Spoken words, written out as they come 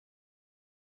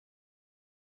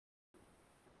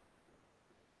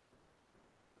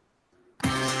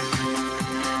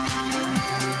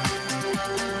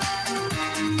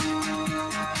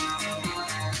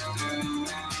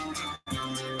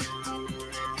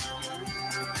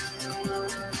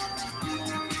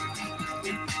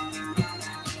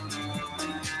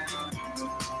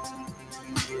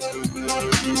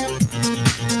Hello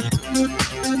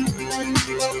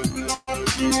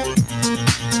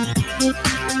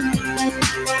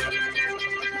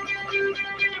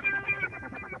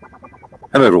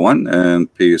everyone,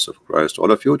 and peace of Christ to all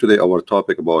of you. Today our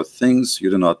topic about things you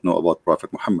do not know about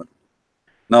Prophet Muhammad.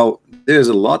 Now there's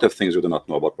a lot of things you do not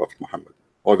know about Prophet Muhammad.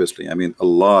 Obviously, I mean a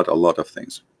lot of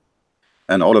things,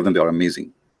 and all of them, they are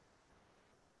amazing.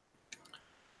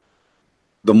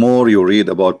 The more you read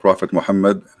about Prophet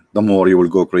Muhammad, the more you will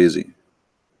go crazy.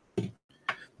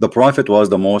 The Prophet was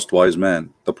the most wise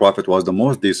man. The Prophet was the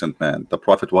most decent man. The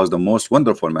Prophet was the most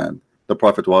wonderful man. The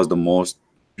Prophet was the most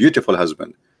beautiful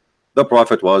husband. The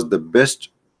Prophet was the best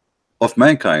of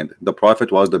mankind. The Prophet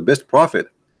was the best prophet.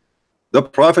 The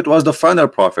Prophet was the final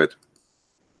prophet.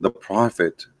 The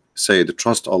Prophet said,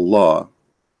 trust Allah,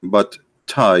 but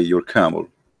tie your camel.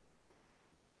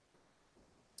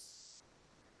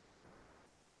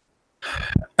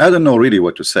 I don't know really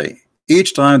what to say.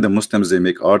 Each time the Muslims, they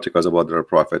make articles about their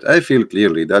prophet, I feel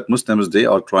clearly that Muslims, they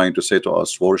are trying to say to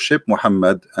us, worship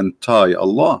Muhammad and tie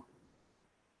Allah.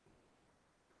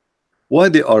 Why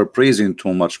they are praising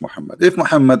too much Muhammad? If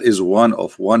Muhammad is one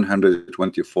of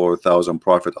 124,000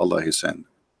 prophet Allah he sent,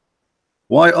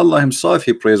 why Allah himself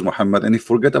he praised Muhammad and he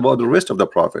forget about the rest of the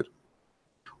prophet?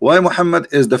 Why Muhammad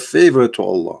is the favorite to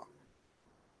Allah?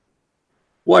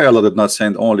 Why Allah did not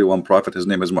send only one prophet, his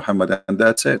name is Muhammad, and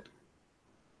that's it?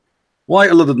 Why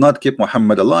Allah did not keep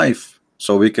Muhammad alive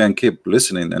so we can keep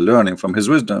listening and learning from his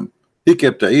wisdom? He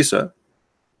kept Isa,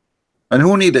 and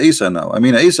who need Isa now? I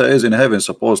mean, Isa is in heaven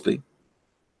supposedly,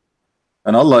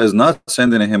 and Allah is not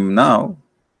sending him now.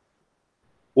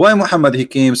 Why Muhammad he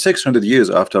came 600 years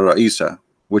after Isa,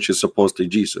 which is supposedly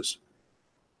Jesus?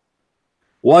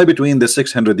 Why between the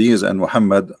 600 years and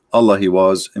Muhammad, Allah he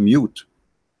was mute,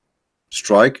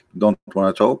 strike, don't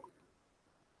want to talk?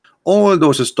 All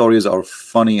those stories are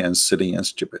funny and silly and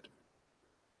stupid.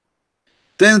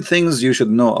 10 things you should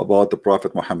know about the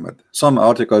Prophet Muhammad. Some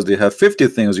articles they have 50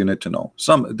 things you need to know.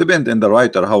 Some depend on the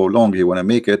writer how long he want to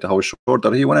make it, how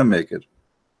shorter he want to make it.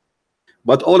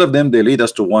 But all of them, they lead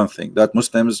us to one thing, that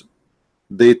Muslims,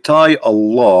 they tie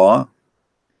Allah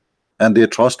and they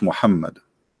trust Muhammad.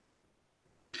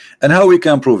 And how we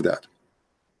can prove that?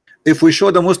 If we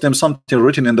show the Muslims something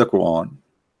written in the Quran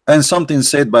and something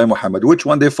said by Muhammad, which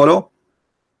one they follow?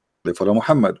 They follow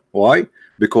Muhammad. Why?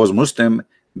 Because Muslim,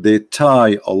 they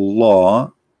tie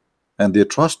Allah and they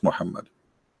trust Muhammad.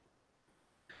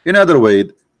 In other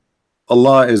words,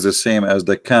 Allah is the same as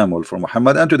the camel for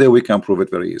Muhammad, and today we can prove it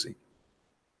very easy.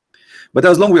 But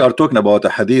as long we are talking about a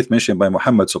hadith mentioned by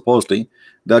Muhammad supposedly,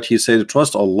 that he said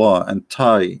trust Allah and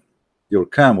tie your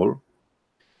camel,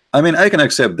 I mean, I can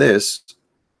accept this.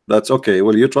 That's okay.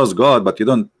 Well, you trust God, but you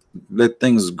don't let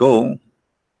things go.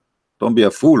 Don't be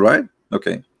a fool, right?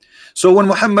 Okay. So when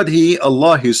Muhammad,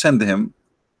 Allah he sent him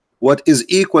what is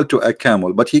equal to a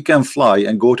camel, but he can fly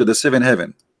and go to the 7th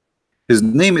heaven. His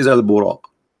name is Al-Buraq.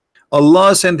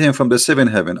 Allah sent him from the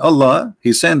 7th heaven. Allah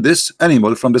he sent this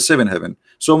animal from the 7th heaven.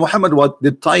 So Muhammad, what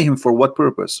did tie him for what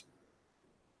purpose?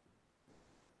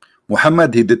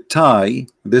 Muhammad he did tie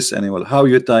this animal. How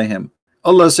you tie him?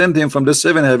 Allah sent him from the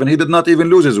 7th heaven. He did not even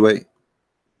lose his way.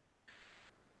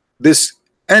 This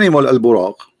animal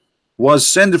Al-Buraq was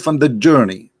sent from the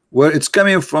journey where it's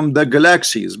coming from the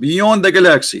galaxies, beyond the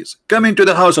galaxies, coming to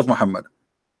the house of Muhammad.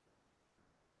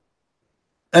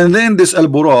 And then this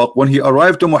Al-Buraq, when he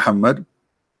arrived to Muhammad,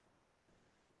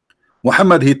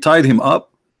 he tied him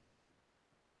up.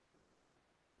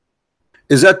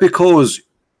 Is that because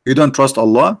you don't trust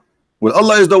Allah? Well,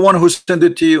 Allah is the one who sent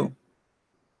it to you.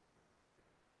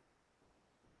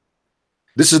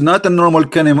 This is not a normal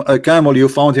camel you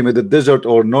found him in the desert,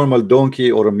 or normal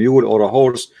donkey or a mule or a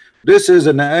horse. This is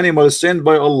an animal sent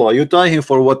by Allah. You tie him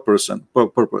for what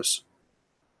purpose?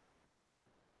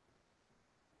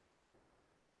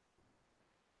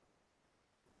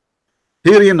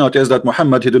 Here you notice that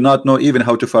Muhammad, he did not know even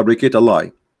how to fabricate a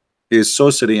lie. He is so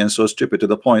silly and so stupid to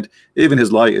the point even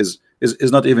his lie is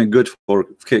not even good for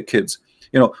kids.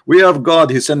 You know, we have God,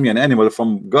 he sent me an animal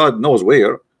from God knows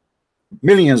where,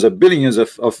 millions of billions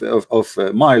of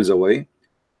miles away,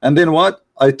 and then what?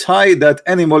 I tie that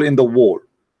animal in the wall.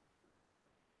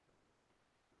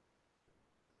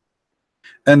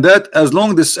 And that as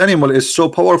long this animal is so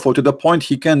powerful to the point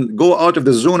he can go out of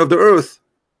the zone of the earth.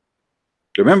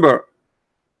 Remember,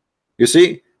 you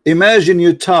see, imagine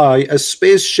you tie a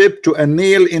spaceship to a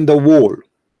nail in the wall.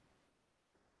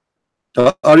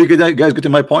 Are you guys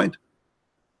getting my point?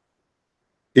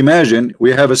 Imagine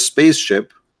we have a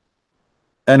spaceship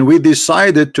and we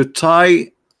decided to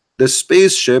tie the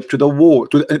spaceship to the wall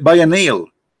by a nail.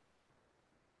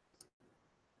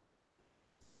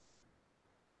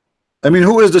 I mean,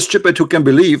 who is the stupid who can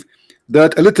believe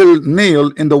that a little nail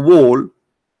in the wall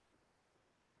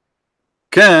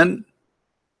can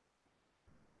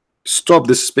stop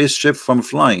this spaceship from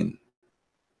flying?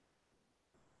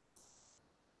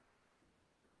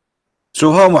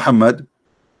 So how Muhammad,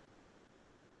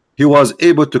 he was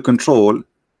able to control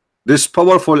this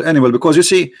powerful animal? Because you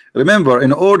see, remember,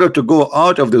 in order to go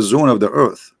out of the zone of the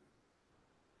earth,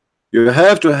 you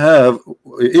have to have,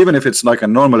 even if it's like a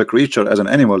normal creature as an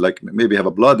animal, like maybe have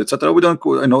a blood, etc. We don't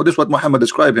know this is what Muhammad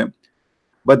described him,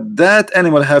 but that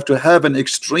animal have to have an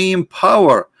extreme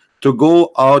power to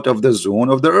go out of the zone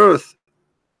of the earth.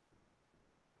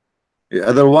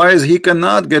 Otherwise he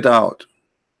cannot get out.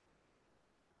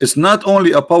 It's not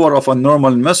only a power of a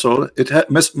normal muscle,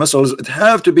 muscles, it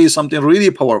have to be something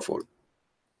really powerful.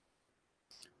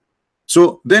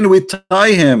 So then we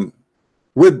tie him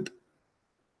with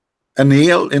a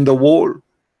nail in the wall,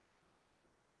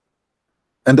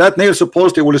 and that nail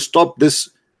supposedly will stop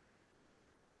this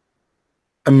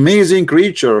amazing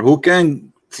creature who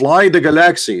can fly the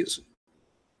galaxies,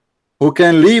 who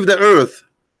can leave the earth.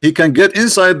 He can get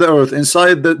inside the earth,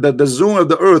 inside the zone of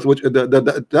the earth, which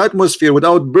the atmosphere,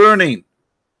 without burning.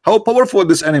 How powerful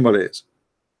this animal is.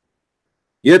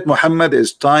 Yet Muhammad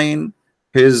is tying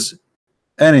his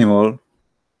animal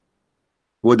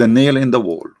with a nail in the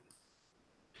wall.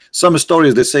 Some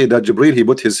stories, they say that Jibril, he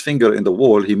put his finger in the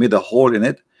wall, he made a hole in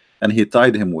it, and he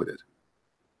tied him with it.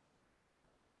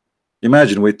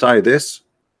 Imagine we tie this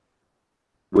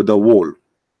with a wall.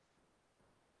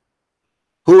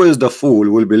 Who is the fool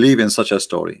who will believe in such a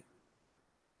story?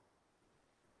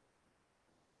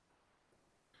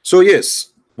 So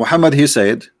yes, Muhammad, he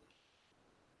said,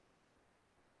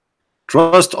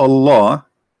 trust Allah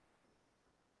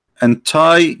and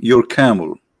tie your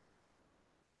camel.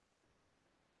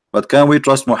 But can we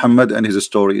trust Muhammad and his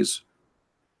stories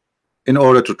in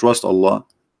order to trust Allah?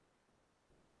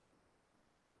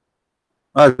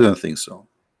 I don't think so.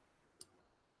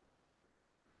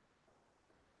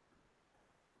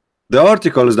 The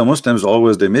articles the Muslims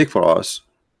always they make for us,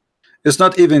 it's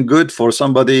not even good for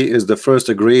somebody is the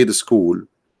first grade school.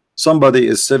 Somebody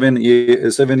is 7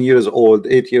 years old,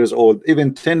 8 years old,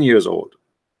 even 10 years old.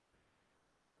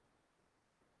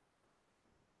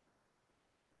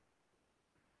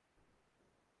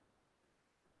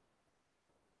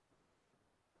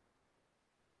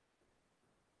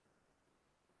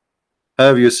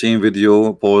 Have you seen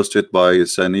video posted by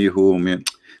Sani who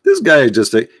this guy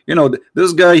just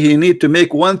this guy, he need to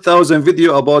make 1,000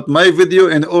 video about my video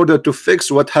in order to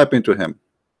fix what happened to him.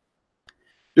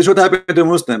 This is what happened to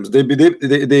Muslims.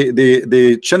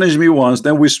 They challenge me once,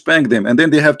 then we spank them, and then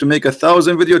they have to make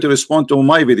 1,000 video to respond to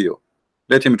my video.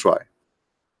 Let him try.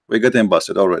 We got him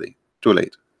busted already. Too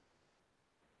late.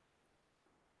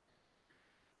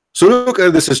 So look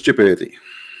at this stupidity.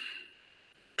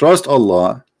 Trust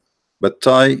Allah, but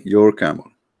tie your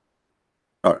camel.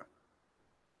 All right.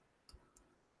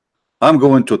 I'm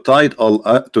going to tie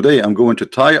Allah today. I'm going to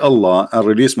tie Allah and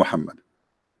release Muhammad.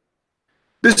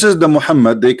 This is the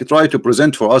Muhammad they try to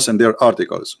present for us in their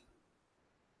articles.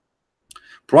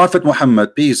 Prophet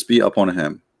Muhammad, peace be upon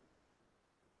him.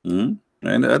 And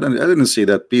I didn't see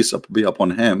that peace be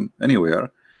upon him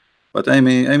anywhere. But I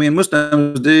mean,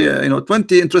 Muslims, they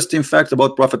 20 interesting facts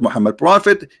about Prophet Muhammad.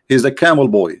 Prophet, he's a camel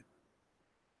boy.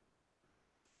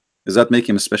 Does that make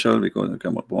him special because a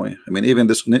camel boy? I mean, even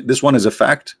this one is a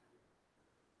fact.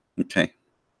 Okay.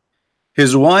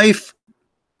 His wife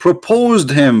proposed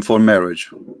him for marriage.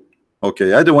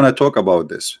 Okay, I don't want to talk about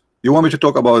this. You want me to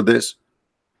talk about this?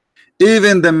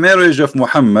 Even the marriage of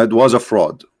Muhammad was a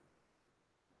fraud.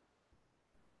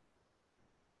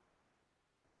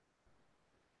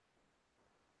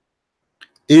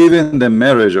 Even the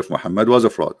marriage of Muhammad was a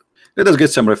fraud. Let us get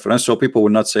some reference so people will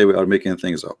not say we are making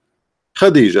things up.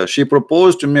 Khadija, she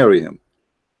proposed to marry him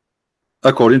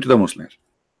according to the Muslims.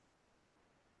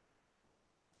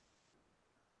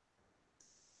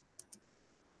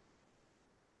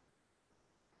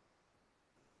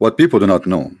 What people do not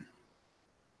know,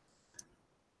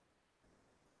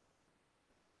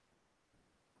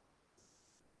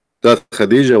 that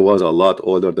Khadija was a lot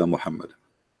older than Muhammad.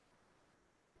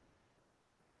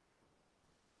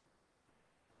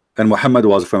 And Muhammad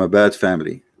was from a bad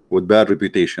family with bad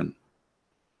reputation.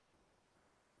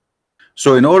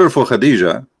 So in order for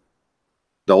Khadija,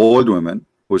 the old woman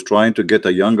who was trying to get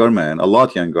a younger man, a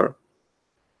lot younger,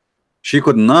 she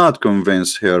could not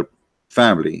convince her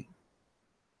family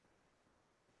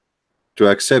to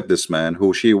accept this man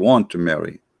who she want to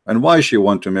marry. And why she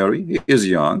want to marry? He is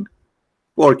young,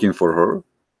 working for her.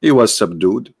 He was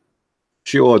subdued.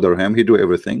 She ordered him. He do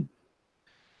everything.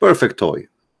 Perfect toy.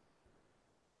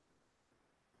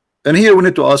 And here we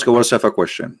need to ask ourselves a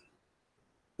question.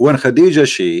 When Khadija,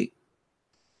 she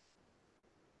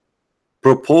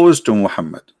proposed to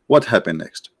Muhammad, what happened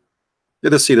next?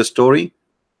 Let us see the story,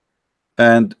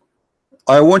 and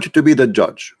I want you to be the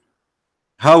judge.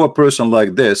 How a person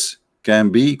like this can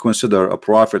be considered a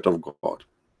prophet of God.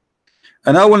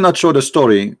 And I will not show the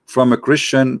story from a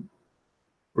Christian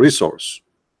resource.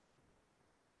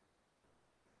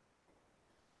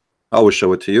 I will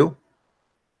show it to you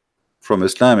from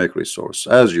Islamic resource,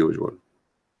 as usual.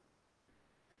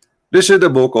 This is the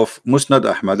book of Musnad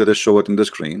Ahmad. Let us show it on the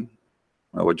screen.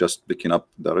 I was just picking up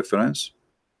the reference.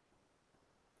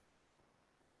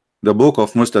 The book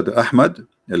of Musnad Ahmad,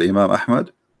 Imam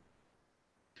Ahmad.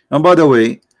 And by the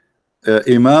way,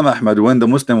 Imam Ahmad, when the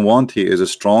Muslim want, he is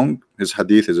strong. His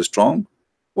hadith is strong.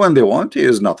 When they want, he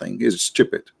is nothing. He's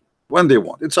stupid. When they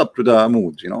want, it's up to the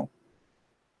mood, you know,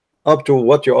 up to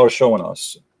what you are showing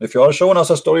us. If you are showing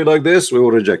us a story like this, we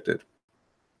will reject it.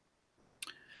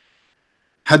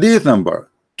 Hadith number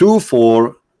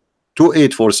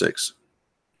 242846.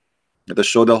 Let us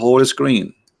show the whole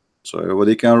screen so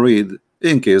everybody can read,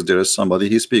 in case there is somebody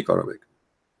who speaks Arabic.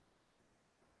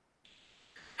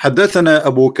 حدثنا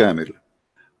أبو كامل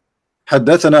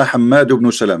حدثنا حماد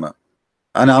بن سلمة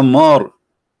عن عمار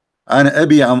عن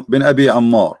بن أبي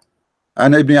عمار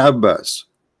عن ابن عباس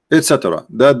etc.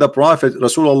 that the Prophet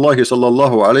Rasulullah صلى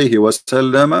الله عليه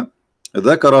وسلم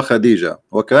ذكر خديجة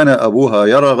وكان أبوها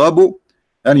يرغب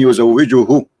أن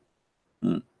يزوجه.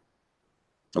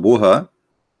 أبوها,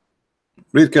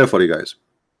 read carefully guys.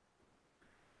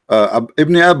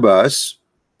 Ibn Abbas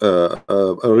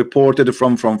reported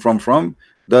from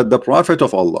that the Prophet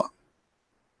of Allah,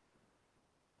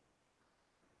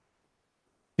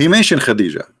 he mentioned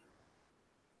Khadija,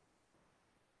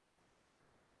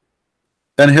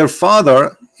 and her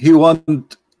father, he will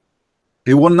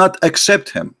not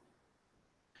accept him.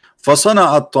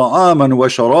 فصنعت طعاما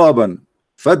وشرابا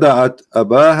فدعت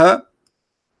أباها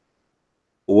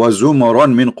وزمرا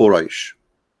من قريش.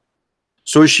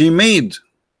 So she made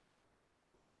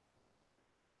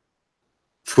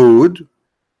food,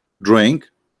 drink,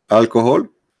 alcohol,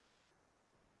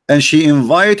 and she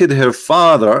invited her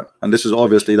father, and this is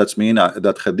obviously, that's mean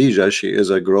that Khadija, she is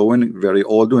a growing, very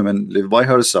old woman, live by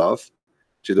herself.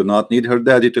 She do not need her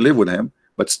daddy to live with him,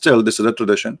 but still this is a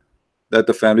tradition that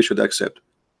the family should accept.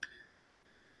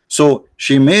 So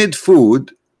she made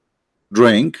food,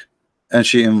 drink, and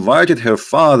she invited her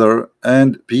father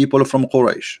and people from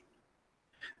Quraysh.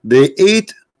 They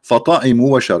ate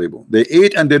فطعموا وشربوا. They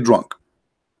ate and they drank.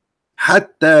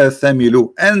 حتى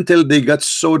ثملوا, until they got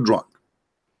so drunk.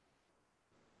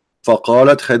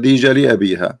 فقالت خديجة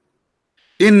لأبيها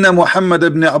إن محمد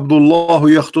بن عبد الله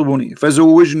يخطبني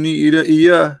فزوجني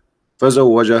إياه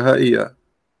فزوجها إياه.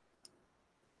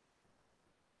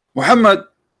 Muhammad,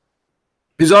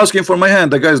 he's asking for my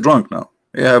hand. The guy's drunk now.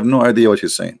 I have no idea what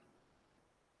he's saying.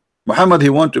 Muhammad, he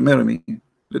want to marry me.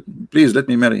 Please let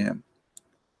me marry him.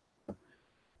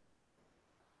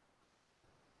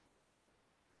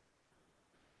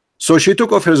 So she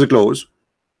took off her clothes,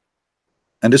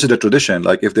 and this is the tradition.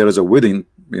 Like if there is a wedding,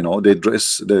 you know, they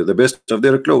dress the best of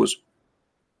their clothes.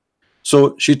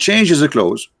 So she changed his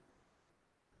clothes,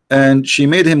 and she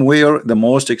made him wear the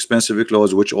most expensive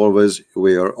clothes, which always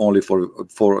wear only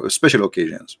for special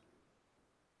occasions,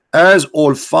 as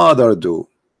all father do,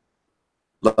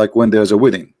 like when there's a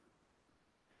wedding.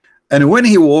 And when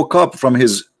he woke up from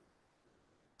his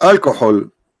alcohol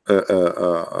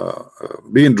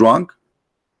being drunk,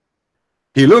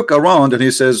 he looked around and he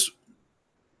says,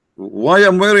 why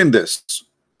am I wearing this?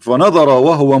 فنظر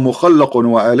وهو مخلق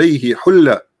وعليه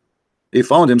حلة. He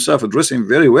found himself dressing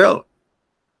very well,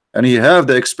 and he have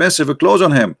the expensive clothes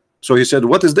on him. So he said,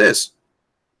 what is this?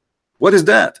 What is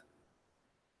that?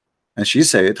 And she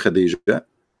said, Khadija,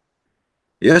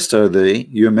 yesterday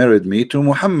you married me to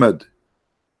Muhammad.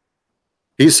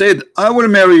 He said, I will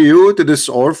marry you to this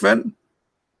orphan.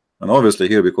 And obviously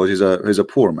here, because he's a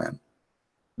poor man,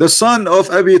 the son of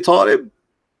Abi Talib,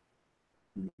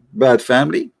 bad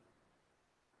family.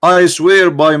 I swear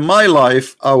by my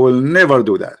life I will never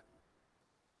do that.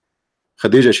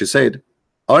 Khadija, she said,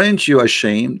 aren't you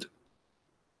ashamed?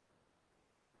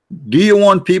 Do you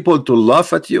want people to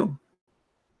laugh at you?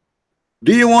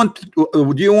 Do you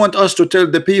want us to tell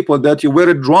the people that you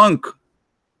were drunk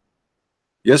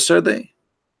yesterday?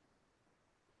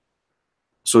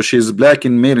 So she's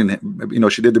blackmailing him, you know,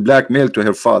 she did the blackmail to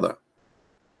her father.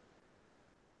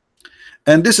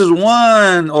 And this is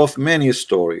one of many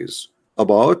stories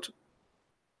about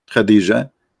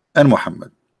Khadija and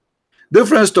Muhammad.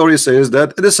 Different story says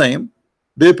that the same,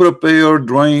 they prepared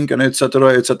drink and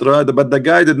etc., but the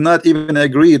guy did not even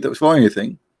agree for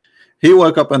anything. He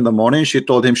woke up in the morning. She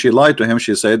told him, she lied to him.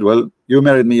 She said, well, you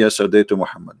married me yesterday to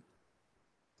Muhammad.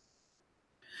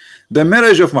 The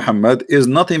marriage of Muhammad is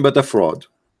nothing but a fraud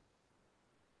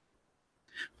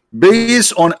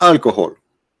based on alcohol.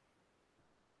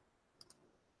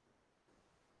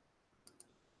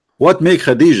 What make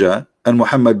Khadija and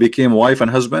Muhammad became wife and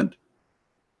husband?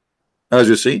 As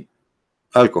you see,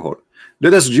 alcohol.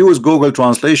 Let us use Google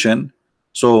translation,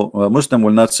 so Muslim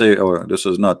will not say, oh, this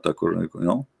is not the correct, you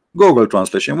know. Google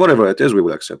translation, whatever it is, we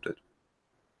will accept it.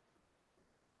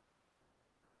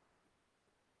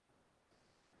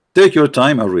 Take your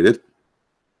time and read it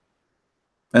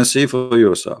and see for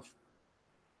yourself.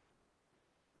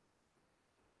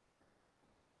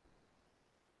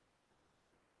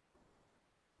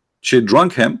 She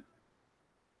drunk him.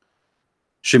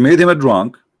 She made him a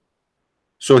drunk,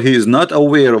 so he is not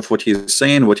aware of what he's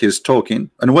saying, what he's talking,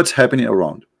 and what's happening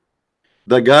around.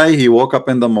 The guy, he woke up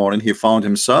in the morning, he found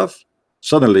himself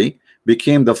suddenly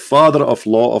became the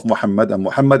father-in-law of Muhammad, and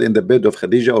Muhammad in the bed of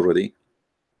Khadija already.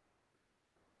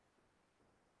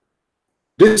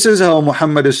 This is how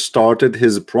Muhammad started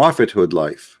his prophethood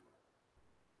life,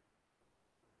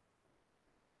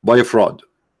 by fraud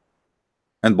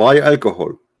and by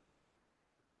alcohol.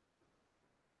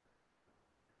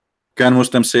 Can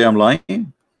Muslims say I'm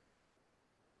lying?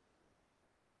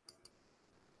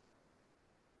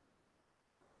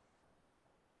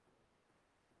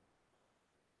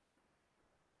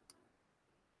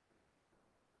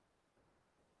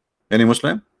 Any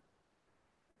Muslim?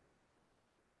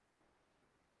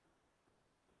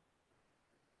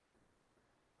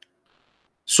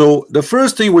 So the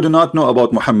first thing we do not know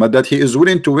about Muhammad, that he is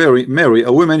willing to marry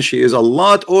a woman, she is a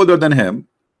lot older than him,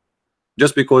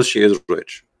 just because she is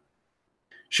rich.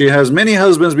 She has many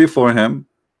husbands before him,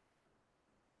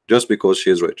 just because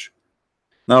she is rich.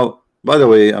 Now, by the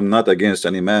way, I'm not against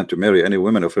any man to marry any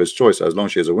woman of his choice, as long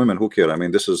as she is a woman. Who cares? I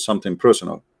mean, this is something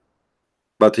personal.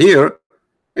 But here,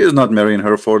 he is not marrying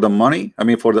her for the money. I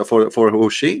mean, for who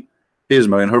she? He is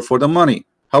marrying her for the money.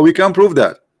 How we can prove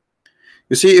that?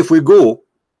 You see, if we go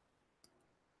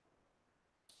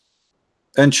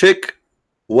and check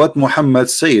what Muhammad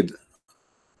said,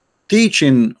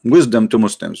 teaching wisdom to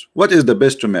Muslims, what is the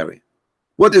best to marry?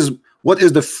 What is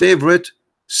the favorite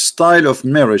style of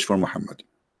marriage for Muhammad?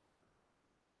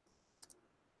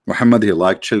 Muhammad, he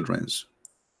liked children's.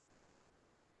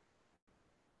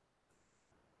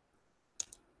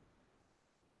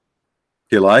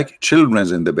 He liked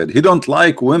children's in the bed. He don't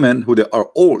like women who they are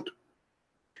old.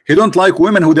 He don't like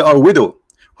women who they are widow.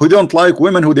 Who don't like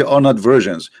women who they are not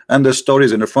virgins. And the story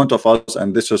is in front of us,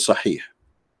 and this is sahih.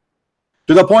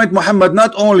 To the point, Muhammad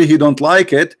not only he don't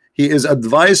like it, he is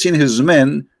advising his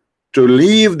men to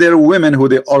leave their women who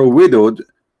they are widowed.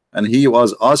 And he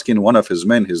was asking one of his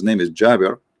men, his name is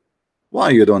Jabir,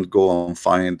 why you don't go and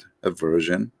find a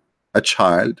virgin, a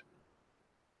child?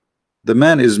 The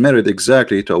man is married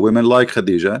exactly to a woman like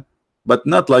Khadija, but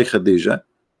not like Khadija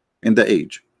in the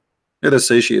age. Let us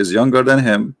say she is younger than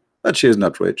him, but she is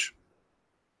not rich.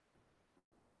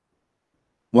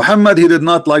 Muhammad, he did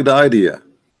not like the idea.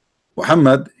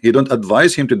 Muhammad, he don't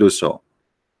advise him to do so.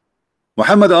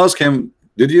 Muhammad asked him,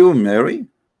 did you marry?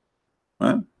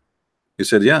 Huh? He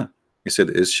said, yeah. He said,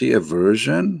 is she a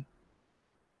virgin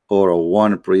or a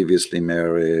one previously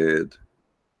married?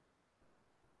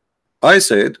 I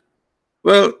said,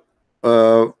 well,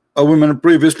 a woman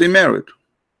previously married.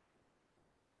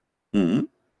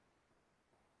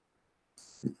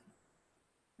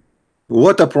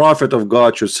 What a prophet of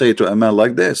God should say to a man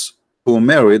like this, who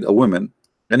married a woman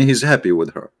and he's happy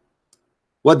with her?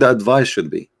 What the advice should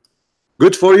be?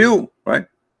 Good for you, right?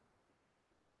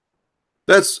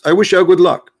 I wish you good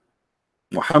luck.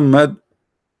 Muhammad,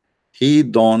 he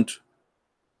don't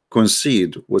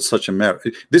concede with such a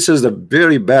marriage. This is a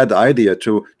very bad idea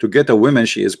to get a woman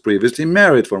she is previously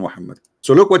married for Muhammad.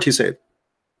 So look what he said.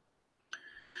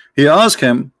 He asked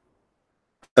him,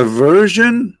 a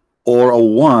virgin or a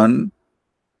one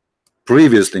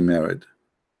previously married?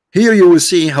 Here you will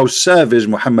see how savage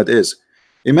Muhammad is.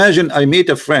 Imagine I meet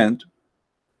a friend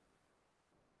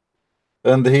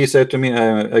and he said to me,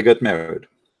 I got married.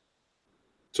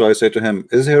 So I said to him,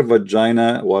 is her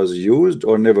vagina was used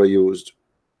or never used?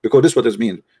 Because this is what it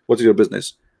means. What is your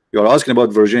business? You are asking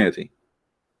about virginity.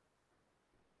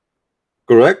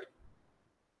 Correct?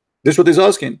 This is what he's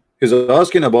asking. He's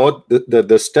asking about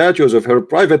the status of her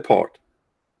private part.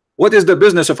 What is the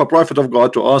business of a prophet of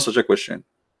God to ask such a question?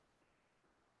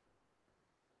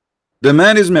 The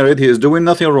man is married. He is doing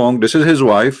nothing wrong. This is his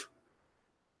wife.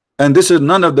 And this is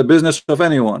none of the business of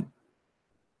anyone.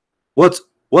 What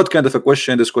kind of a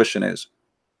question this question is?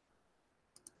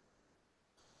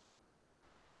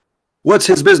 What's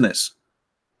his business?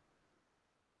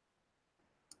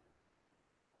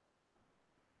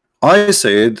 I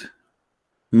said,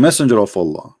 Messenger of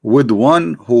Allah, with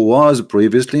one who was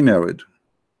previously married.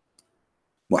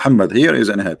 Muhammad here is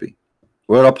unhappy.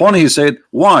 Whereupon he said,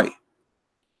 why?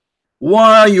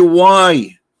 Why?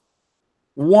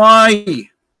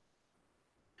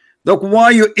 Look, why,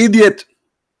 you idiot?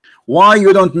 Why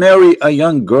you don't marry a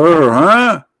young girl,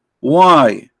 huh?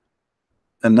 Why?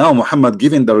 And now Muhammad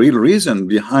giving the real reason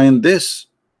behind this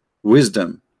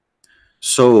wisdom,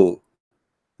 so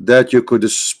that you could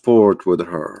sport with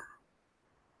her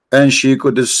and she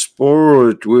could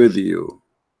sport with you.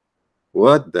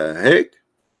 What the heck?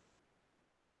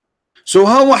 So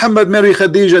how Muhammad marry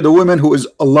Khadija, the woman who is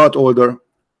a lot older?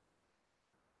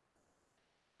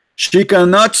 She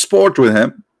cannot sport with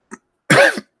him.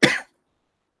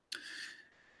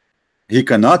 He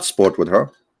cannot sport with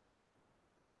her,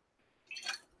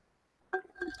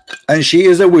 and she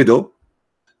is a widow,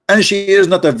 and she is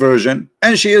not a virgin,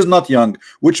 and she is not young,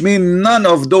 which mean none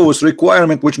of those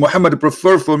requirements which Muhammad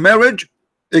prefer for marriage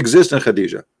exist in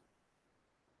Khadija.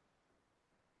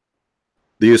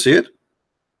 Do you see it?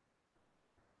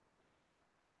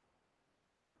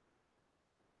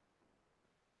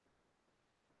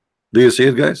 Do you see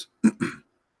it, guys?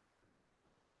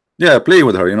 Yeah, play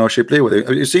with her, you know, she play with it.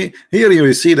 You see, here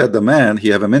you see that the man, he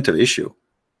have a mental issue.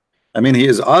 I mean, he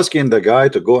is asking the guy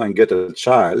to go and get a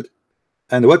child,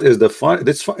 and what is the fun?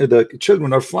 That's fun. The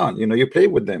children are fun, you know, you play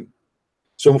with them.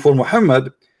 So for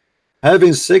Muhammad,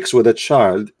 having sex with a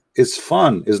child is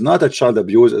fun, is not a child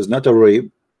abuse, is not a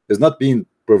rape, is not being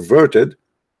perverted.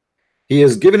 He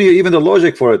has given you even the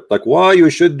logic for it, like why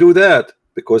you should do that,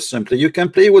 because simply you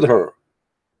can play with her.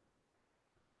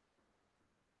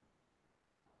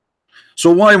 So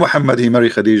why Muhammad he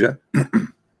marry Khadija?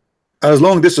 As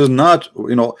long this is not,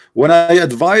 you know, when I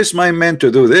advise my men to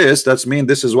do this, that's mean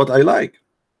this is what I like.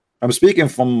 I'm speaking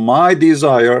from my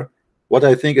desire, what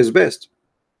I think is best.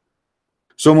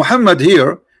 So Muhammad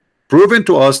here proving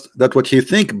to us that what he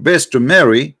think best to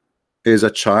marry is a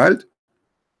child.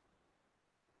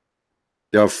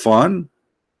 They are fun,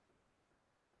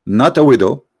 not a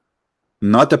widow,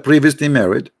 not a previously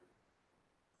married,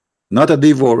 not a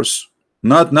divorce,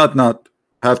 not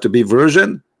have to be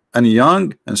virgin and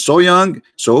young and so young.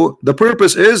 So the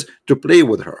purpose is to play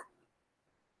with her.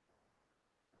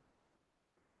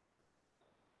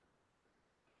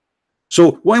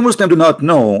 So why Muslims do not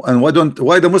know, and why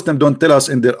the Muslim don't tell us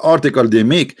in their article they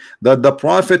make that the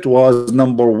Prophet was,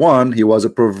 number one, he was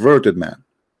a perverted man.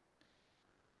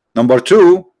 Number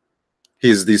two,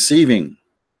 he's deceiving,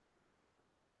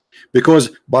 because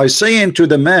by saying to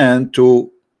the man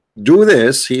to do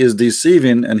this, he is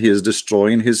deceiving and he is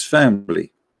destroying his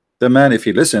family. The man, if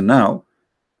he listen now,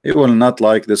 he will not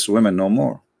like this woman no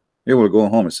more. He will go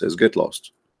home and says, get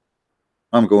lost.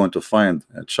 I'm going to find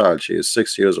a child. She is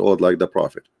 6 years old like the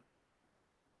Prophet.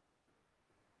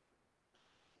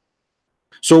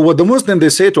 So what the Muslim they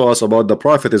say to us about the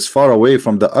Prophet is far away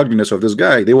from the ugliness of this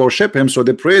guy. They worship him, so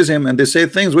they praise him and they say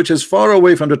things which is far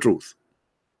away from the truth.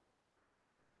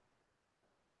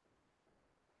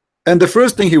 And the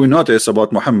first thing he will notice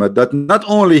about Muhammad, that not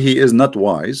only he is not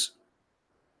wise,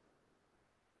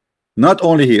 not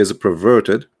only he is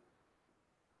perverted,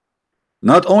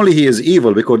 not only he is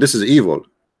evil, because this is evil.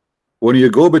 When you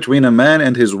go between a man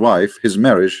and his wife, his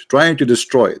marriage, trying to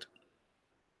destroy it,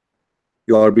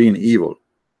 you are being evil.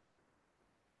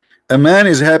 A man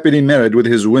is happily married with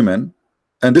his women,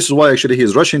 and this is why actually he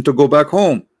is rushing to go back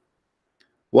home.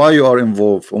 Why you are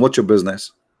involved, and what's your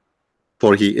business?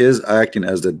 For he is acting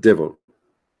as the devil.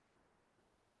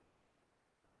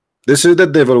 This is the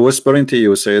devil whispering to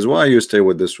you, says, why you stay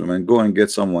with this woman? Go and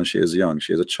get someone, she is young,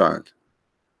 she is a child.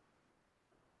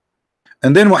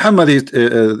 And then Muhammad he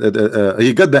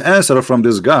got the answer from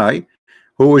this guy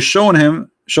who was showing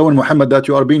Muhammad that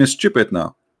you are being stupid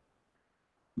now.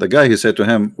 The guy, he said to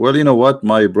him, well, you know what,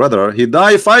 my brother, he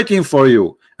died fighting for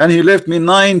you, and he left me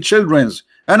 9 children,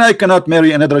 and I cannot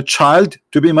marry another child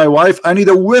to be my wife. I need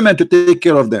a woman to take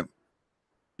care of them.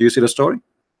 Do you see the story?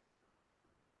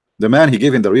 The man, he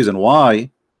gave him the reason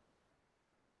why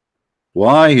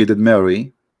he did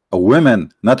marry a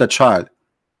woman, not a child.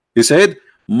 He said,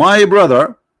 my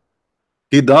brother,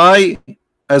 he died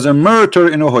as a martyr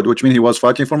in Uhud, which means he was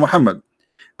fighting for Muhammad,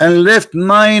 and left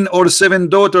 9 or 7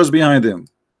 daughters behind him.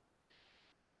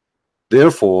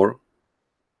 Therefore,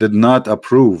 did not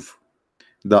approve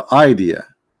the idea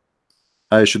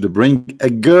I should bring a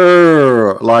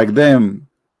girl like them.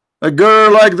 A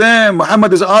girl like them.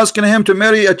 Muhammad is asking him to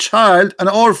marry a child, an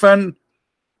orphan,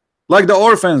 like the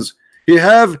orphans. He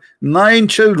have 9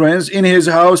 children in his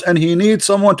house and he needs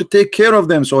someone to take care of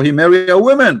them, so he marry a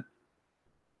woman.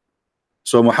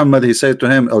 So Muhammad, he said to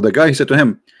him, or the guy, he said to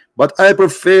him, but I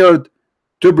preferred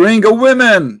to bring a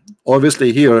woman.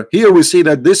 Obviously here we see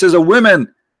that this is a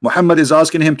woman. Muhammad is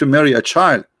asking him to marry a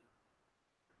child.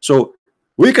 So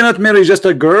we cannot marry just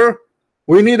a girl.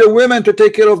 We need a woman to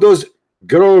take care of those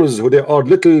girls who they are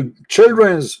little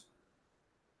children's.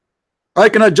 I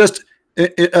cannot just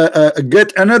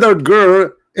get another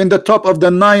girl in the top of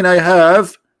the 9 I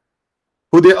have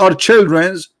who they are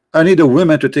children's. I need a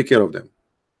woman to take care of them.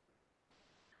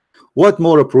 What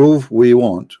more proof we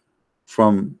want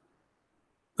from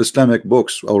Islamic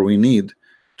books, or we need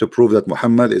to prove that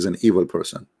Muhammad is an evil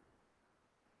person?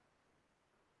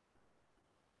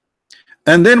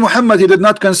 And then Muhammad, he did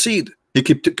not concede. He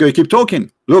keep talking.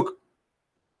 Look,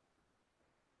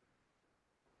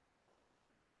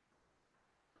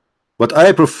 but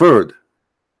I preferred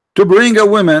to bring a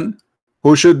woman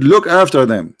who should look after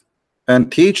them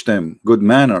and teach them good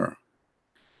manner.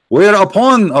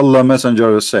 Whereupon Allah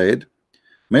Messenger said,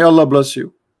 may Allah bless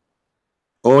you,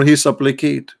 or he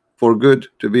supplicate for good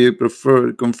to be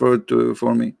conferred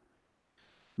for me.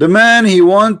 The man, he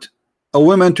want a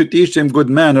woman to teach him good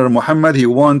manner. Muhammad, he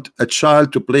want a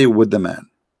child to play with the man.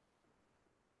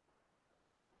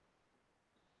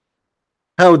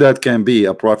 How that can be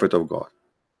a prophet of God?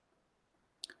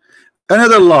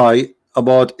 Another lie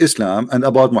about Islam and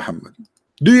about Muhammad.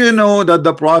 Do you know that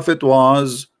the prophet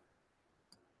was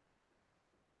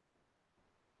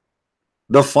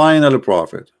the final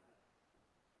prophet?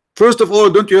 First of all,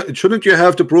 shouldn't you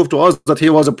have to prove to us that he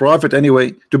was a prophet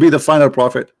anyway, to be the final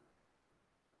prophet?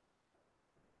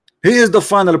 He is the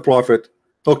final prophet.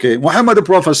 Okay, Muhammad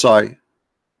prophesy.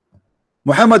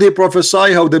 Muhammad, he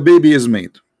prophesy how the baby is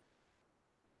made.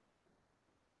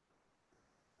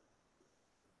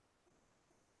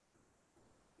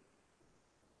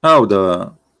 How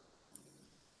the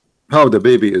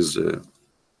baby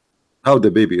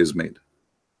is made.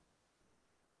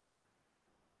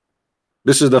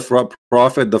 This is the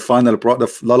prophet, the final prophet,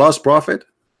 the last prophet,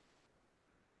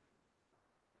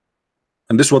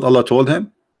 and this is what Allah told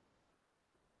him,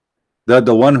 that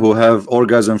the one who have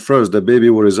orgasm first, the baby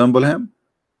will resemble him.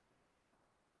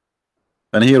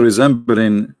 And here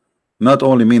resembling not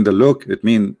only mean the look, it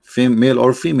mean male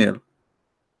or female.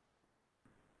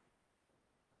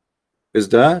 Is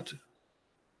that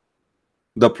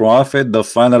the prophet, the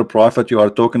final prophet you are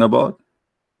talking about?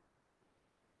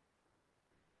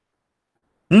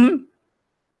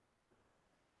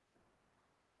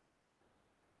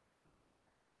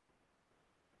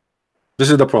 This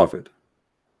is the prophet.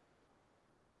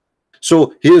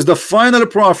 So he is the final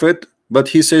prophet, but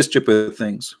he says stupid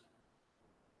things.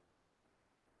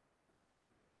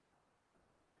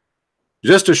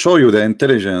 Just to show you the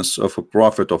intelligence of a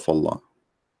prophet of Allah.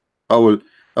 I will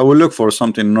look for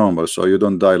something normal so you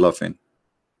don't die laughing.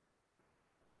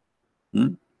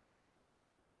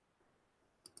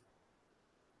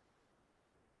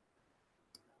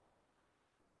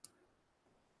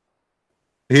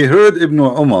 He heard Ibn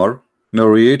Umar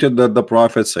narrated that the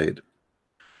prophet said,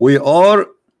 we are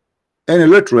an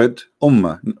illiterate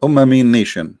ummah. Ummah mean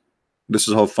nation. This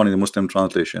is how funny the Muslim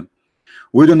translation.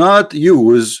 We do not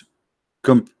use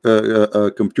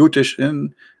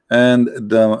computation, and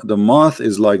the math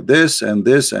is like this and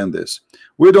this and this.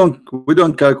 We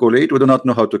don't calculate. We do not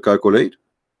know how to calculate.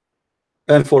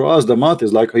 And for us, the math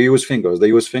is like I use fingers. They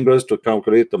use fingers to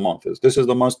calculate the math. This is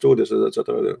the math too. This is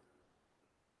etc.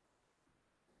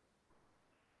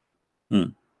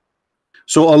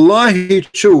 So Allah, he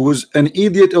chose an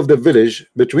idiot of the village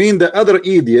between the other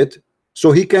idiot,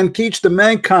 so he can teach the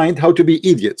mankind how to be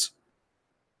idiots.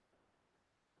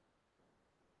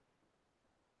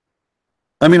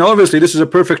 I mean, obviously this is a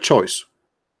perfect choice.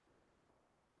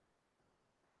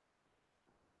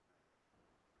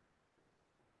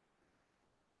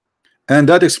 And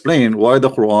that explains why the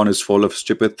Quran is full of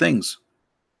stupid things.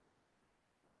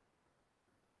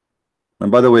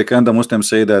 And by the way, can the Muslims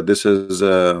say that this is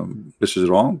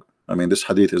wrong? I mean, this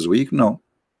hadith is weak? No.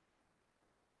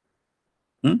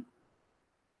 And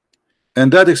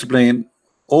that explains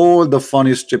all the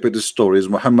funny, stupid stories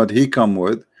Muhammad he come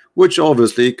with, which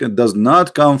obviously does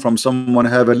not come from someone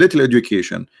have a little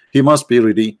education. He must be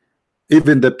ready.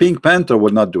 Even the Pink Panther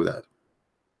will not do that.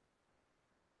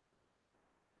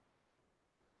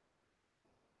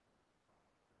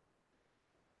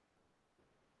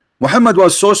 Muhammad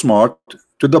was so smart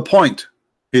to the point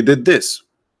he did this.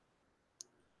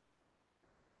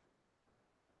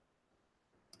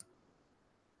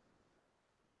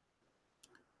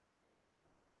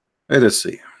 Let us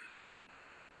see.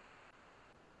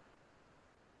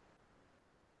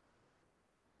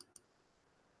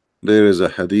 There is a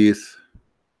hadith.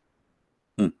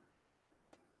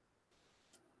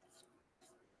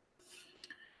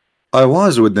 I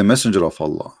was with the Messenger of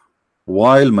Allah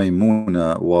while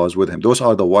Maymuna was with him. Those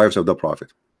are the wives of the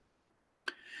Prophet.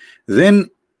 Then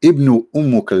Ibn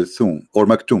Kulthum, or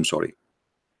Maktoum, sorry,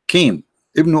 came.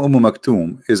 Ibn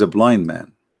Maktoum is a blind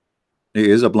man. He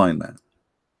is a blind man.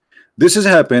 This has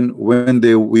happened when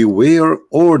we were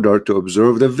ordered to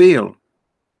observe the veil.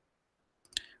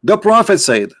 The Prophet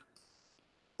said,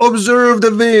 observe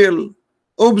the veil.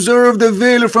 Observe the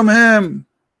veil from him.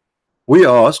 We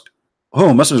asked,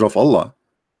 oh, Messenger of Allah,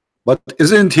 but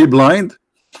isn't he blind?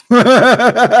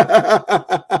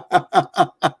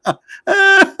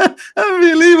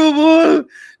 Unbelievable.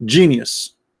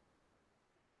 Genius.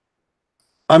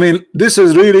 I mean, this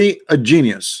is really a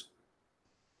genius.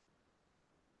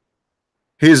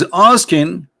 He's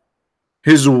asking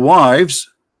his wives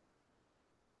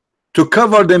to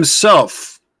cover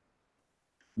themselves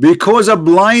because a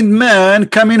blind man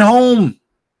coming home.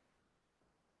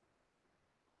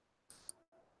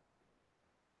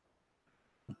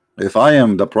 If I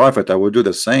am the Prophet, I would do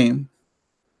the same.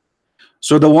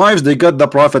 So the wives, they got the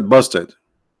Prophet busted,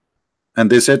 and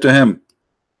they said to him,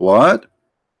 what?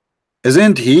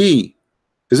 Isn't he?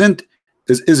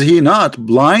 Is he not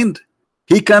blind?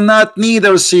 He cannot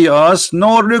neither see us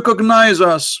nor recognize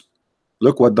us.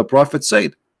 Look what the Prophet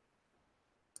said.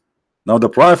 Now the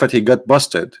Prophet, he got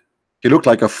busted. He looked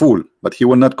like a fool, but he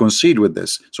will not concede with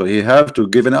this. So he have to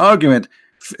give an argument,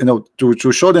 you know,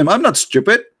 to show them I'm not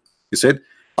stupid. He said,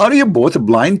 are you both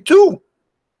blind too?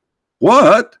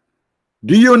 What?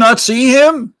 Do you not see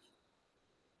him?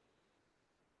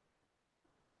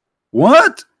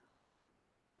 What?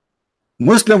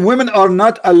 Muslim women are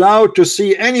not allowed to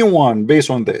see anyone based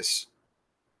on this.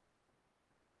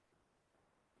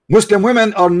 Muslim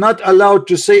women are not allowed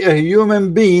to say a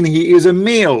human being he is a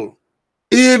male,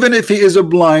 even if he is a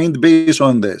blind, based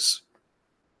on this.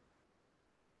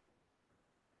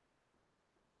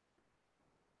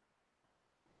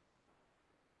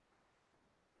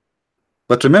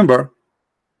 But remember,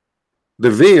 the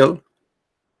veil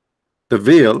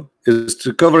is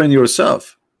to cover in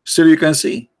yourself, still you can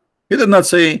see. He did not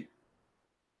say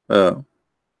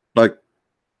like,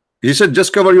 he said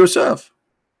just cover yourself,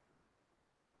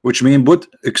 which means put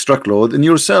extra clothes in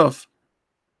yourself,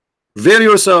 veil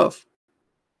yourself.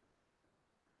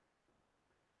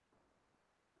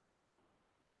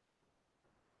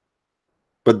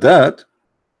 But that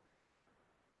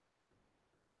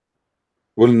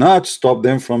will not stop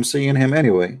them from seeing him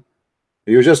anyway.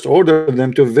 You just order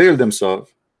them to veil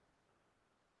themselves,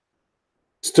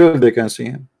 still they can see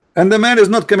him. And the man is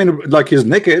not coming like he's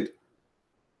naked.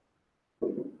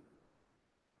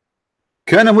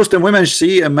 Can a Muslim woman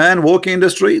see a man walking in the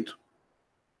street?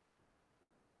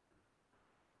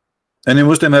 Any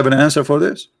Muslim have an answer for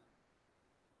this?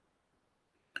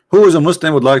 Who is a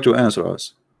Muslim would like to answer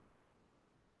us?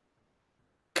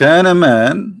 Can a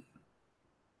man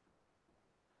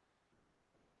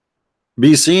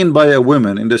be seen by a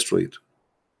woman in the street?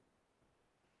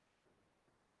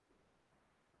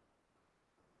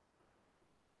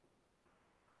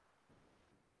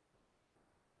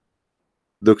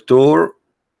 Dr.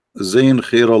 Zain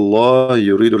Khairallah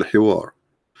Yurid al-Hiwar.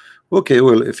 Okay,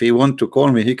 well, if he want to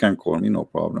call me, he can call me, no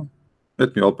problem.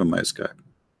 Let me open my Skype.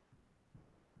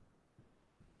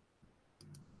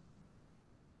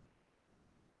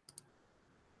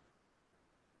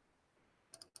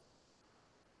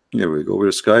 Here we go. We're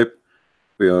Skype.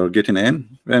 We are getting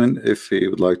in, and if he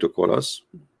would like to call us,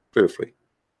 feel free.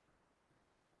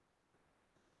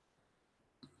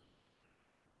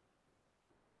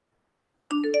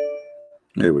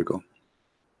 Here we go.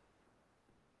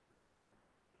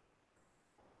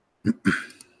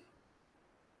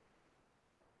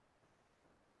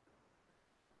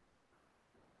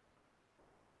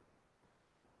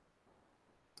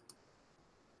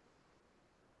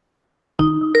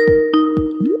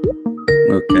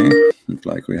 Okay, looks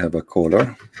like we have a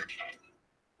caller.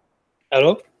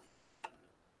 Hello?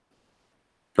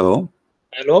 Hello?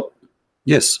 Hello?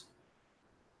 Yes.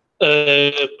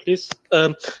 Please,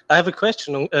 I have a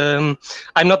question. I'm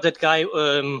not that guy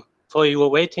for you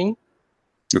waiting.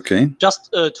 Okay.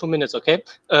 Just 2 minutes, okay?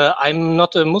 I'm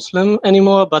not a Muslim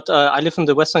anymore, but I live in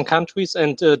the Western countries,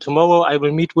 and tomorrow I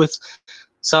will meet with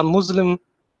some Muslim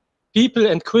people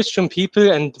and Christian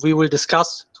people, and we will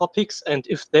discuss topics. And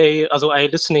if they, also I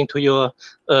listening to your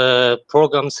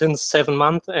program since 7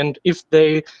 months, and if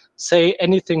they say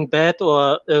anything bad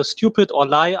or stupid or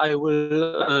lie, I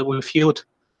will refute.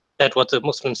 That's what the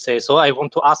Muslims say. So I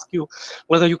want to ask you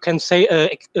whether you can say,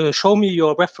 show me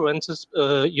your references,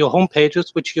 your home pages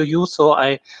which you use, so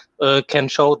I can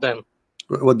show them.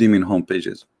 What do you mean home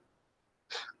pages?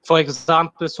 For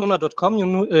example, Sunnah.com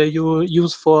you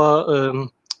use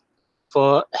for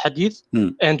hadith,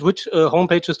 and which home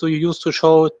pages do you use to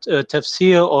show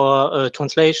tafsir or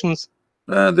translations?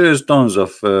 There's tons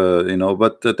of you know,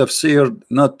 but tafsir,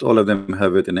 not all of them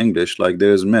have it in English. Like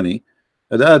there's many.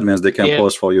 The admins, they can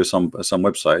post for you some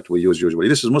website we use usually.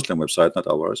 This is Muslim website, not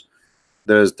ours.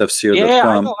 There's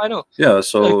tafsir.com. Yeah, I know. Yeah,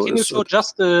 so can you show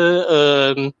just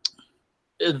the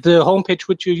homepage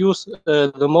which you use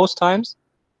the most times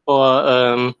for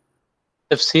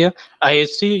tafsir? I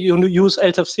see you use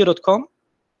altafsir.com,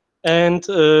 and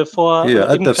for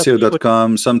yeah, at Ibn Kathir, tafsir.com,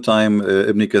 sometime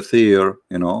Ibn Kathir,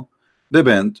 you know,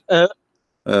 depend.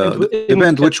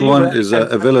 Depend which one is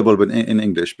available in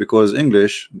English, because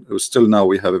English still now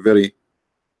we have a very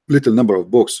little number of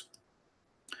books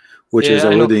which is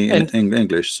already in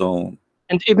English. So,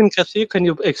 and Ibn Kathir, can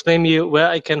you explain me where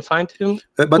I can find him?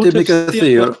 But Ibn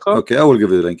Kathir, okay, I will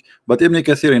give you the link. But Ibn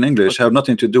Kathir in English have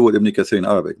nothing to do with Ibn Kathir in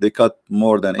Arabic. They cut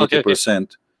more than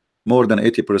 80%, more than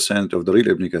 80% of the real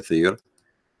Ibn Kathir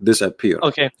disappear.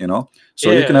 Okay, you know,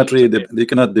 so you cannot read, you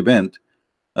cannot depend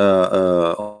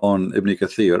on Ibn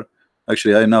Kathir.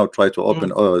 Actually, I now try to open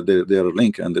their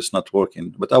link and it's not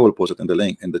working, but I will post it in the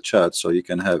link in the chat so you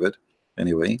can have it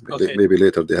anyway. Maybe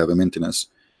later they have a maintenance.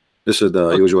 This is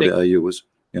the usually I use,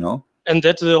 you know. And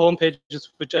that's the homepage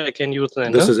which I can use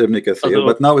then. This is Ibn Kathir,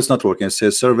 but now it's not working. It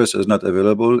says service is not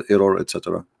available, error,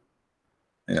 etc.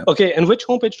 Yeah. Okay, and which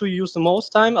homepage do you use the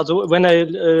most time? Also, when I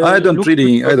don't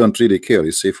really care.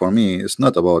 You see, for me, it's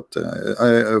not about.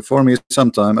 For me,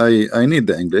 sometimes I need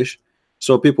the English,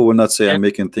 so people will not say I'm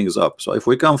making things up. So if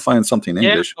we can't find something in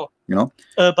English, you know.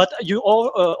 But you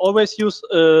always use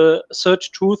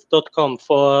searchtruth.com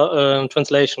for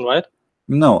translation, right?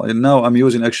 No, now I'm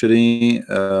using actually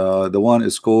the one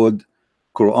is called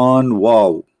Quran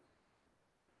Wow.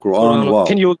 Quran Wow.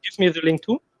 Can you give me the link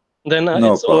too? Then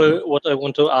no it's problem. all what I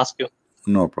want to ask you.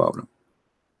 No problem.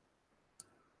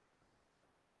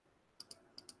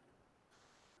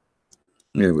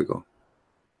 Here we go.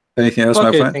 Anything else,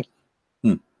 my friend? Thank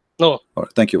you. No. All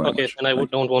right. Thank you very much. Okay, then I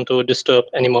don't want to disturb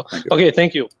anymore. Okay,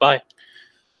 thank you. Bye.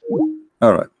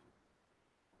 All right.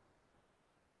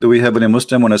 Do we have any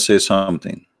Muslim want to say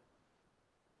something?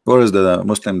 Where is the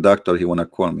Muslim doctor? He want to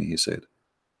call me, he said.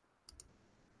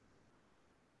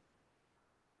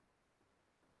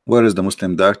 Where is the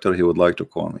Muslim doctor? He would like to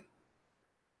call me.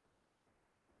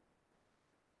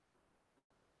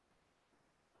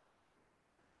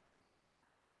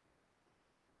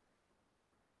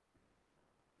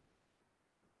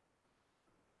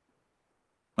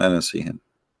 I don't see him.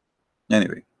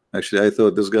 Anyway, actually, I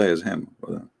thought this guy is him.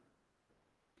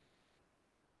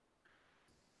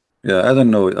 Yeah, I don't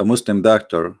know, a Muslim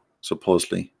doctor,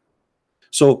 supposedly.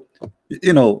 So,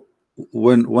 you know,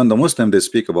 when the Muslim, they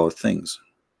speak about things,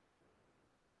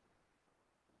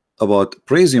 about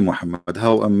praising Muhammad,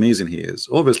 how amazing he is.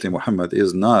 Obviously, Muhammad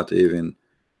is not even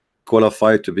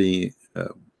qualified to be,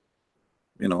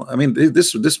 you know, I mean,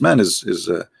 this man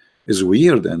is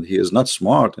weird, and he is not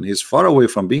smart, and he's far away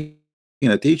from being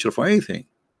a teacher for anything.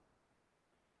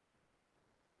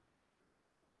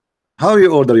 How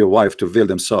you order your wife to veil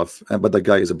themselves, but the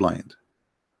guy is blind?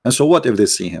 And so what if they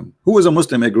see him? Who is a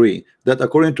Muslim agree that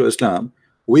according to Islam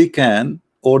we can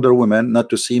order women not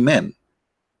to see men?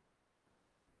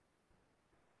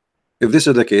 If this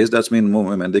is the case, that's mean more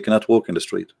women, they cannot walk in the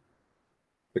street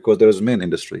because there's men in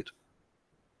the street.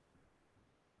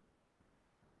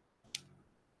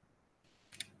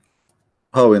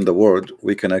 How in the world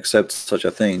we can accept such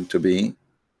a thing to be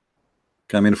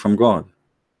coming from God?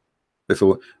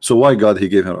 So why God he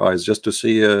gave her eyes? Just to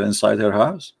see inside her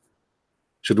house?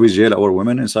 Should we jail our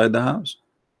women inside the house?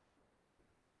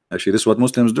 Actually, this is what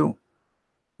Muslims do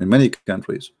in many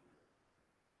countries.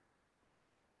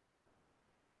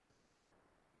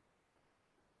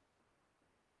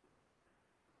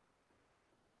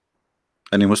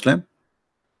 Any Muslim?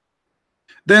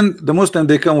 Then the Muslim,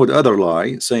 they come with other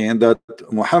lie, saying that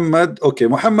Muhammad, okay,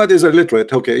 Muhammad is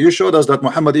illiterate. Okay, you showed us that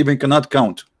Muhammad even cannot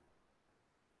count.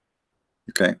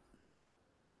 Okay,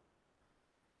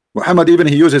 Muhammad even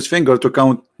he used his finger to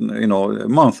count, you know,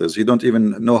 months. He don't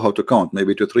even know how to count,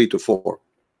 maybe to 3 to 4.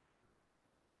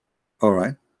 All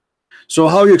right. So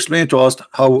how you explain to us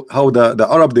how the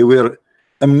Arab, they were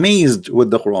amazed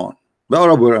with the Quran? The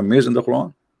Arab were amazed in the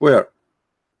Quran. Where?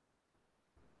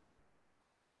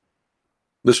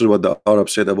 This is what the Arab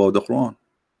said about the Quran.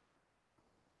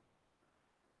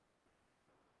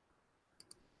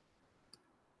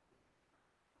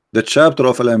 the chapter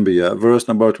of Al-Anbiya, verse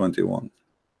number 21.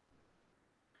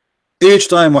 Each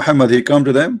time Muhammad he come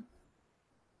to them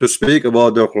to speak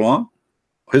about their Quran,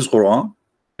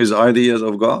 his ideas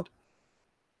of God,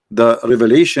 the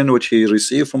revelation which he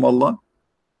received from Allah,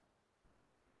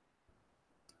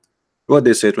 what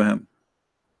they say to him?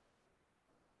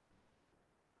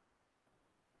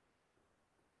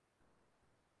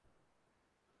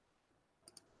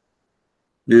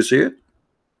 Do you see it?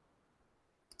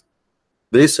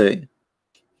 They say,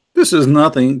 this is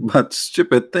nothing but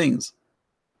stupid things.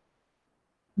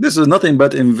 This is nothing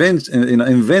but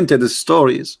invented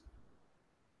stories.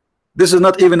 This is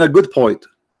not even a good point.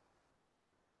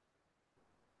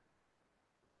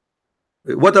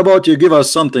 What about you give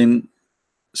us something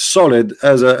solid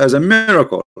as a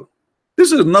miracle?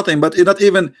 This is nothing but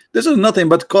this is nothing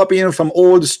but copying from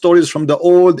old stories from the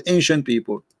old ancient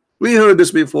people. We heard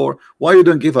this before. Why you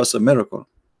don't give us a miracle?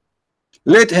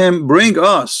 Let him bring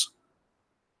us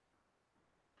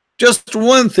just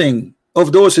one thing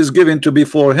of those is given to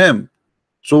before him.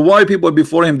 So why people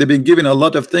before him they've been given a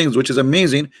lot of things which is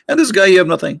amazing, and this guy he have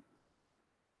nothing.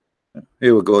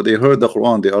 Here we go. They heard the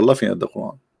Quran. They are laughing at the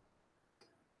Quran.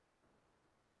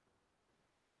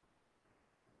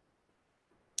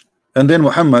 And then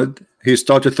Muhammad he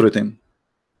started threatening.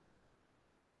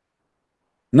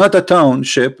 Not a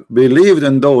township believed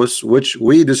in those which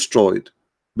we destroyed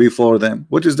before them.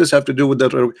 What does this have to do with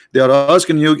that? They are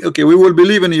asking you, okay, we will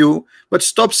believe in you, but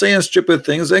stop saying stupid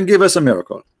things and give us a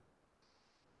miracle.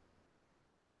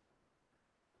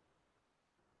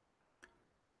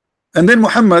 And then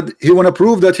Muhammad he want to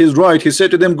prove that he's right. He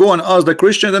said to them, go and ask the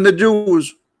Christians and the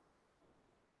Jews.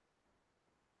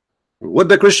 What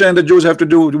the Christian and the Jews have to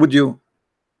do with you?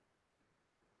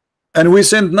 And we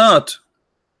sent not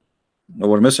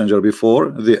our messenger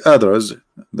before the others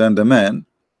than the man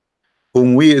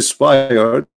whom we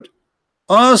inspired.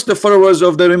 Ask the followers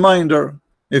of the reminder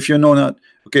if you know not.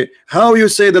 Okay, how you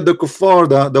say that the kuffar,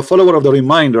 the follower of the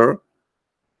reminder,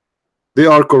 they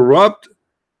are corrupt,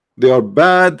 they are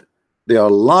bad, they are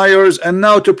liars, and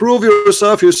now to prove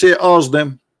yourself you say ask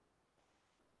them.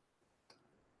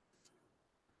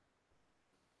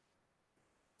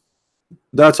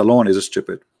 That alone is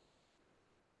stupid.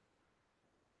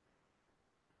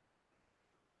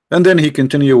 And then he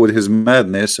continued with his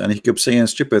madness, and he kept saying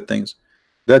stupid things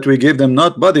that we gave them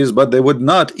not bodies, but they would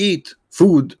not eat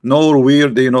food, nor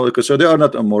weird, you know, so they are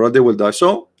not immoral, they will die.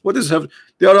 So what is have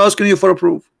they are asking you for a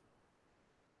proof?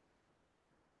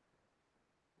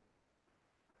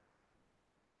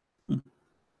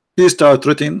 He start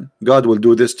threatening God will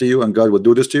do this to you and God will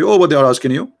do this to you. Oh, what they are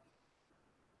asking you?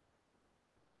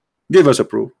 Give us a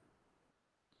proof.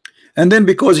 And then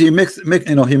because he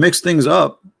mixed things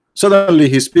up, suddenly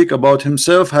he speak about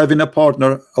himself having a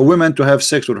partner, a woman to have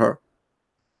sex with her.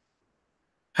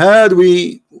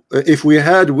 If we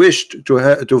had wished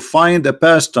to find a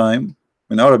pastime,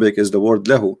 in Arabic is the word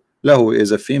lahu. Lahu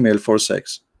is a female for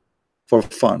sex, for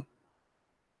fun.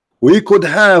 We could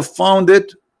have found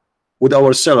it with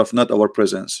ourselves, not our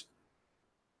presence.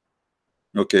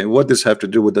 Okay, what does have to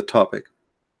do with the topic?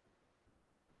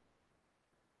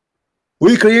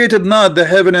 We created not the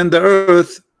heaven and the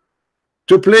earth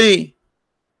to play.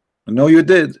 No, you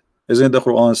did. Isn't the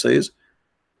Quran says,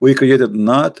 we created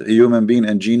not a human being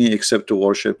and genie except to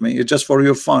worship me. It's just for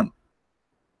your fun.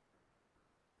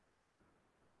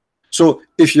 So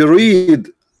if you read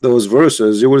those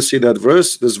verses, you will see that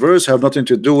this verse have nothing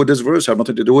to do with this verse, have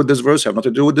nothing to do with this verse, have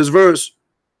nothing to do with this verse.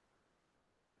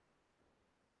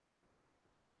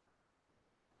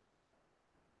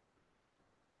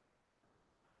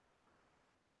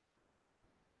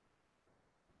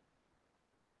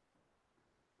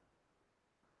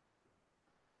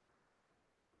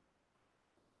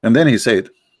 And then he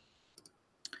said,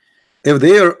 if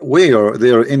they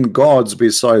are in gods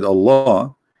beside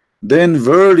Allah, then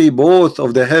verily both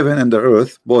of the heaven and the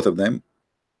earth, both of them,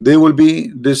 they will be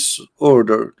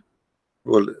disordered.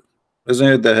 Well, isn't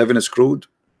it the heaven is screwed?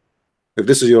 If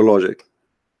this is your logic,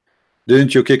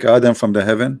 didn't you kick Adam from the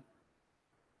heaven?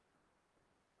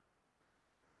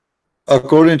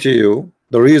 According to you,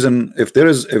 the reason if there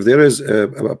is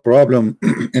a problem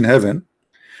in heaven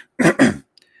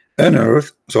and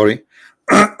earth, sorry,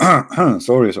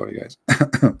 sorry guys,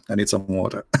 I need some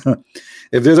water.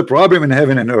 If there's a problem in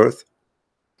heaven and earth,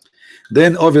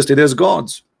 then obviously there's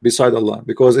gods beside Allah,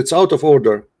 because it's out of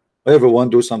order. Everyone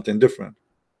do something different.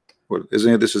 Well,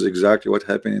 isn't it this is exactly what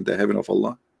happened in the heaven of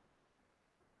Allah?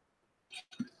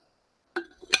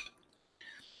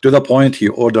 To the point he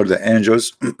ordered the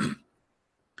angels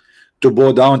to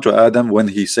bow down to Adam when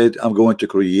he said, I'm going to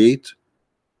create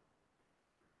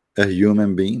a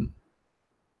human being.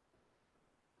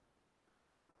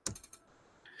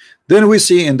 Then we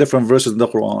see in different verses in the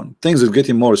Quran, things is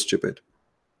getting more stupid.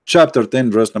 Chapter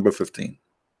 10, verse number 15.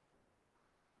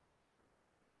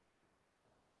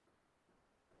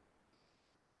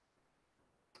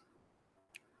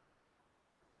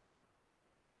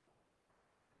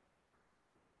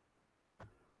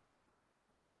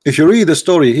 If you read the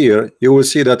story here, you will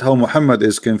see that how Muhammad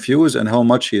is confused and how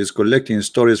much he is collecting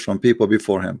stories from people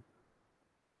before him.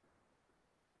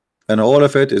 And all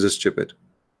of it is stupid.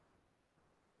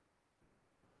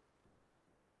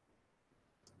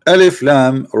 Alif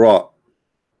Lam Ra.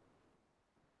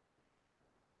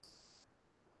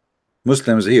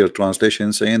 Muslims here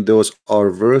translation saying those are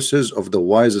verses of the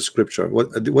wise scripture.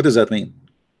 What does that mean?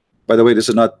 By the way, this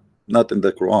is not in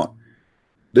the Quran.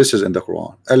 This is in the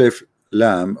Quran. Alif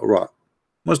Lam Ra.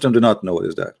 Muslims do not know what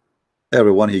is that.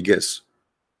 Everyone he guess.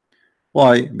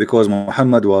 Why? Because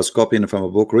Muhammad was copying from a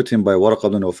book written by Waraq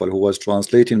ibn Nawfal, who was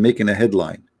translating, making a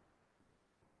headline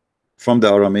from the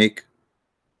Aramaic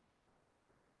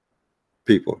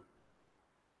people.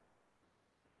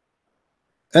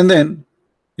 And then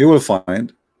you will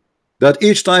find that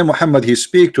each time Muhammad he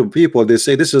speak to people, they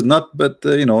say this is not but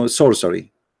you know,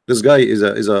 sorcery. This guy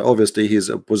is obviously he's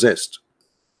possessed.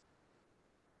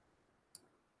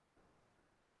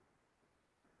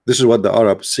 This is what the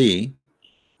Arabs see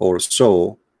or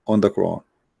saw on the Quran.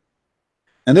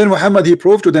 And then Muhammad he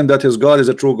proved to them that his God is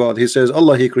a true God. He says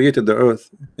Allah he created the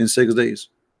earth in 6 days.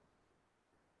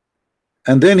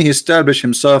 And then he established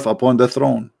himself upon the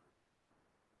throne.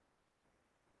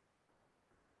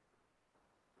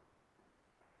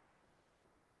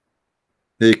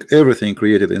 Everything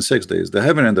created in 6 days, the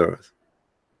heaven and the earth.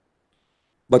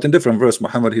 But in different verse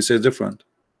Muhammad he says different.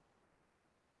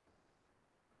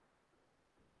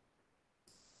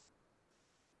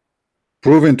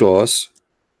 Proving to us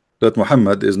that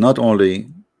Muhammad is not only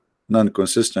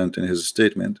non-consistent in his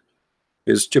statement,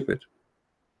 he is stupid.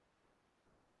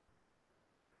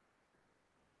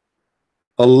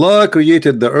 Allah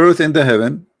created the earth and the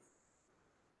heaven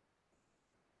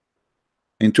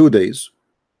in 2 days.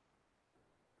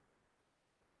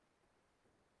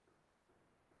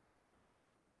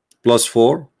 Plus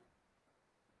 4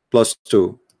 plus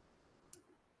 2.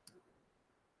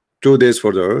 2 days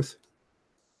for the earth.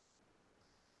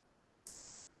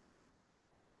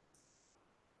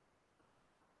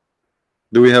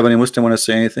 Do we have any Muslim want to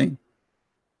say anything?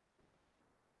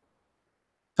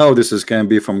 How this can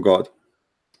be from God?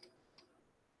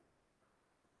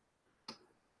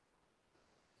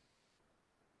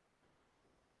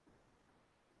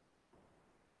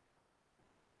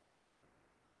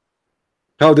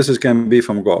 How this can be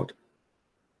from God?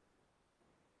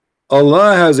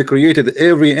 Allah has created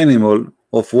every animal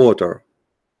of water.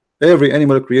 Every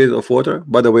animal created of water.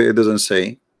 By the way, it doesn't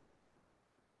say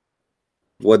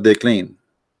what they claim.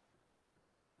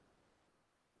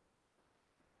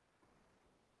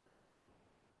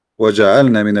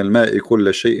 وجعلنا من الماء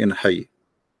كل شيء حي.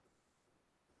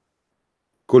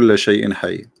 كل شيء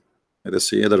حي. Let's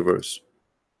see other verse.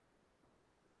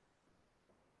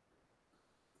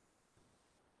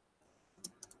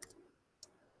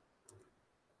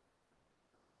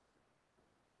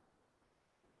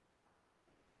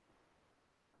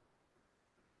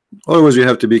 Always you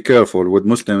have to be careful with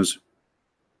Muslims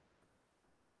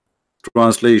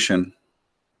translation.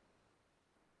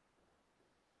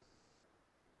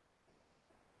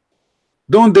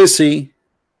 Don't they see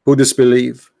who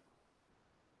disbelieve?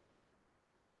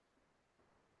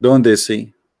 Don't they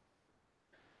see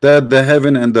that the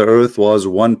heaven and the earth was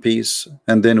one piece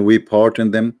and then we part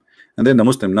in them? And then the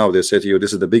Muslim now they say to you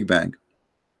this is the Big Bang,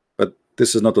 but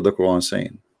this is not what the Quran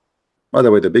saying. By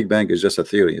the way, the Big Bang is just a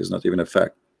theory, it's not even a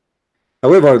fact.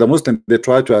 However, the Muslim they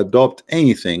try to adopt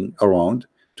anything around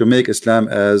to make Islam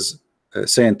as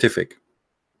scientific.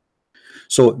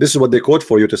 So this is what they quote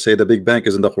for you to say the Big Bang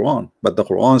is in the Quran, but the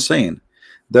Quran is saying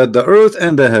that the earth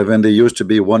and the heaven they used to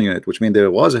be one unit, which means there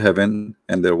was a heaven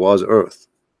and there was earth.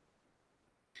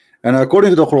 And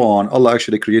according to the Quran, Allah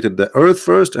actually created the earth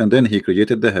first and then he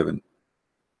created the heaven.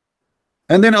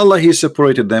 And then Allah he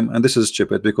separated them, and this is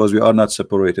stupid because we are not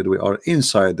separated, we are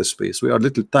inside the space, we are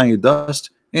little tiny dust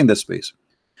in the space.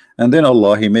 And then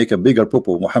Allah he make a bigger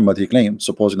popo, Muhammad he claimed,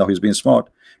 supposing now he's being smart,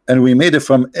 and we made it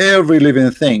from every living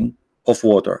thing of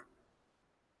water.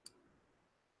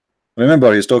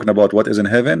 Remember he's talking about what is in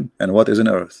heaven and what is in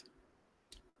earth.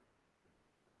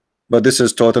 But this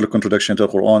is total contradiction to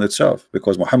the Quran itself,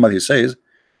 because Muhammad he says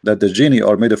that the genie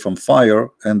are made from fire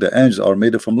and the angels are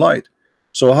made from light.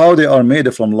 So how they are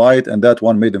made from light and that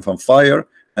one made them from fire,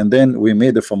 and then we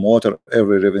made it from water,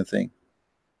 every living thing?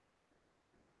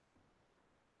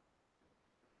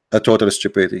 A total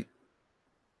stupidity.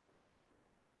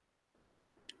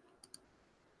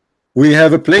 We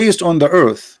have placed on the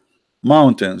earth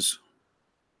mountains,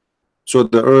 so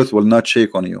the earth will not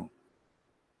shake on you.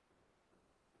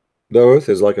 The earth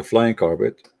is like a flying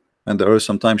carpet, and the earth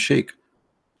sometimes shake.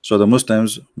 So the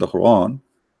Muslims, the Quran,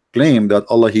 claim that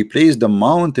Allah, He placed the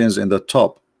mountains in the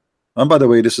top. And by the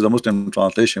way, this is a Muslim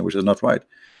translation, which is not right.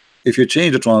 If you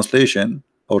change the translation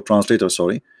or translator,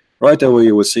 sorry, right away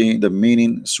you will see the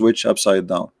meaning switch upside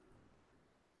down.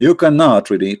 You cannot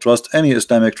really trust any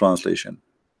Islamic translation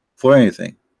for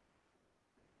anything.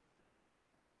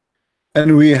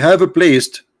 And we have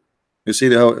placed, you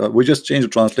see how we just changed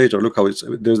the translator. Look how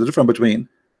there's a difference between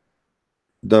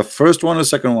the first one and the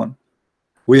second one.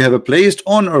 We have placed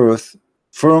on earth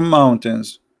firm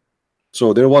mountains.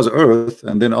 So there was earth,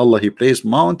 and then Allah, He placed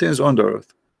mountains on the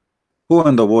earth. Who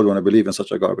in the world want to believe in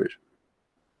such a garbage?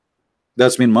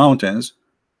 That's mean mountains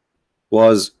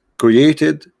was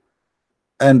created,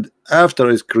 and after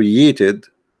it's created,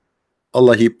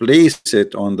 Allah, He placed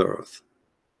it on the earth.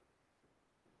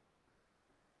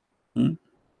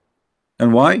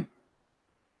 And why?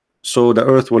 So the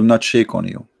earth will not shake on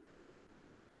you.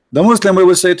 The Muslim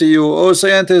will say to you, oh,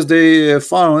 scientists, they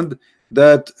found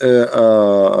that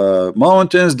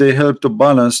mountains, they help to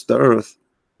balance the earth.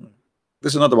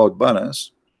 This is not about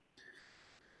balance.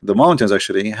 The mountains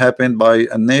actually happened by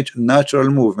a natural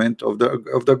movement of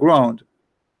the ground.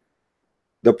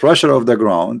 The pressure of the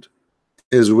ground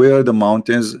is where the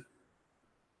mountains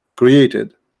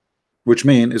created, which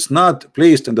means it's not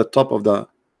placed in the top of the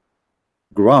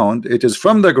ground, it is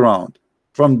from the ground,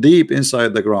 from deep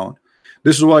inside the ground.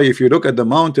 This is why if you look at the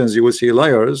mountains, you will see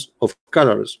layers of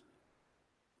colors.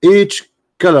 Each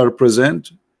color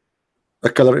present a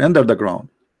color under the ground.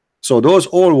 So those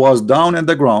all was down in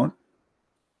the ground,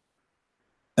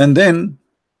 and then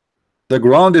the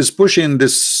ground is pushing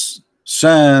this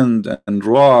sand and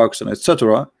rocks and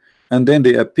etc., and then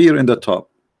they appear in the top,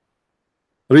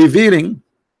 revealing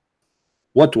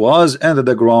what was under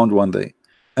the ground one day.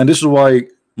 And this is why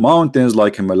mountains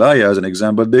like Himalaya, as an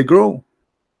example, they grow,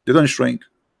 they don't shrink.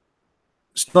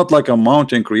 It's not like a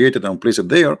mountain created and placed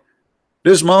there.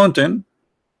 This mountain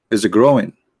is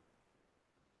growing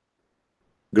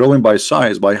by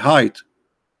size, by height,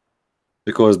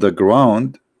 because the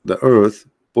ground, the earth,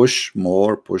 push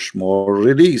more,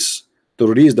 release, to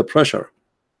release the pressure.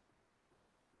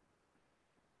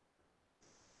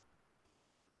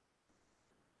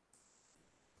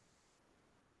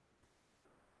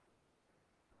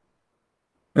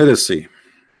 Let us see.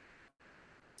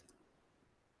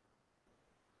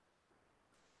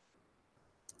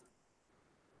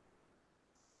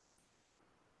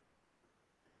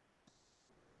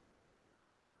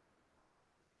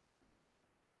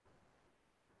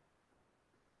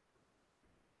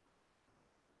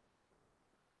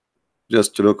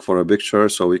 Just to look for a picture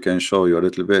so we can show you a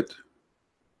little bit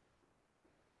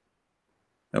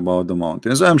about the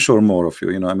mountains. I'm sure more of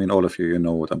you, I mean, all of you, you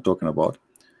know what I'm talking about,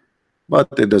 but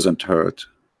it doesn't hurt.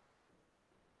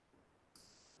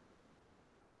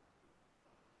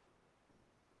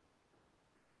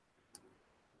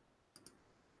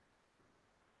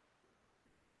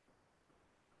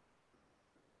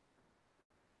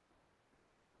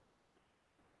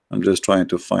 I'm just trying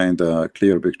to find a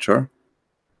clear picture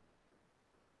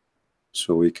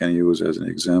so we can use as an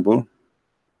example.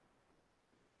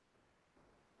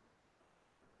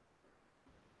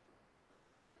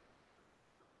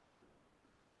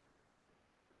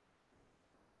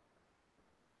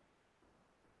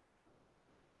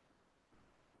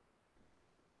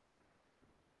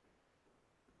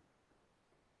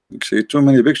 You see too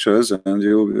many pictures, and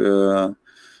you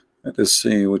let us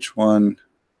see which one.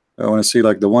 I want to see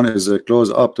like the one is close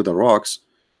up to the rocks,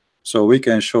 so we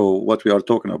can show what we are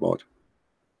talking about.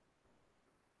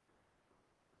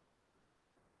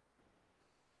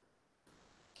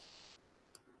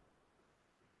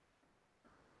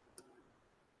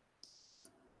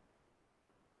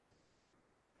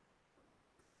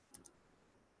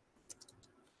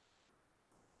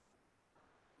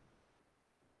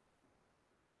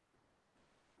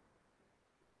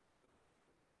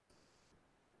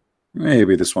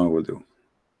 Maybe this one will do.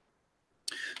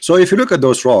 So if you look at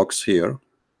those rocks here,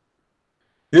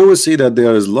 you will see that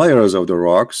there is layers of the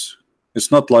rocks.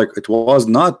 It's not like it was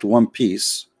not one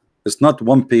piece. It's not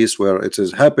one piece where it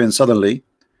is happened suddenly.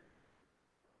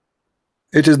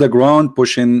 It is the ground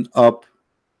pushing up.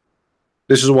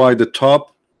 This is why the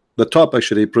top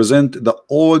actually present the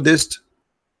oldest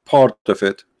part of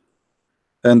it,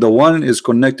 and the one is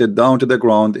connected down to the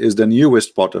ground is the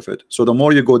newest part of it. So the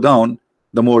more you go down,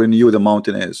 the more new the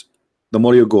mountain is. The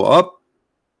more you go up,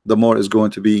 the more is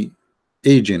going to be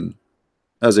aging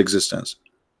as existence.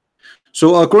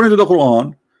 So according to the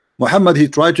Quran, Muhammad, he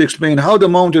tried to explain how the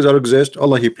mountains are exist.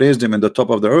 Allah, he placed them in the top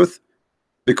of the earth,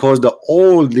 because the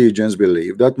old legions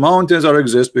believe that mountains are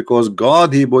exist because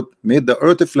God, he made the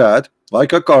earth flat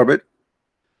like a carpet,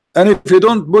 and if you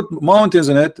don't put mountains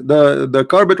in it, the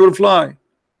carpet will fly.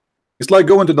 It's like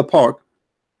going to the park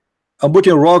and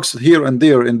putting rocks here and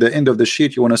there in the end of the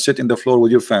sheet. You want to sit in the floor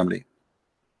with your family.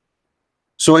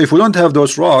 So if we don't have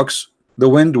those rocks, the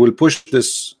wind will push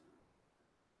this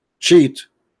sheet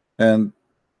and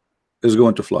is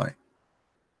going to fly.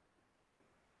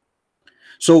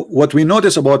 So what we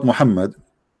notice about Muhammad,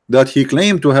 that he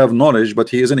claimed to have knowledge, but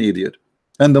he is an idiot.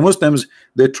 And the Muslims,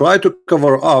 they try to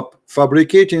cover up,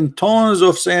 fabricating tons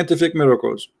of scientific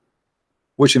miracles,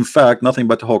 which in fact nothing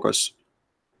but hocus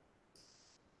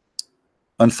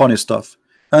and funny stuff.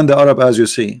 And the Arab, as you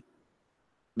see,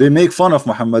 they make fun of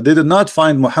Muhammad. They did not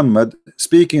find Muhammad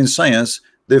speaking science.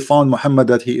 They found Muhammad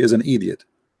that he is an idiot.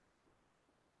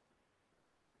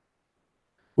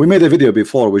 We made a video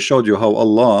before. We showed you how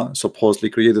Allah supposedly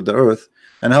created the earth,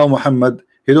 and how Muhammad,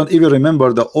 he don't even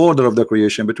remember the order of the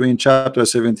creation between chapter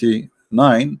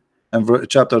 79 and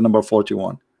chapter number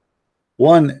 41.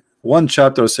 One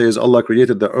chapter says Allah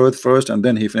created the earth first and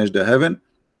then he finished the heaven.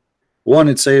 One,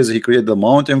 it says he created the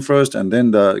mountain first and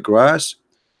then the grass,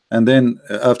 and then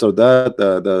after that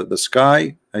the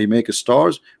sky, he makes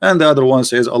stars. And the other one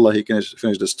says Allah, he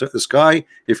finished the sky,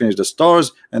 he finished the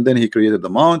stars, and then he created the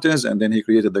mountains, and then he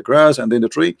created the grass, and then the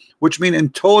tree, which mean in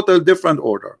total different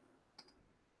order.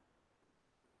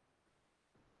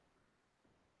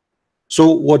 So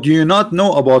what do you not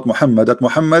know about Muhammad? That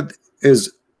Muhammad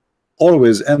is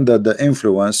always under the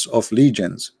influence of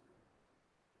legions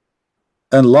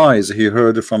and lies he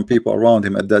heard from people around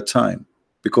him at that time,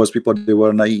 because people, they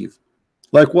were naive.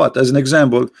 Like what? As an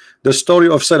example, the story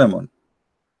of Solomon.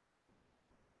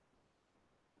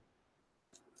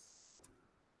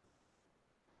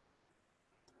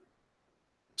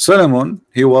 Solomon,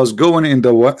 he was going in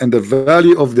the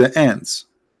valley of the ants.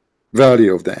 Valley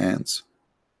of the ants.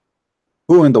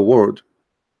 Who in the world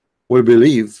will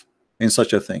believe in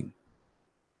such a thing?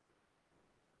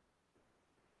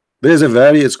 There's a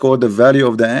valley, it's called the Valley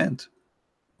of the Ant.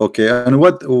 Okay, and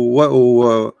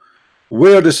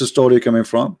where this story coming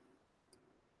from?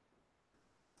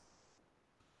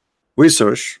 We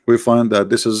search, we find that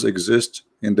this exists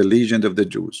in the legend of the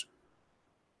Jews.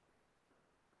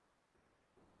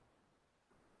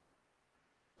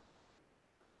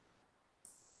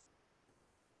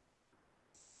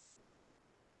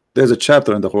 There's a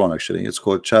chapter in the Quran, actually. It's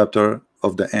called Chapter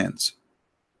of the Ants.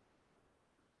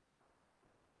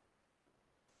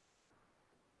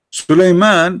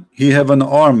 Suleiman, he have an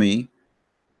army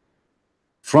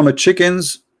from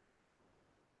chickens,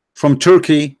 from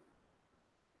turkey,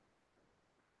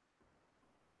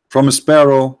 from a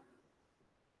sparrow,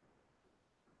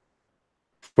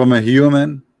 from a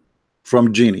human,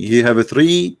 from genie. He have a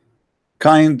three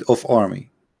kind of army: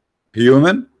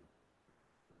 human,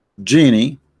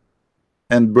 genie,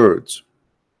 and birds.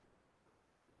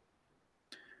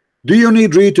 Do you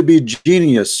need really to be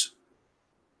genius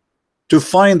to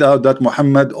find out that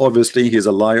Muhammad, obviously he's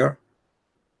a liar,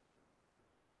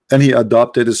 and he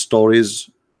adopted the stories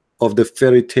of the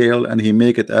fairy tale and he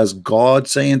make it as God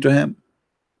saying to him?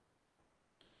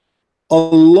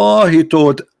 Allah, he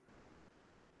taught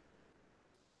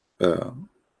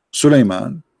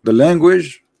Suleiman the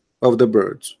language of the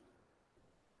birds.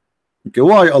 Okay,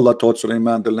 why Allah taught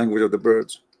Suleiman the language of the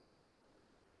birds?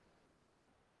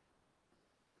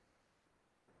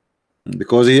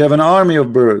 Because he have an army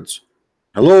of birds.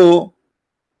 Hello?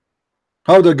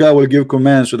 How the guy will give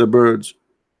commands to the birds?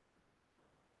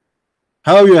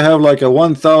 How you have like a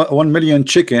 1 million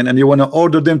chicken and you want to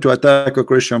order them to attack a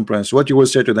Christian prince? What you will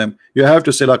say to them? You have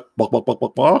to say like bok, bok, bok,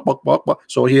 bok, bok, bok, bok, bok.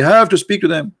 So he have to speak to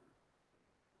them.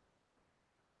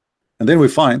 And then we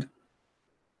find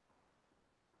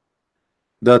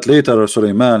that later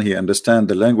Suleiman, he understand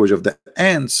the language of the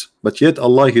ants, but yet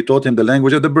Allah, he taught him the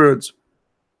language of the birds.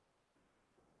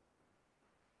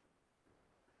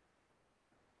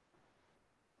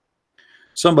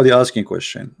 Somebody asking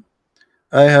question: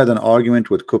 I had an argument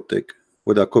with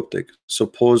a Coptic.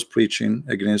 Suppose preaching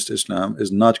against Islam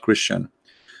is not Christian,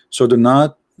 so do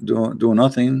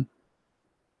nothing.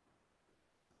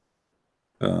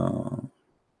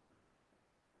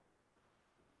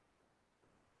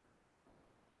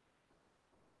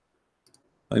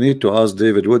 I need to ask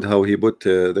David Wood how he put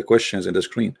the questions in the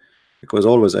screen, because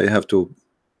always I have to.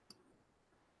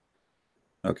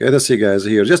 Okay, let's see, guys,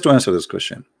 here just to answer this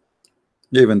question,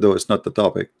 even though it's not the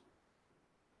topic.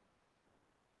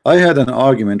 I had an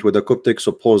argument with a Coptic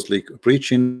supposedly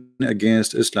preaching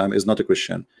against Islam is not a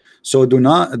Christian. So do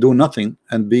nothing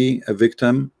and be a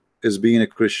victim is being a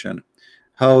Christian.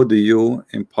 How do you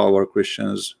empower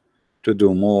Christians to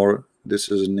do more? This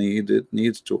is needed,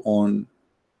 needs to own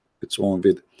its own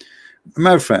vid.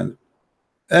 My friend,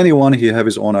 anyone he have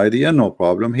his own idea, no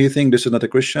problem. He think this is not a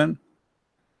Christian.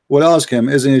 We'll ask him,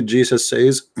 isn't it Jesus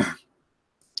says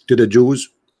to the Jews?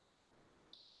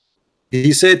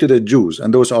 He said to the Jews,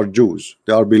 and those are Jews,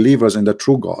 they are believers in the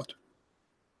true God,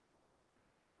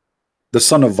 the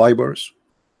son of vipers.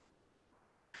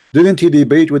 Didn't he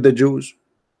debate with the Jews?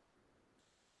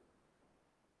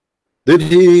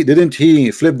 Didn't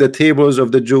he flip the tables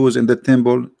of the Jews in the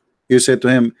temple? He said to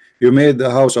him, you made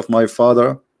the house of my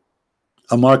father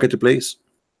a marketplace.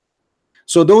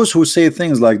 So those who say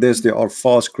things like this, they are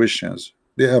false Christians.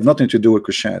 They have nothing to do with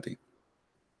Christianity.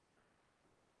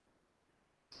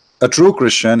 A true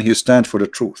Christian, he stands for the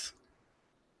truth.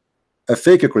 A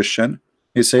fake Christian,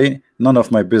 he say, none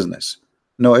of my business.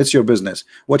 No, it's your business.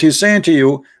 What he's saying to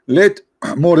you, let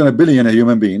more than 1 billion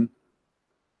human being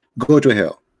go to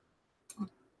hell.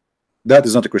 That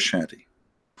is not a Christianity.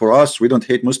 For us, we don't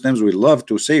hate Muslims, we love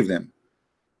to save them.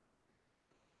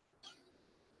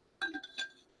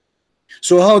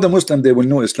 So how the Muslim, they will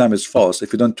know Islam is false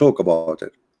if you don't talk about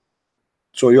it?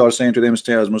 So you are saying to them,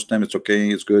 stay as Muslim, it's okay,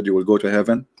 it's good, you will go to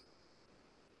heaven.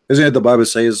 Isn't it the Bible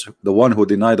says the one who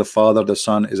denied the Father, the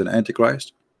Son is an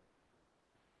Antichrist?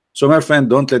 So my friend,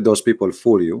 don't let those people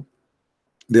fool you.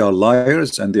 They are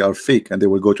liars and they are fake and they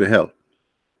will go to hell.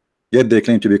 Yet they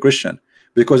claim to be Christian.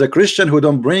 Because a Christian who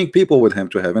don't bring people with him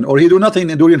to heaven, or he do nothing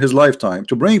during his lifetime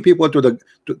to bring people to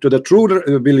the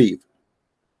true belief,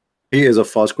 he is a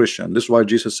false Christian. This is why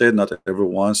Jesus said, not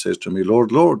everyone says to me,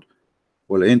 Lord, Lord,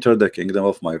 will enter the kingdom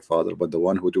of my Father, but the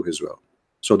one who do his will.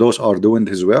 So those are doing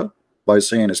his will by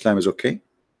saying Islam is okay.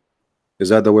 Is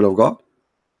that the will of God?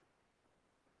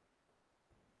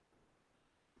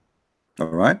 All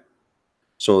right.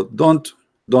 So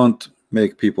don't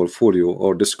make people fool you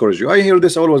or discourage you. I hear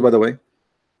this always, by the way.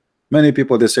 Many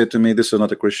people, they say to me, this is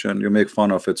not a Christian, you make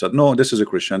fun of it. So, no, this is a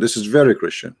Christian, this is very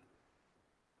Christian.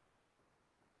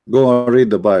 Go and read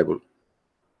the Bible.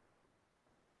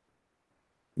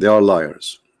 They are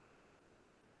liars.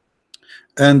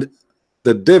 And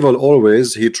the devil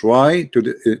always, he try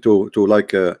to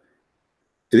like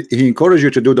he encourage you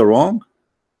to do the wrong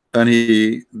and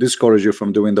he discourage you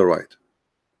from doing the right.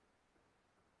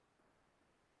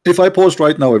 If I post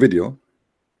right now a video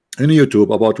in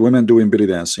YouTube about women doing belly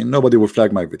dancing, nobody will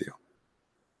flag my video,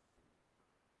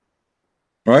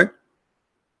 right?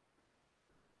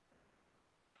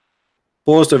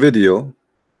 Post a video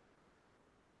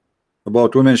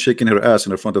about women shaking her ass in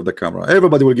the front of the camera,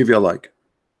 everybody will give you a like.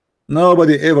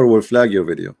 Nobody ever will flag your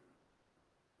video.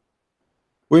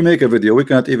 We make a video, we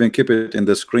can't even keep it in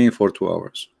the screen for 2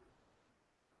 hours.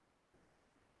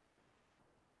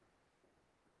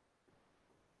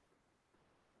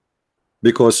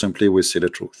 Because simply we see the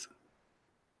truth.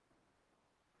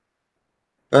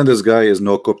 And this guy is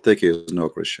no Coptic, he is no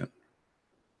Christian.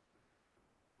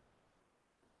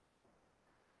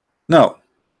 Now,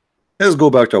 let's go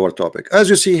back to our topic.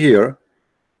 As you see here,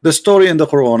 the story in the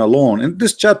Quran alone, in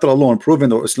this chapter alone,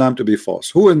 proving Islam to be false.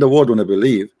 Who in the world want to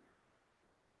believe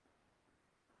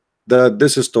that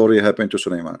this story happened to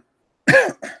Sulaiman?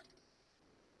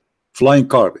 Flying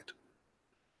carpet.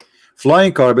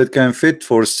 Flying carpet can fit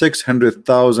for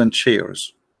 600,000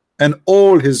 chairs and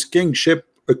all his kingship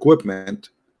equipment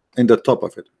in the top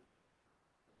of it.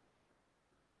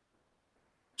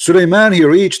 Sulaiman, he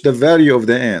reached the value of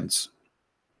the ants.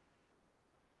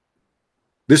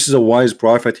 This is a wise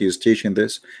prophet, he is teaching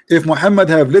this. If Muhammad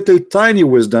have little tiny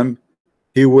wisdom,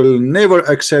 he will never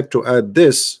accept to add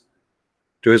this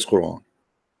to his Quran.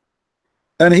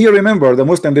 And here, remember, the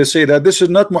Muslim, they say that this is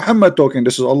not Muhammad talking,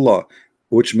 this is Allah,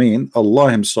 which means Allah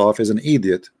himself is an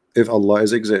idiot if Allah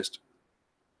is exist.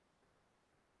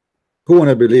 Who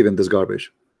wanna believe in this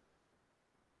garbage?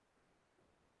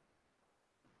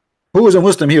 Who is a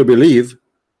Muslim here believe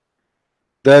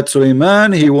that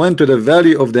Sulaiman, he went to the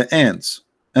valley of the ants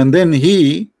and then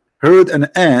he heard an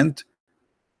ant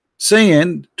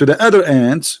saying to the other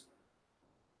ants,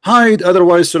 hide,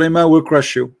 otherwise Sulaiman will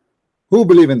crush you? Who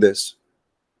believe in this?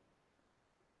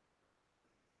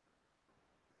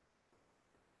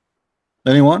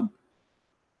 Anyone?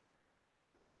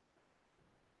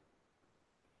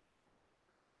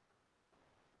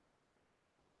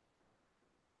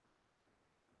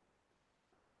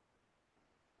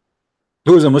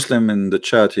 Who is a Muslim in the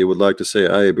chat? He would like to say,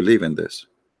 I believe in this.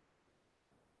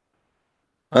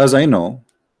 As I know,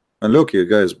 and look here,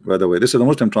 guys, by the way, this is a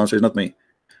Muslim translation, not me.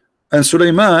 And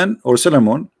Suleiman or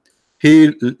Solomon,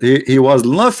 he was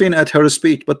laughing at her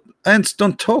speech. But ants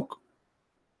don't talk.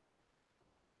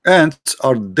 Ants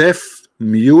are deaf,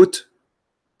 mute.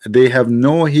 They have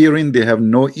no hearing. They have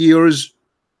no ears.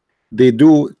 They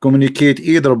do communicate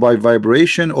either by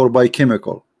vibration or by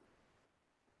chemical.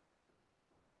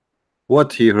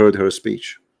 What he heard her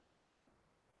speech.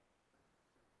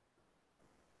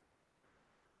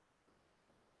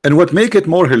 And what make it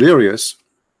more hilarious,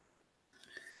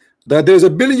 that there's a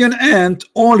billion ant,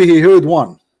 only he heard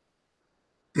one.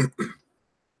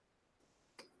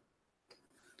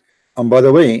 And by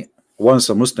the way, once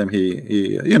a Muslim,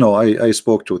 he you know, I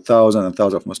spoke to thousands and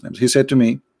thousands of Muslims. He said to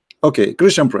me, okay,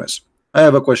 Christian Prince, I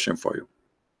have a question for you.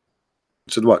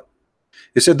 I said, what?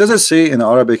 He said, does it say in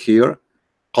Arabic here,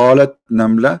 قالت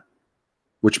نملة,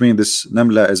 which means this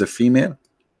Namla is a female?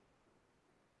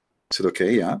 I said,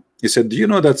 okay, yeah. He said, do you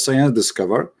know that science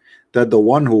discovered that the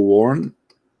one who warned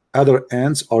other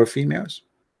ants are females?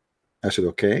 I said,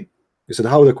 okay. He said,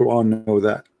 how the Quran know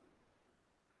that?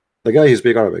 The guy, he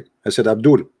speak Arabic. I said,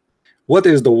 Abdul, what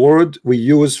is the word we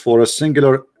use for a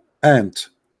singular ant?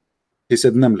 He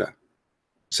said, Namla. I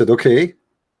said, okay. I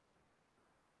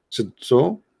said,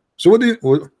 so what do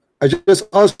you, I just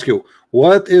ask you,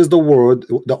 what is the word,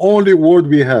 the only word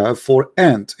we have for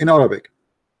ant in Arabic?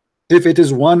 If it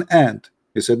is one ant?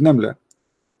 He said, Namla. I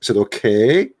said,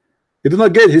 okay. He did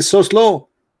not get it. He's so slow.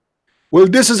 Well,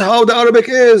 this is how the Arabic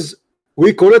is.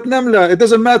 We call it Namla. It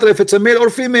doesn't matter if it's a male or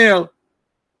female.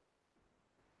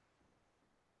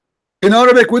 In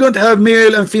Arabic, we don't have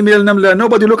male and female Namla.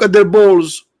 Nobody look at their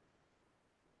balls.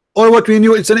 Or what we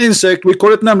knew, it's an insect. We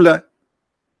call it Namla.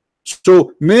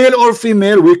 So male or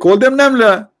female, we call them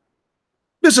Namla.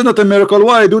 This is not a miracle.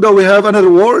 Why do that? We have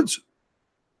another words.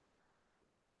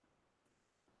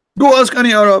 Go ask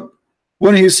any Arab.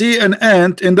 When he see an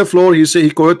ant in the floor, he say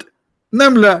he call it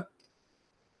Namla.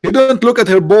 He don't look at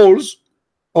her balls.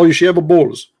 Oh, she have a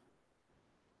balls.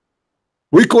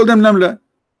 We call them Namla.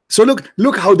 So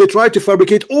look how they try to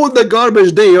fabricate all the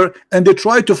garbage there, and they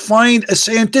try to find a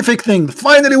scientific thing.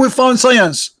 Finally, we found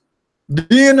science. Do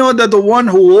you know that the one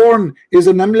who warned is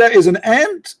a Namla, is an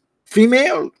ant,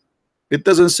 female? It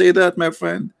doesn't say that, my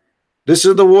friend. This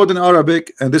is the word in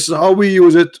Arabic, and this is how we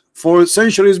use it for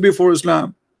centuries before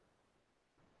Islam.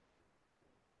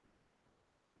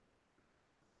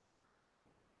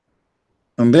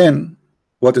 And then,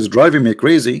 what is driving me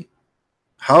crazy,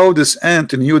 how this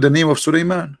ant knew the name of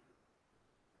Suleiman?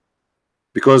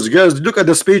 Because guys, look at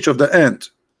the speech of the ant.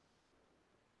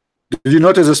 Did you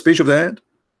notice the speech of the ant?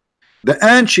 The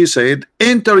ant, she said,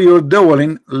 enter your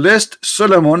dwelling lest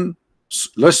Solomon.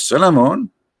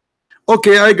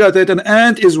 Okay, I got it. An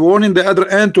ant is warning the other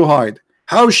ant to hide.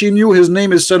 How she knew his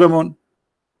name is Solomon?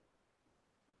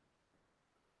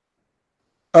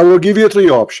 I will give you three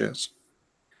options.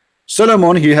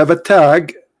 Solomon, he have a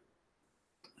tag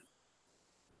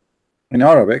in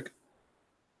Arabic.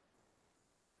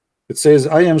 It says,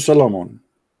 I am Solomon.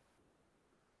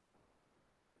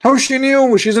 How she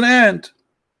knew? She's an ant.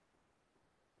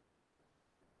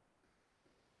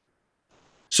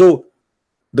 So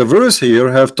the verse here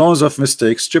have tons of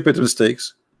mistakes, stupid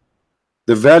mistakes.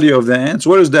 The valley of the ants,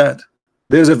 where is that?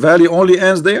 There's a valley, only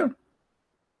ants there?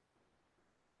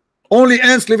 Only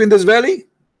ants live in this valley?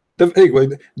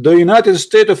 The United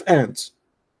States of ants.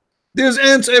 There's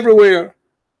ants everywhere.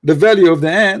 The valley of the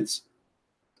ants.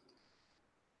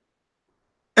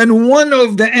 And one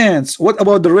of the ants, what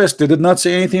about the rest? They did not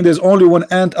say anything. There's only one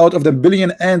ant out of the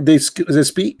billion ant they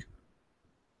speak.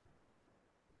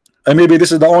 And maybe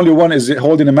this is the only one is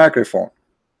holding a microphone.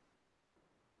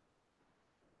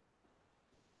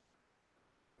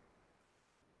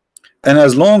 And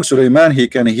as long as Suleiman, he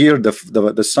can hear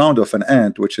the sound of an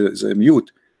ant, which is a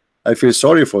mute, I feel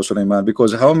sorry for Suleiman,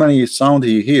 because how many sound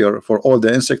he hear for all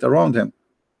the insect around him?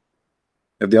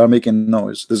 If they are making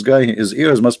noise, this guy, his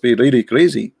ears must be really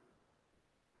crazy.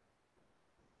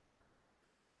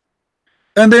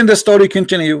 And then the story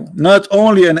continue. Not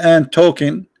only an ant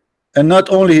talking, and not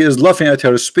only he is laughing at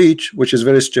her speech, which is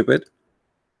very stupid.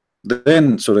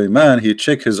 Then Suleiman, he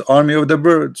checked his army of the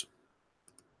birds,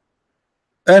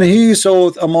 and he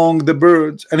saw among the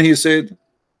birds, and he said,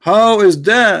 how is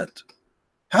that?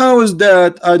 How is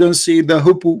that I don't see the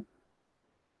hoopoe?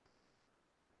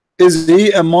 Is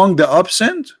he among the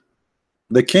absent?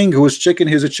 The king who is checking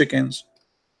his chickens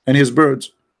and his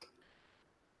birds.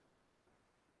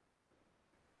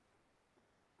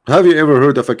 Have you ever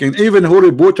heard of a king? Even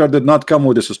Harry Potter did not come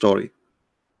with this story.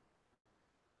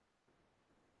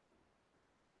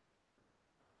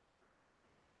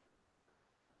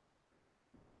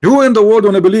 Who in the world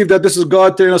want to believe that this is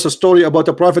God telling us a story about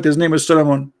a prophet? His name is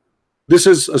Solomon. This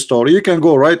is a story. You can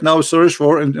go right now, search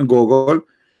for in Google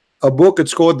a book.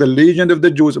 It's called The Legend of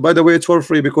the Jews. By the way, it's for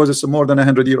free because it's more than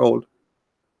 100-year-old.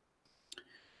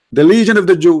 The Legend of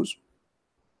the Jews.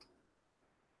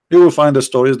 You will find the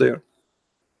stories there.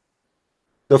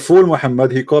 The fool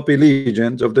Muhammad, he copied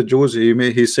legends of the Jews.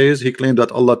 He says he claimed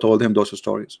that Allah told him those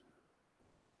stories.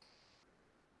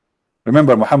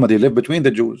 Remember, Muhammad, he lived between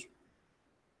the Jews.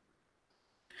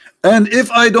 And if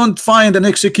I don't find an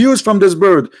excuse from this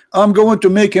bird, I'm going to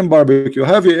make him barbecue.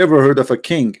 Have you ever heard of a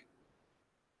king?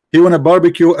 He want to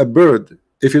barbecue a bird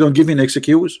if you don't give me an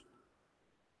excuse.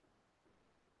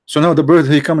 So now the bird,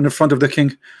 he come in front of the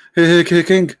king. Hey,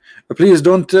 king, please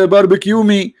don't barbecue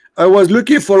me. I was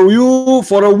looking for you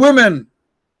for a woman.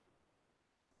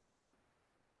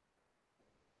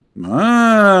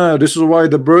 This is why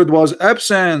the bird was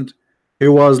absent. He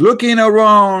was looking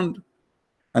around,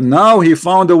 and now he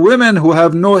found a woman who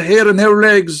have no hair in her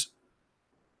legs,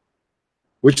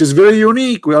 which is very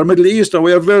unique. We are Middle Eastern,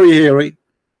 we are very hairy.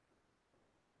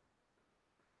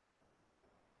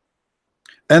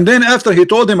 And then after he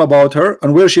told him about her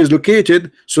and where she is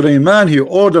located, Suleiman, he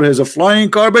ordered his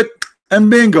flying carpet, and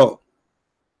bingo.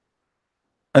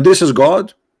 And this is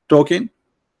God talking.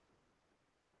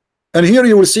 And here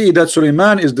you will see that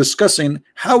Suleiman is discussing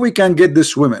how we can get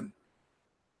this woman.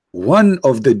 One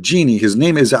of the genie, his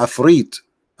name is Afrit.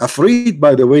 Afrit,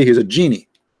 by the way, he's a genie.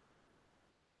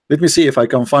 Let me see if I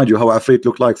can find you how Afrit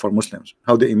look like for Muslims,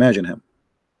 how they imagine him.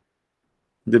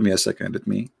 Give me a second, let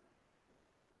me.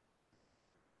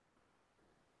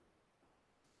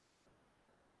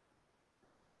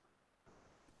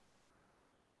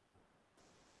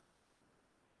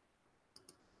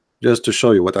 Just to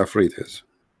show you what Afrit is.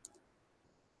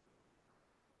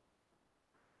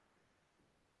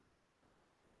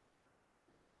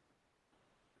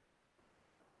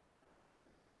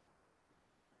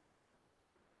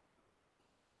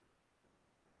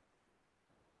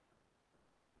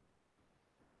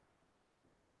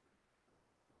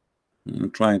 I'm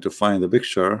trying to find the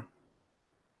picture.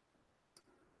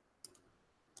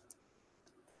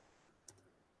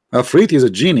 Afrit is a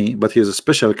genie, but he is a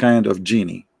special kind of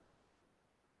genie.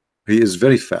 He is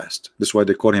very fast. That's why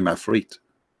they call him Afrit.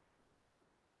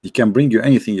 He can bring you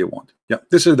anything you want. Yeah,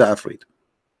 this is the Afrit.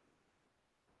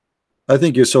 I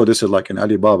think you saw this is like in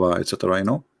Alibaba, etc. You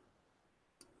know,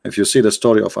 if you see the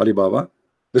story of Alibaba,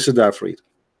 this is the Afrit.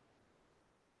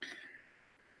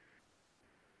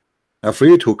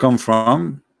 Afrit who come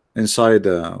from inside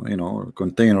the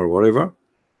container or whatever.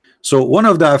 So one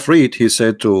of the Afrit, he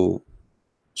said to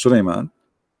Suleiman,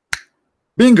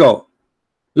 bingo,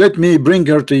 let me bring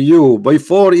her to you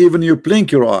before even you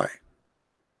blink your eye.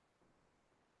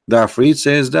 The Afrit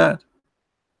says that.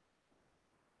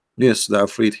 Yes, the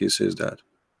Afrit, he says that.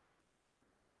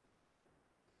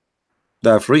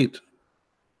 The Afrit.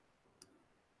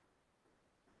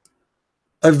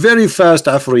 A very fast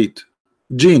Afrit.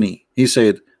 Genie, he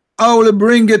said, I will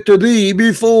bring it to thee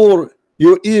before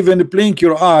you even blink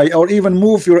your eye or even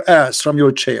move your ass from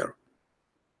your chair.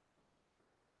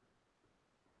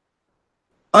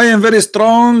 I am very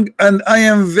strong and I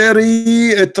am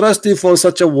very trusty for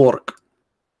such a work.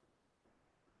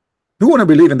 Who want to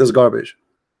believe in this garbage?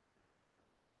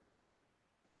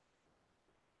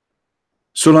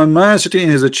 Suleiman sitting in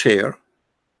his chair.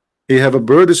 He have a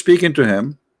bird speaking to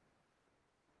him.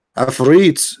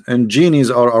 Afrits and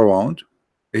genies are around.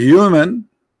 Human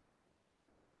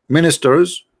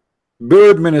ministers,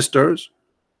 bird ministers,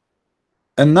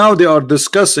 and now they are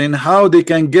discussing how they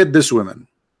can get this woman.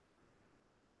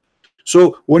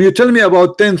 So when you tell me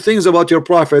about 10 things about your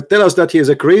prophet, tell us that he is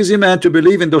a crazy man to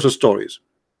believe in those stories.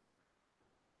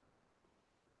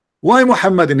 Why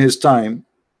Muhammad in his time,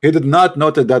 he did not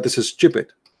notice that this is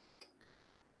stupid?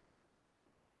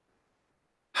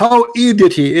 How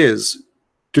idiot he is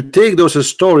to take those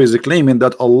stories claiming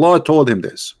that Allah told him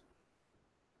this.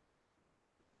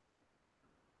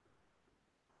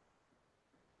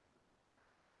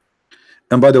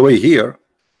 And by the way, here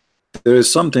there is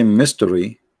something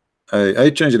mystery. I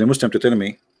changed the Muslim to tell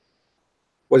me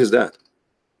what is that.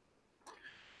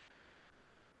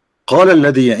 قال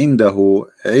الذي عنده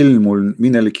علم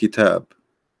من الكتاب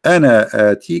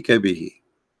أنا آتيك به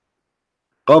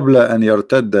قبل أن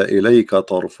يرتد إليك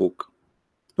طرفك.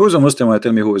 Who is a Muslim?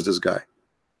 Tell me who is this guy.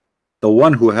 The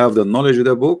one who have the knowledge of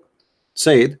the book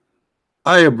said,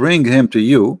 I bring him to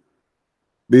you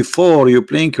before you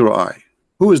blink your eye.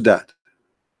 Who is that?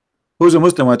 Who is a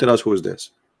Muslim? Tell us who is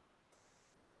this.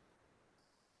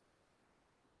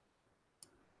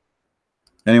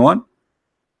 Anyone?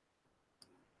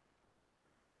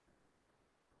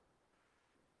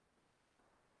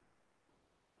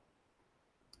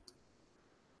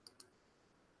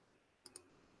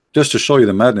 just to show you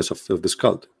the madness of this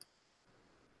cult.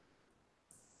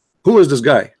 Who is this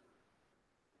guy?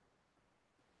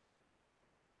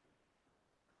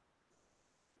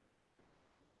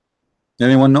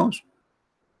 Anyone knows?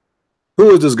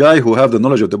 Who is this guy who have the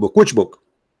knowledge of the book? Which book?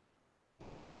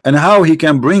 And how he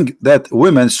can bring that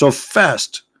woman so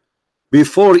fast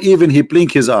before even he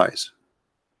blink his eyes?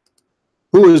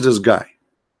 Who is this guy?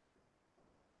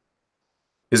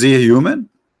 Is he a human?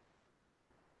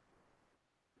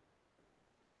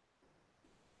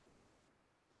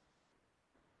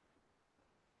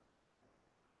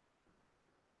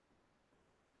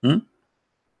 Hmm?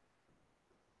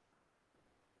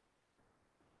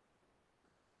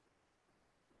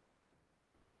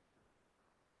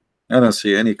 I don't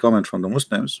see any comment from the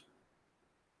Muslims.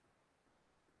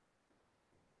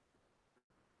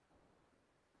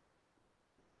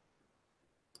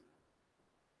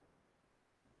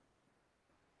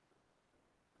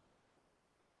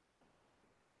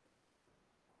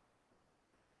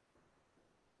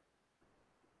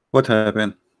 What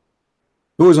happened?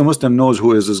 Who is a Muslim knows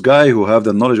who is this guy who have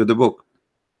the knowledge of the book?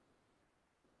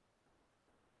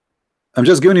 I'm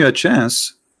just giving you a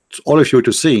chance, all of you,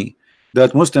 to see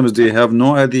that Muslims, they have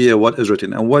no idea what is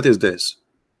written. And what is this?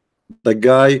 The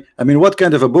guy, I mean, what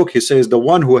kind of a book? He says the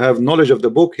one who have knowledge of the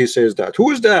book, he says that. Who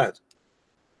is that?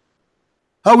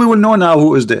 How we will know now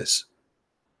who is this?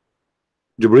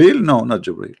 Jibreel? No, not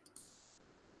Jibreel.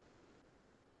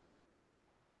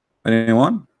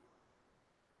 Anyone?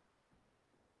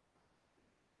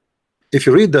 If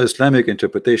you read the Islamic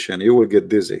interpretation, you will get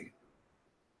dizzy.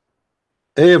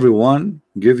 Everyone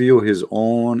give you his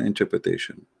own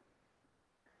interpretation.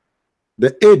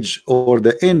 The edge or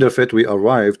the end of it, we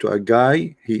arrive to a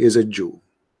guy, he is a Jew.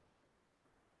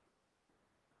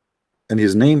 And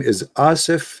his name is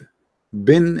Asif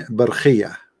bin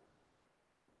Barkhiyah.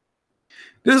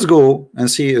 Let's go and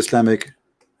see Islamic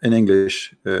in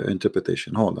English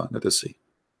interpretation. Hold on, let us see.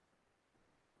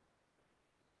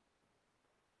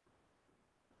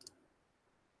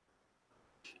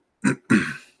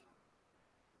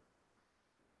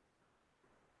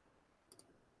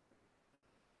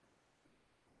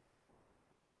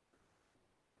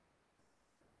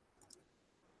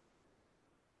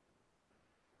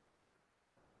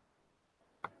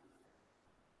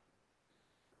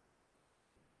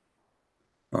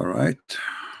 All right.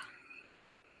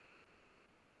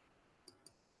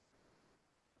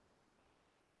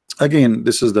 Again,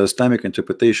 this is the Islamic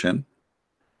interpretation,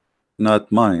 not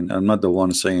mine. I'm not the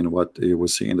one saying what you will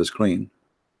see in the screen.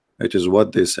 It is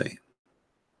what they say.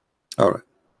 All right.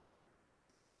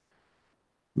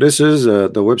 This is the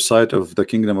website of the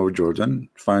Kingdom of Jordan.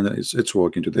 Finally, it's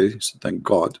working today. So thank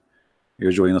God.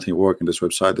 Usually nothing works in this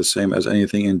website, the same as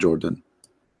anything in Jordan.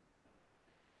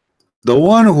 The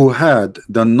one who had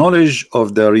the knowledge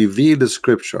of the revealed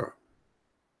scripture,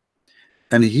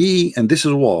 and this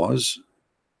was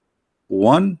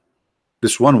one.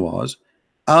 This one was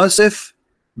Asif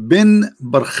bin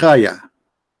Barkhaya.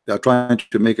 They are trying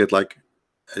to make it like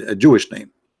a Jewish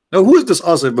name. Now, who is this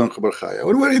Asif bin Barkhaya?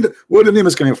 Where the name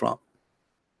is coming from?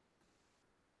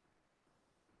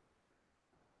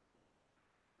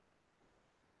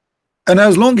 And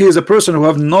as long as he is a person who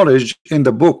have knowledge in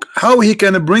the book, how he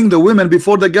can bring the women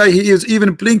before the guy he is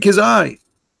even blink his eye?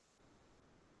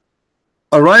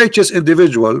 A righteous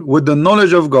individual with the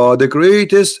knowledge of God, the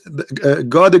greatest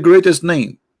God, the greatest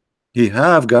name. He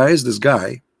have, guys, this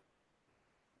guy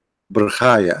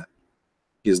Barkhaya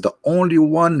is the only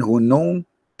one who know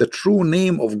the true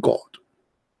name of God.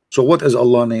 So what is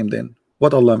Allah name then?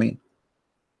 What Allah mean?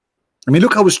 I mean,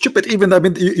 look how stupid even, I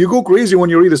mean, you go crazy when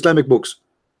you read Islamic books.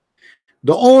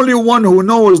 The only one who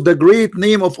knows the great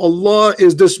name of Allah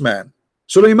is this man.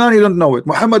 Sulaiman, he don't know it.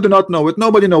 Muhammad do not know it.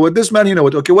 Nobody know it. This man, he know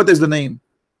it. Okay, what is the name?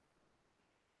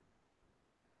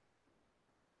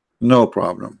 No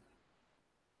problem.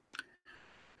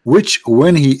 Which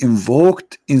when he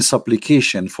invoked in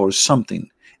supplication for something,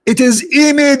 it is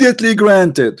immediately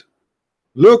granted.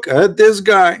 Look at this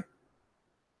guy.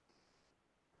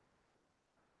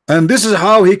 And this is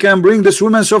how he can bring this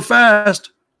woman so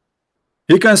fast.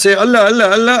 He can say Allah, Allah,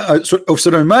 Allah. So if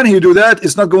Solomon he do that,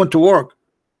 it's not going to work.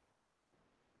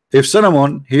 If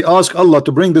Solomon he asked Allah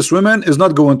to bring this woman, it's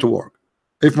not going to work.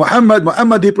 If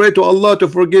Muhammad he prayed to Allah to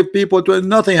forgive people,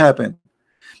 nothing happened.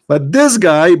 But this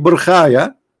guy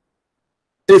Barkhaya,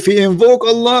 if he invoke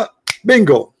Allah,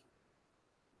 bingo.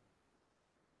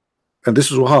 And this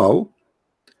is how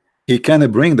he can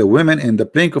bring the women in the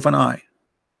blink of an eye.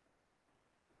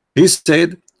 He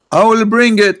said, I will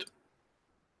bring it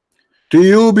to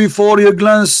you before your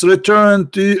glance return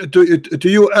to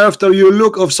you after you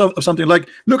look of something. Like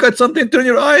look at something, turn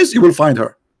your eyes, you will find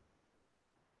her.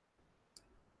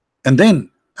 And then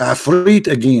the Afrit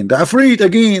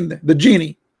again, the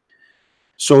genie.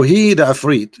 So he, the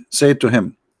Afrit, said to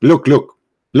him, look, look,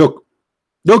 look,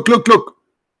 look, look, look,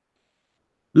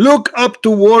 look up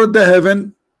toward the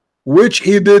heaven, which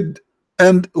he did,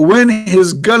 and when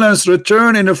his gallants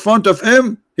returned in front of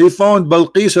him, he found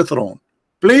Balqis' throne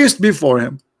placed before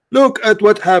him. Look at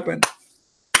what happened.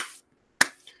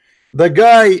 The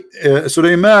guy,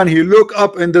 Suleiman, he looked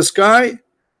up in the sky,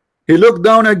 he looked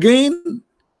down again,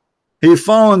 he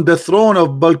found the throne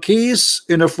of Balqis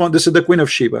in the front. This is the Queen of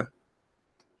Sheba.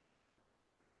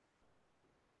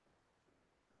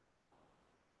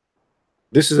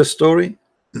 This is a story,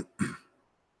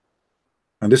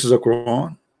 and this is a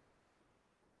Quran.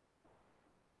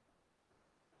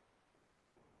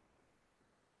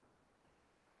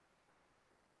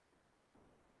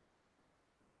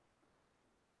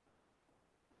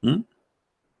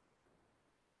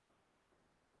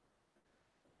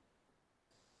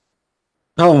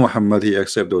 How Muhammad he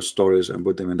accept those stories and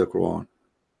put them in the Quran.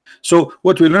 So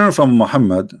what we learn from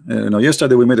Muhammad,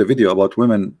 yesterday we made a video about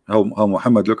women, how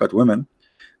Muhammad look at women.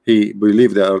 He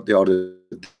believed they are the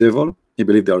devil. He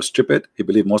believed they are stupid. He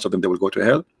believed most of them they will go to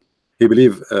hell. He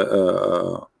believed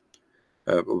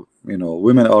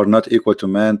women are not equal to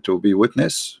man to be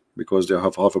witness because they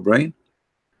have half a brain.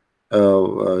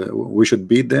 We should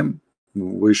beat them.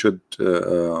 We should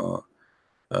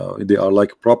they are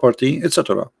like property,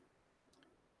 etc.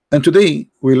 And today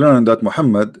we learn that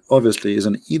Muhammad obviously is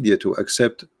an idiot to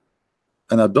accept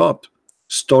and adopt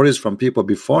stories from people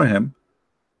before him,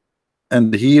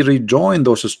 and he rejoined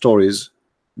those stories,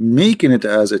 making it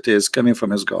as it is coming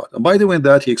from his God. And by the way,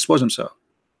 that he exposed himself.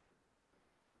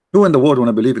 Who in the world want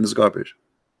to believe in this garbage?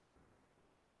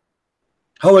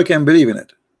 How I can believe in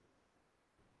it?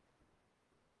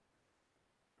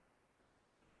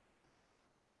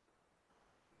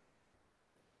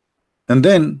 And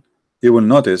then you will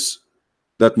notice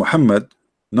that Muhammad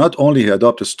not only he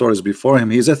adopted stories before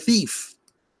him, he is a thief.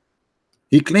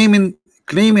 He claiming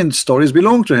stories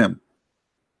belong to him.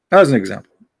 As an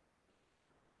example,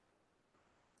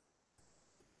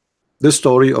 the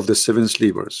story of the 7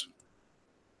 sleepers.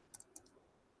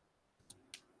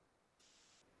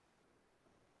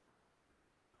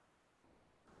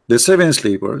 The 7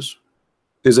 sleepers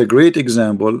is a great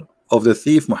example of the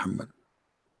thief Muhammad.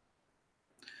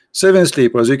 7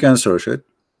 sleepers, you can search it.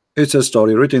 It's a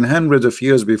story written hundreds of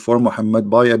years before Muhammad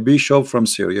by a bishop from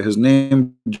Syria. His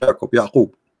name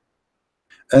Yaqub.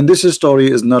 And this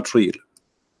story is not real.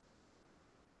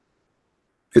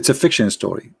 It's a fiction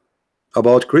story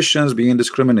about Christians being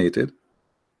discriminated,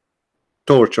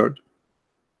 tortured,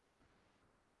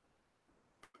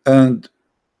 and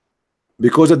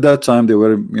because at that time they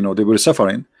were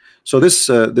suffering. So this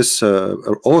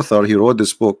author, he wrote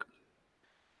this book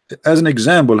as an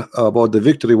example about the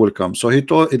victory will come. So he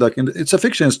told, like, it's a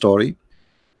fiction story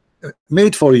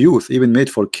made for youth, even made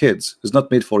for kids. It's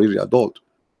not made for every adult.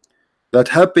 That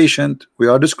have patience, we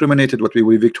are discriminated, but we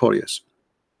will be victorious.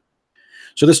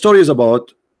 So the story is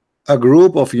about a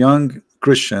group of young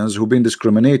Christians who've been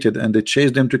discriminated, and they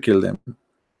chase them to kill them.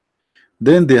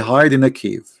 Then they hide in a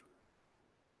cave,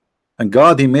 and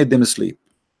God, he made them sleep,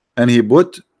 and he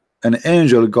put an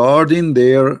angel guarding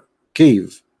their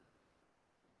cave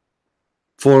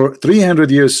for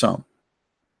 300 years some.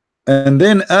 And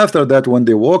then after that, when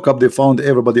they woke up, they found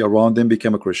everybody around them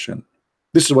became a Christian.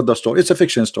 This is what the story, it's a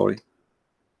fiction story.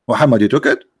 Muhammad, he took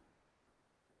it,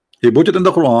 he put it in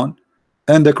the Quran,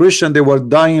 and the Christian, they were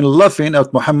dying laughing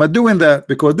at Muhammad doing that,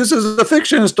 because this is a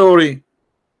fiction story.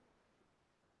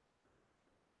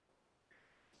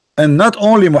 And not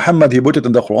only Muhammad, he put it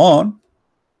in the Quran,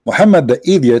 Muhammad the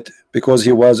idiot, because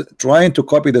he was trying to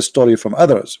copy the story from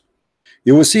others.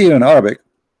 You will see here in Arabic,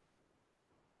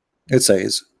 it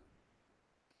says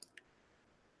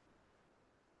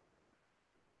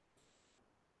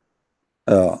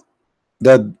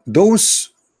that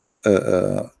those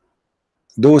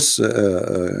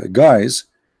guys,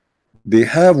 they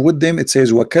have with them, it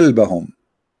says وَكَلْبَهُمْ.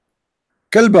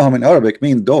 Kalbahum in Arabic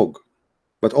mean dog,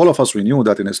 but all of us, we knew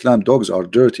that in Islam dogs are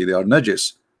dirty, they are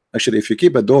najis. Actually, if you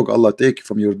keep a dog, Allah take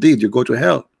from your deed, you go to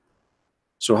hell.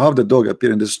 So how the dog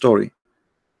appear in this story,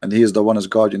 and he is the one who's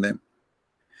guarding them?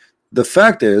 The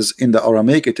fact is, in the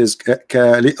Aramaic, it is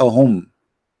kali'ahum,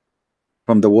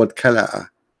 from the word kala'a,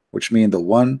 which means the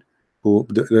one who,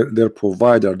 their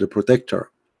provider, the protector.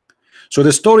 So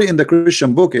the story in the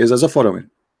Christian book is as a following.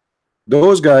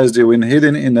 Those guys, they were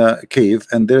hidden in a cave,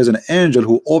 and there is an angel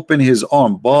who opened his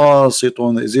arm,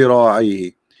 basitun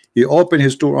zira'ihi. He opened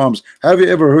his 2 arms. Have you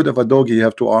ever heard of a dog he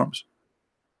have 2 arms?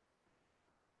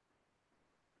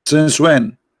 Since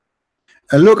when?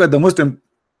 And look at the Muslim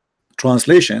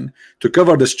translation to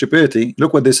cover the stupidity.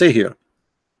 Look what they say here.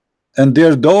 And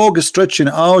their dog is stretching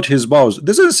out his paws.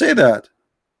 This doesn't say that.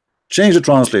 Change the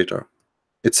translator.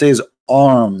 It says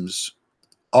arms.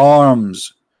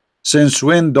 Arms. Since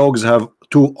when dogs have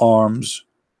two arms?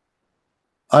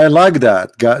 I like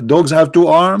that. Dogs have two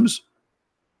arms.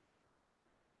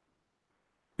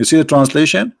 You see the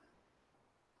translation?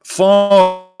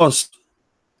 False.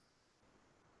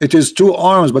 It is two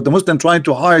arms, but the Muslim trying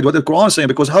to hide what the Quran is saying,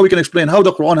 because how we can explain how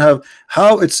the Quran have,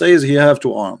 how it says he have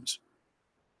two arms.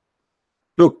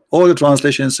 Look, all the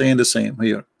translations saying the same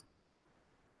here.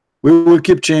 We will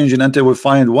keep changing until we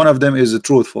find one of them is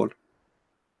truthful.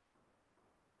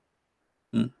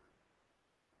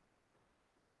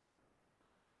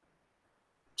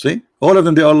 See, all of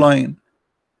them, they are lying.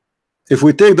 If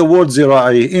we take the word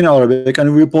zirai in Arabic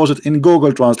and we post it in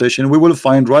Google translation, we will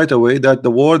find right away that the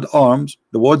word arms,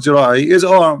 the word zirai is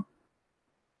arm.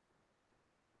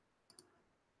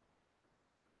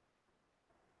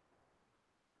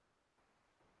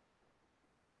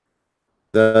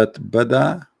 That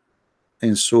bada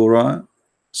in Surah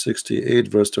 68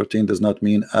 verse 13 does not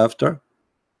mean after.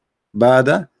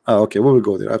 Bada. Okay, we will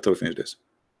go there after we finish this.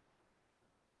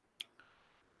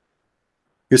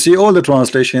 You see all the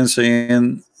translations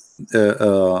saying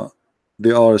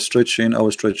they are stretching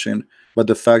or stretching, but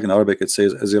the fact in Arabic it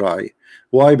says zirai.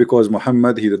 Why? Because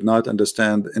Muhammad, he did not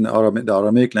understand in Arabic, the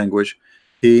Aramaic language.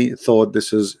 He thought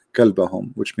this is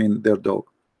kalbahum, which means their dog.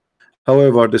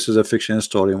 However, this is a fiction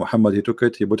story. Muhammad, he took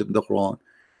it, he put it in the Quran,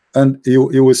 and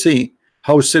you will see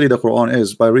how silly the Quran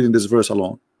is by reading this verse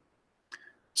alone.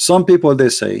 Some people, they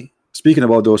say, speaking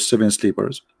about those seven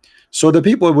sleepers, so the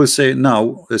people will say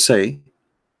now,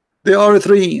 they are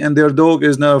three and their dog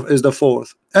is now is the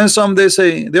fourth, and some they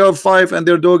say they are five and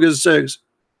their dog is six,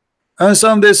 and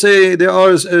some they say they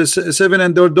are seven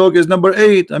and their dog is number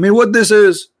eight. I mean, what this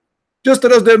is? Just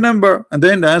tell us their number. And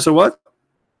then the answer what?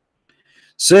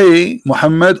 Say,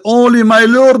 Muhammad, only my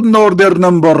Lord know their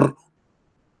number.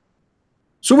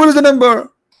 So what is the number?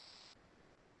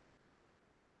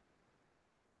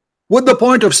 What the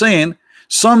point of saying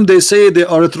some they say they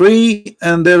are three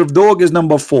and their dog is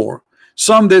number four?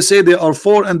 Some they say they are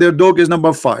four and their dog is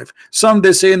number five. Some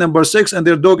they say number six and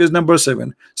their dog is number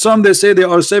seven. Some they say they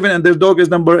are seven and their dog is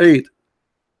number eight.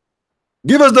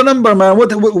 Give us the number, man.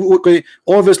 What okay,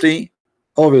 obviously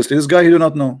this guy, he do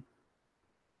not know.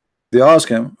 They ask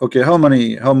him, okay, how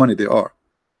many they are?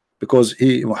 Because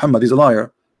Muhammad is a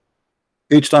liar.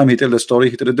 Each time he tell the story,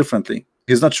 he tell it differently.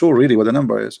 He's not sure really what the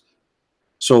number is.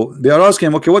 So they are asking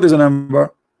him, okay, what is the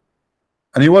number?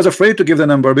 And he was afraid to give the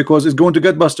number because it's going to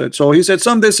get busted. So he said,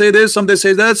 some they say this, some they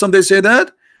say that, some they say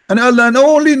that, and Allah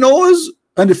only knows.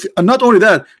 And not only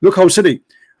that, look how silly.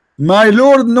 My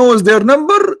Lord knows their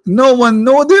number. No one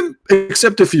know them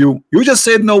except a few. You just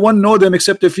said no one know them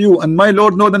except a few, and my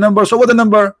Lord know the number. So what the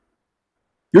number?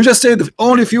 You just said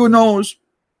only few knows.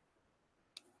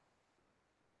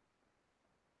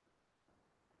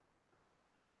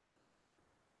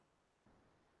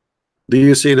 Do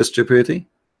you see the stupidity?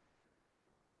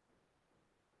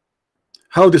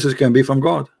 How this can be from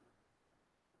God?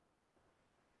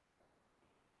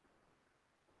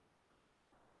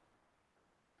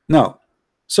 Now,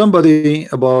 somebody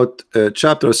about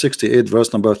chapter 68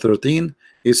 verse number 13,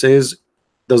 he says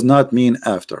does not mean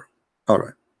after. All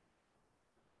right,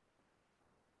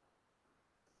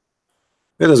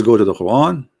 let us go to the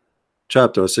Quran,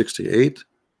 chapter 68.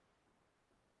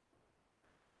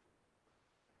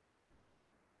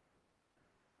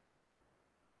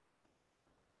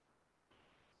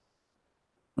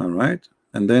 All right,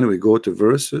 and then we go to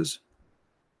verses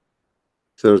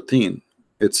 13.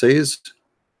 It says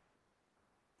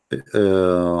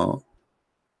so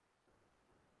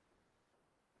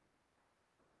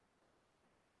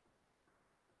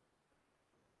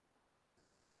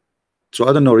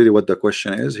I don't know really what the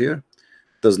question is here.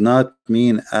 Does not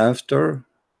mean after,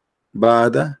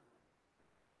 ba'da.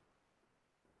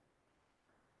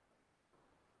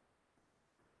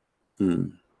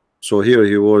 So here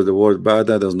he was the word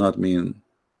ba'da does not mean.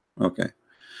 Okay,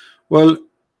 well,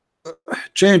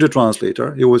 change the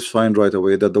translator. You will find right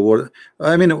away that the word,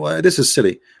 I mean, this is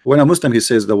silly. When a Muslim he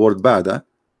says the word ba'da,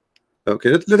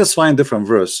 okay, let us find different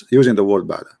verse using the word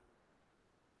ba'da.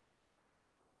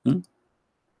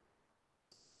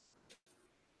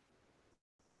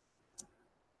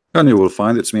 And you will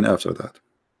find it's mean after that.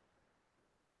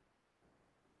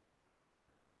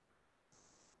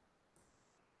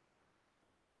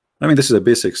 I mean, this is a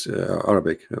basics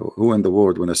Arabic. Who in the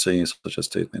world when I saying such a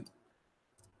statement?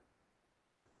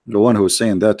 The one who is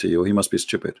saying that to you, he must be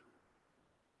stupid.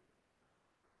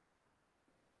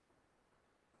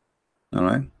 All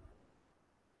right.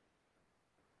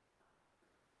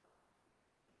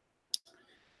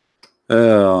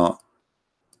 Uh,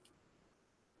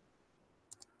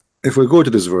 if we go to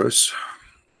this verse,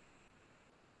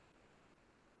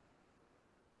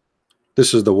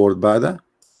 this is the word bada,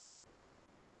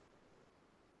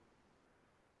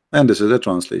 and this is the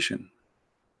translation.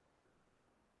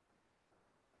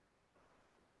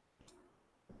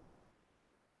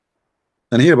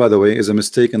 And here, by the way, is a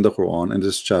mistake in the Quran in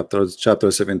this chapter. It's chapter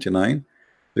 79,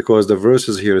 because the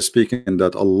verses here is speaking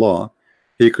that Allah,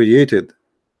 He created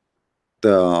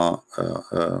the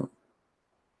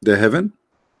heaven,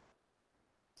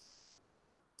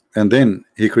 and then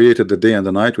He created the day and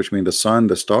the night, which mean the sun,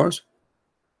 the stars,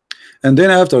 and then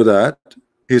after that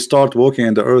He start walking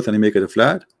in the earth and He make it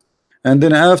flat, and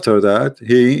then after that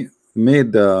He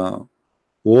made the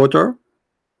water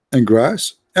and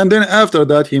grass, and then after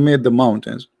that He made the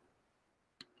mountains.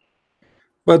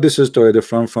 But this is totally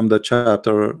different from the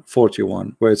chapter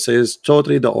 41, where it says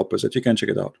totally the opposite. You can check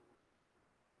it out.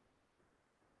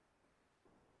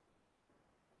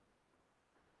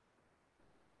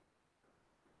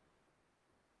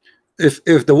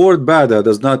 If the word bada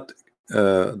does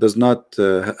not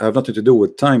have nothing to do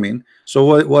with timing,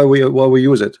 so why we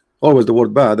use it? Always the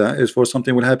word bada is for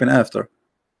something will happen after.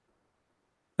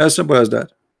 As simple as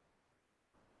that.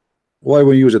 Why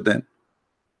we use it then?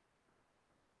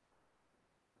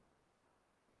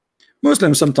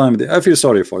 Muslims sometimes I feel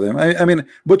sorry for them. I mean,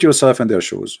 put yourself in their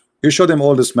shoes. You show them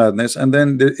all this madness, and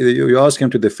then you ask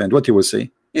him to defend. What he will say?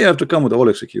 You have to come with all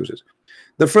excuses.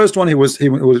 The first one he was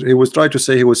trying to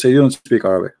say, he would say, you don't speak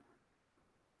Arabic.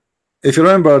 If you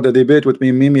remember the debate with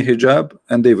me, Mimi Hijab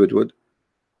and David Wood,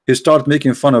 he started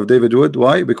making fun of David Wood.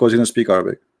 Why? Because he didn't speak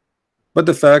Arabic. But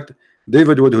the fact,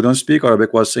 David Wood, who don't speak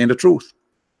Arabic, was saying the truth,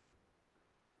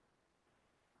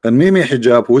 and Mimi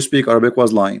Hijab, who speak Arabic,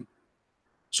 was lying.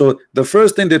 So the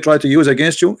first thing they try to use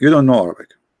against you, you don't know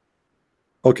Arabic.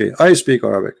 Okay, I speak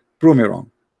Arabic. Prove me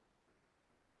wrong.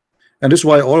 And this is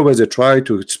why always they try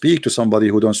to speak to somebody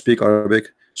who don't speak Arabic,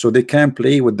 so they can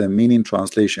play with the meaning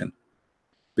translation,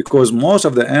 because most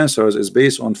of the answers is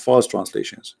based on false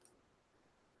translations.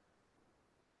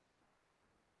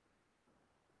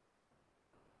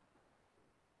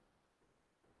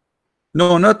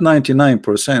 No, not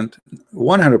 99%,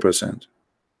 100%.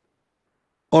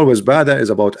 Always bada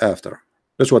is about after.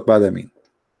 That's what bada mean.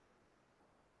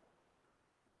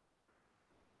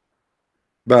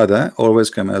 Bada always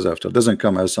come as after, doesn't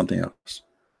come as something else.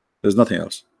 There's nothing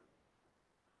else.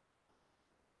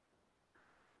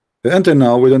 Until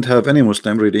now, we don't have any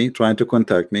Muslim really trying to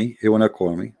contact me. He wanna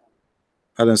call me.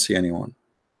 I don't see anyone.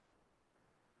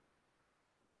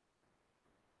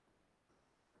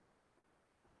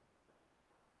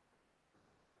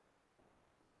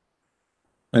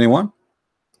 Anyone?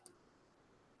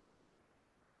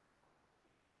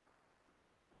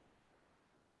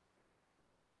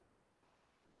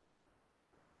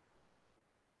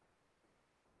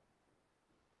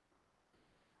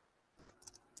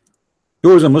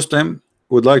 You as a Muslim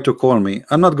would like to call me.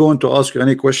 I'm not going to ask you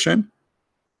any question.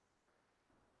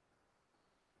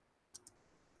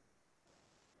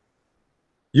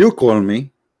 You call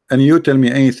me and you tell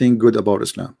me anything good about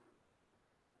Islam.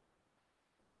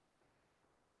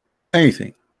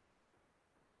 Anything.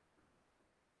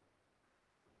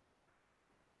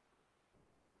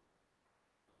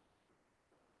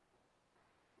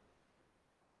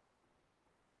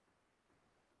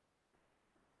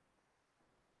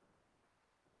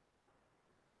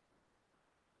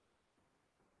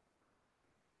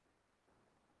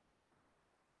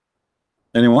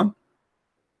 Anyone?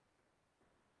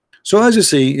 So as you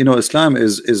see, Islam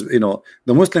is the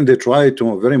Muslim, they try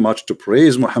to very much to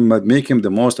praise Muhammad, make him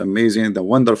the most amazing, the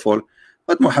wonderful,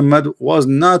 but Muhammad was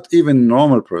not even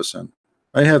normal person.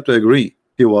 I have to agree,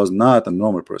 he was not a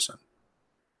normal person.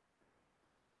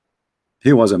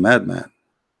 He was a madman.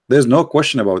 There's no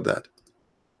question about that.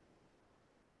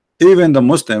 Even the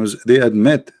Muslims, they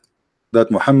admit that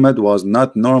Muhammad was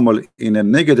not normal in a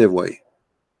negative way.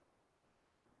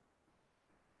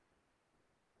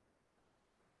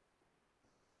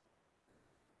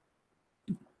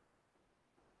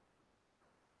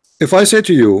 If I say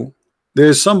to you, there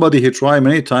is somebody he tried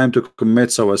many times to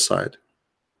commit suicide,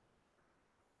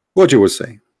 what you would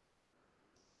say?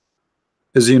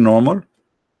 Is he normal?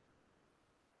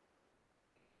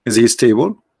 Is he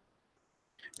stable?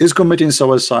 Is committing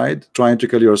suicide, trying to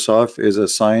kill yourself, is a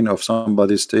sign of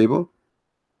somebody stable?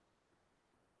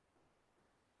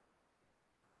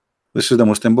 This is the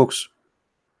Muslim books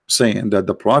saying that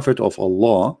the Prophet of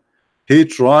Allah, he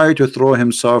tried to throw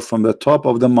himself from the top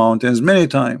of the mountains many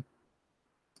times.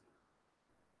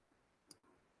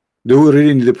 Do we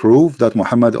really need to prove that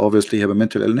Muhammad obviously have a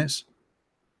mental illness?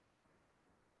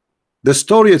 The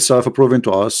story itself proving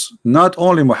to us not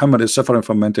only Muhammad is suffering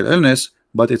from mental illness,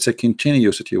 but it's a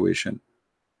continuous situation,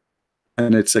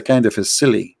 and it's a kind of a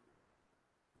silly.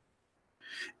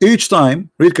 Each time,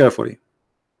 read carefully,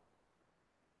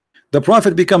 the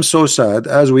Prophet becomes so sad,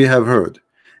 as we have heard,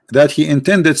 that he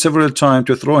intended several times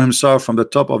to throw himself from the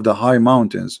top of the high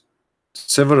mountains.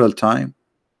 Several times.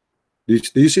 Do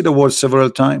you see the word several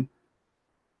times?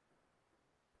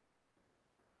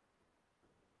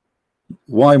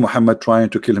 Why Muhammad trying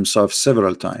to kill himself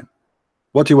several times?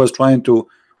 What he was trying to,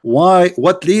 why,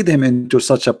 what lead him into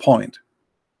such a point?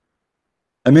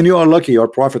 I mean, you are lucky, you are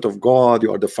prophet of God,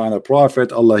 you are the final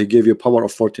prophet. Allah, he gave you power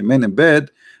of 40 men in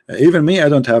bed. Even me, I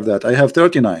don't have that. I have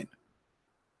 39.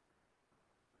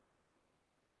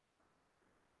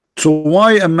 So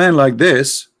why a man like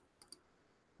this,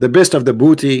 the best of the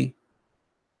booty,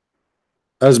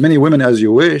 as many women as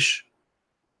you wish,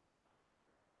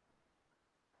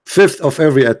 fifth of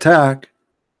every attack,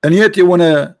 and yet you want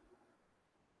to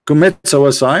commit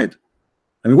suicide?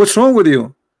 I mean, what's wrong with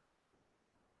you?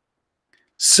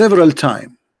 Several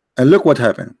times, and look what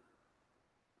happened.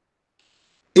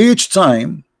 Each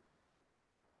time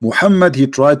Muhammad, he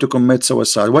tried to commit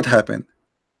suicide, what happened?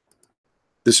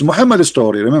 This is Muhammad's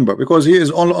story, remember, because he is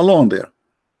all alone there.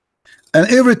 And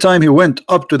every time he went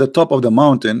up to the top of the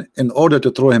mountain in order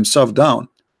to throw himself down,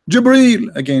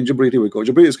 Jibreel, again Jibreel, here we go,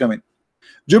 Jibreel is coming.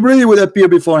 Jibreel would appear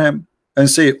before him and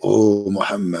say, oh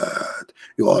Muhammad,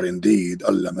 you are indeed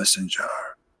Allah messenger.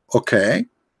 Okay,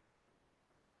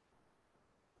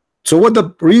 so what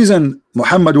the reason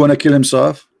Muhammad want to kill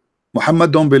himself?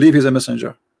 Muhammad don't believe he's a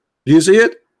messenger. Do you see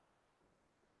it?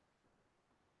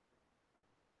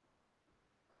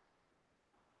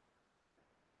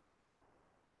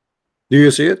 Do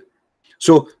you see it?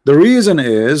 So the reason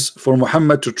is for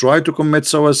Muhammad to try to commit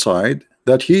suicide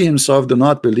that he himself do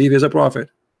not believe he's a prophet.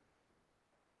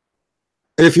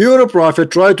 If you're a prophet,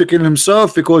 try to kill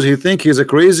himself because he think he's a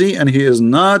crazy and he is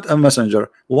not a messenger.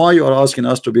 Why you are asking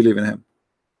us to believe in him?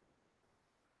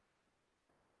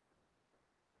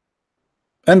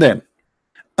 And then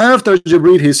after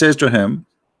Jibreel, he says to him,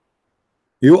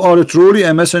 you are truly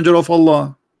a messenger of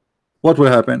Allah. What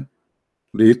will happen?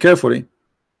 Read carefully.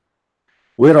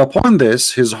 Whereupon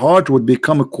this, his heart would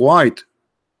become quiet,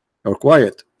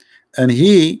 and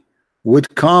he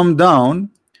would calm down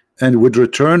and would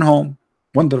return home.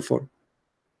 Wonderful.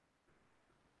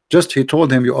 Just he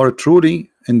told him, you are truly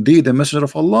indeed a messenger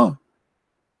of Allah.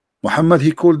 Muhammad,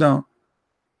 he cooled down.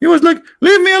 He was like,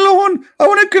 leave me alone, I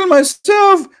want to kill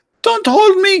myself, don't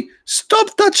hold me,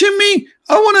 stop touching me,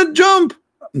 I want to jump.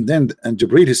 And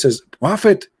Jibreel, he says,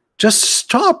 Prophet, just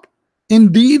stop,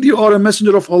 indeed you are a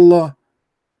messenger of Allah.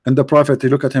 And the Prophet, he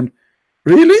look at him,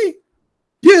 really?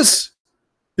 Yes,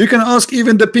 you can ask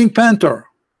even the Pink Panther.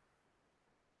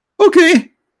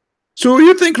 Okay, so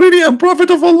you think really I'm prophet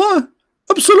of Allah?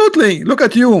 Absolutely, look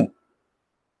at you.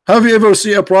 Have you ever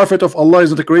seen a prophet of Allah?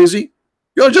 Isn't it crazy?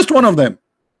 You are just one of them.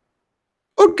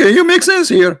 Okay, you make sense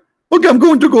here. Okay, I'm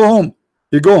going to go home.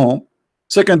 He go home.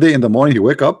 Second day in the morning, he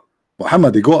wake up.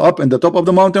 Muhammad, he go up in the top of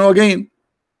the mountain again.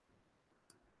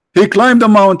 He climbed the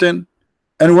mountain,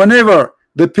 and whenever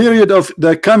the period of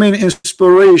the coming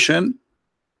inspiration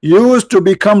used to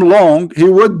become long, he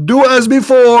would do as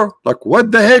before. Like,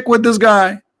 what the heck with this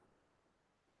guy?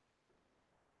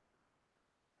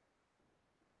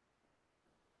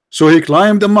 So he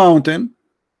climbed the mountain.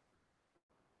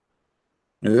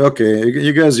 Okay,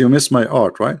 you guys, you missed my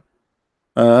art, right?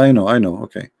 I know.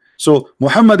 Okay, so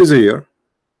Muhammad is here.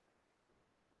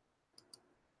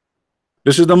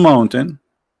 This is the mountain.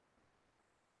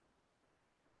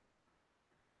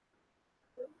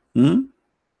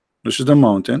 This is the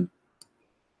mountain,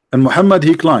 and Muhammad,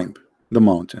 he climbed the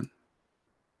mountain.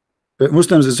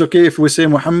 Muslims, it's okay if we say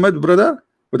Muhammad, brother,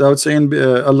 without saying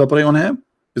Allah pray on him?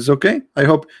 It's okay. I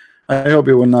hope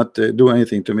he will not do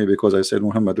anything to me because I said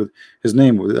Muhammad, his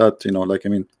name, without, you know, like, I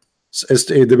mean,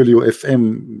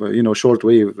 SAWFM, you know, short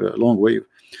wave, long wave.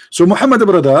 So Muhammad,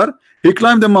 brother, he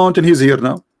climbed the mountain. He's here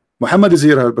now. Muhammad is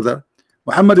here, brother.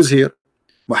 Muhammad is here.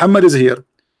 Muhammad is here.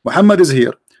 Muhammad is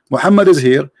here. Muhammad is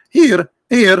here. Here.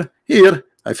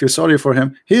 I feel sorry for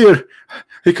him. Here,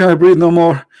 he can't breathe no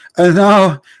more. And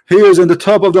now he is in the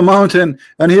top of the mountain,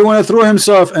 and he want to throw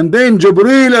himself. And then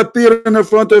Jibreel appeared in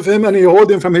front of him, and he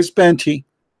hold him from his panty.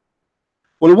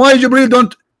 Well, why Jibreel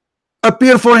don't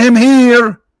appear for him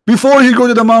here before he go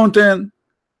to the mountain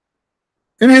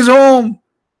in his home?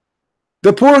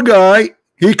 The poor guy,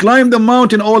 he climbed the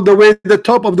mountain all the way to the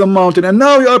top of the mountain, and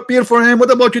now you appear for him.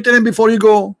 What about you tell him before you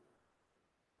go?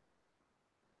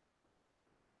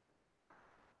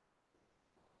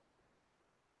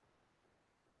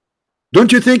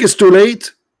 Don't you think it's too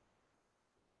late?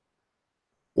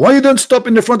 Why you don't stop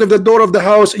in the front of the door of the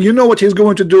house? You know what he's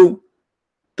going to do.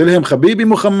 Tell him, Habibi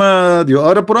Muhammad, you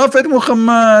are a prophet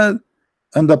Muhammad.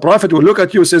 And the prophet will look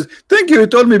at you and says, thank you, he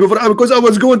told me before, because I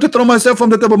was going to throw myself from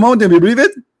the top of the mountain. You believe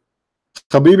it?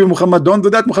 Habibi Muhammad, don't do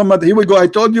that, Muhammad. Here we go. I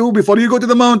told you before you go to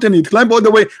the mountain, you climb all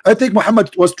the way. I think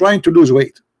Muhammad was trying to lose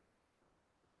weight.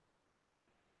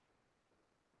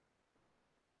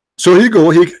 So he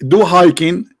do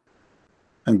hiking,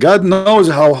 and God knows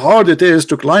how hard it is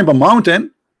to climb a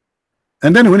mountain.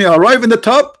 And then when he arrived in the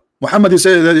top, Muhammad, he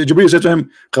said, Jibreel said to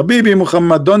him, Habibi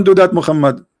Muhammad, don't do that,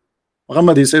 Muhammad.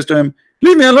 Muhammad, he says to him,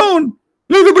 leave me alone.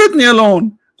 Leave Brittany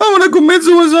alone. I want to commit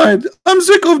suicide. I'm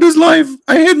sick of this life.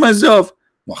 I hate myself.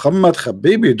 Muhammad,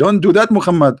 Habibi, don't do that,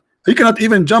 Muhammad. You cannot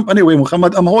even jump anyway,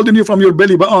 Muhammad. I'm holding you from your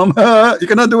belly button. You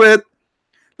cannot do it.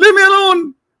 Leave me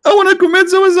alone. I want to commit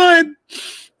suicide.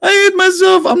 I hate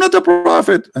myself. I'm not a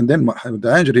prophet. And then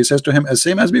the angel, he says to him, as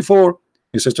same as before,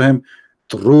 he says to him,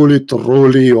 truly,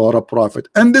 truly, you are a prophet.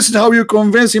 And this is how you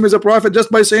convince him as a prophet, just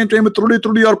by saying to him, truly,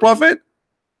 truly, you are a prophet.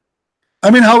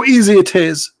 I mean, how easy it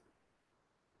is.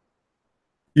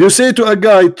 You say to a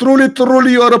guy, truly,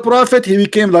 truly, you are a prophet. He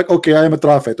became like, okay, I am a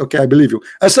prophet. Okay, I believe you.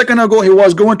 A second ago, he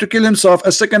was going to kill himself.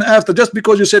 A second after, just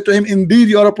because you said to him, indeed,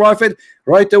 you are a prophet,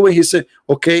 right away he said,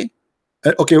 okay.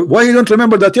 Okay, why you don't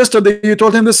remember that yesterday you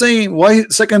told him the same? Why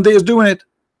second day is doing it?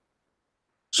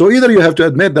 So either you have to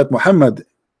admit that Muhammad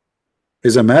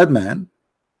is a madman,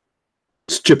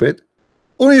 stupid,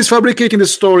 or he's fabricating the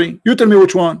story. You tell me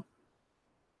which one.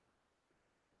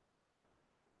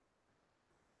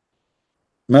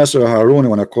 Master Harun, you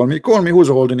want to call me? Call me. Who's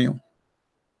holding you?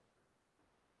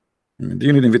 Do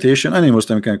you need invitation? Any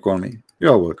Muslim can call me.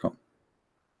 You are welcome.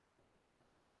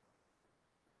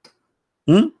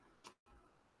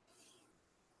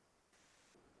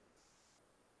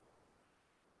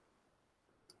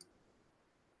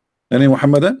 Any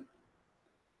Muhammadan?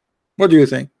 What do you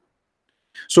think?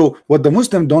 So what the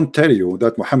Muslim don't tell you,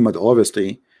 that Muhammad,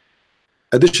 obviously,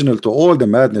 additional to all the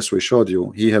madness we showed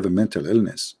you, he have a mental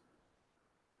illness.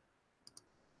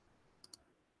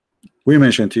 We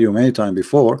mentioned to you many times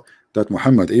before that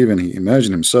Muhammad, even he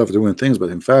imagined himself doing things, but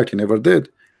in fact he never did.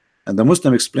 And the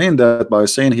Muslim explained that by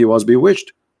saying he was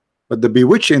bewitched. But the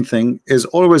bewitching thing is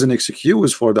always an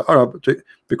excuse for the Arab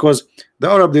because the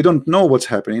Arab, they don't know what's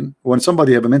happening. When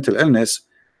somebody have a mental illness,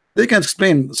 they can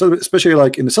explain, so especially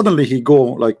like suddenly he go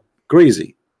like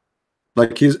crazy,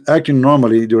 like he's acting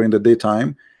normally during the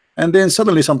daytime, and then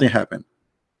suddenly something happened,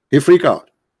 he freak out.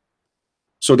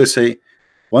 So they say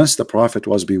once the Prophet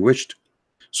was bewitched,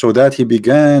 so that he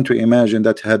began to imagine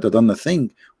that he had done a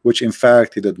thing which in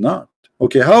fact he did not.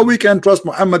 Okay, how we can trust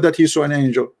Muhammad that he saw an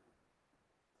angel?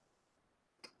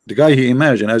 The guy he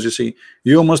imagined, as you see,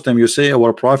 you Muslim, you say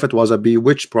our prophet was a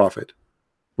bewitched prophet.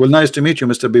 Well, nice to meet you,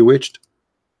 Mr. Bewitched.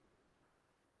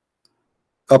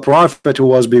 A prophet who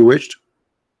was bewitched.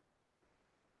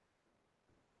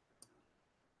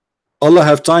 Allah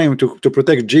have time to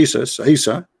protect Jesus,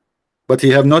 Isa, but he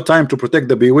have no time to protect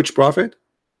the bewitched prophet.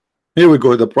 Here we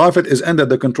go. The prophet is under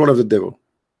the control of the devil.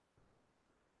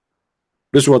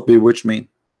 This is what bewitched mean.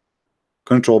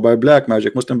 Controlled by black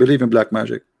magic. Muslim believe in black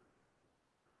magic.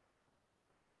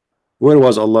 Where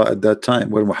was Allah at that time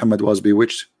where Muhammad was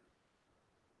bewitched?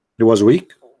 He was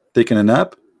weak, taking a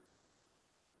nap,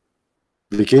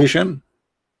 vacation.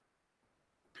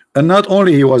 And not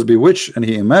only he was bewitched and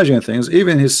he imagined things,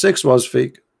 even his sex was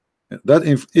fake.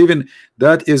 Even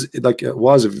that is like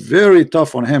was very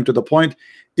tough on him, to the point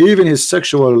even his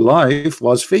sexual life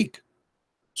was fake.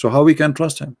 So how we can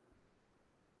trust him?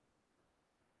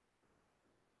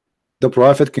 The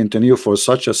Prophet continued for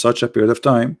such a period of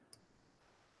time,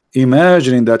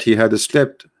 imagining that he had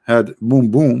slept, had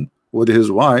boom with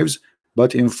his wives,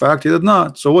 but in fact he did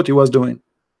not. So what he was doing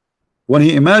when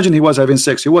he imagined he was having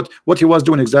sex, what he was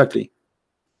doing exactly?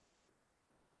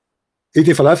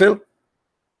 Eating falafel?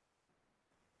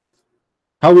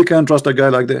 How we can trust a guy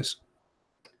like this?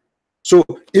 So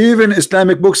even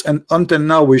Islamic books, and until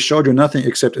now we showed you nothing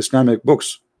except Islamic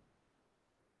books.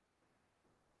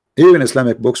 Even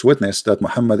Islamic books witness that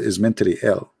Muhammad is mentally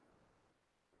ill.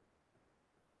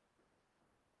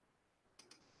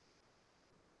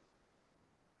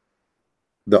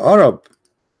 The Arab,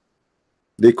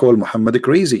 they call Muhammad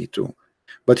crazy too.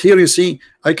 But here you see,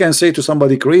 I can say to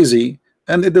somebody crazy,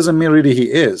 and it doesn't mean really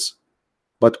he is.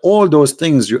 But all those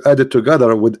things you added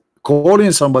together with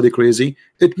calling somebody crazy,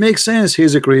 it makes sense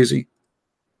he's a crazy.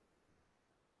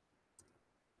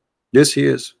 Yes, he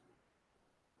is.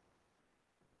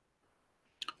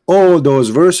 All those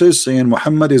verses saying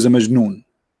Muhammad is a majnoon.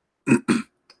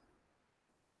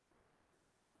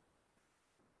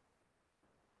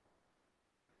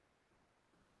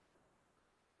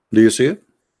 Do you see it?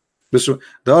 This the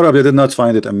Arab, they did not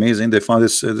find it amazing. They found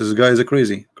this guy is a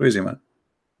crazy man.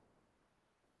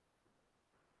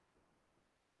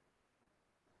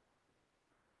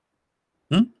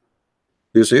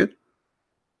 Do you see it?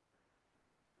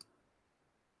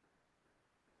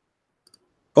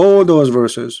 All those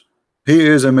verses. He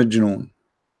is a majnoon.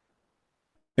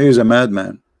 He is a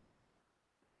madman.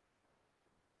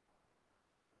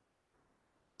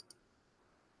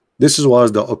 This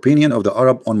was the opinion of the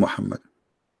Arab on Muhammad.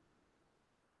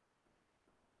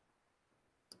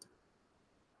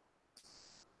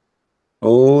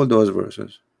 All those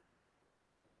verses.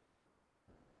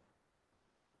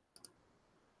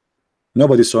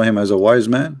 Nobody saw him as a wise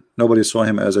man. Nobody saw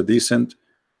him as a decent,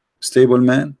 stable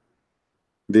man.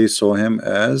 They saw him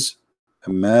as a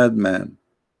madman.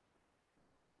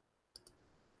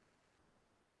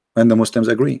 And the Muslims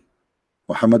agree.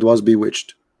 Muhammad was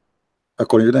bewitched,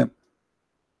 according to them.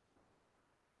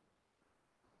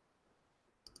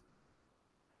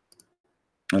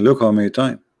 And look how many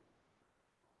times.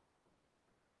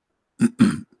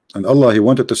 And Allah, he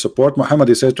wanted to support Muhammad.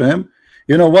 He said to him,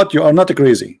 you know what? You are not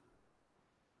crazy.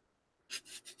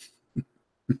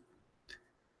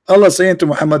 Allah saying to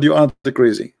Muhammad, you aren't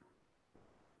crazy.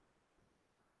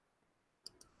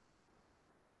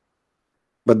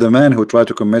 But the man who tried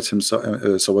to commit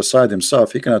himself, suicide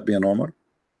himself, he cannot be a normal.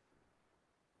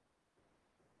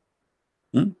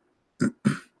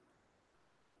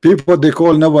 People they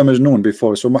call Noah Majnoon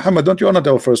before. So Muhammad, don't you are not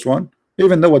our first one.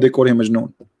 Even Noah they call him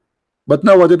Majnoon. But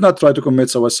Noah did not try to commit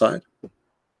suicide.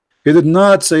 He did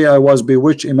not say I was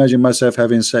bewitched, imagine myself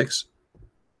having sex.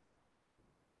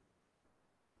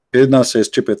 He did not say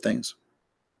stupid things.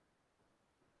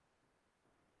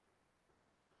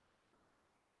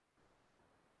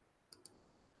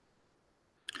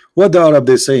 What the Arab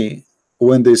they say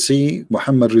when they see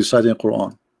Muhammad reciting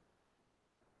Quran?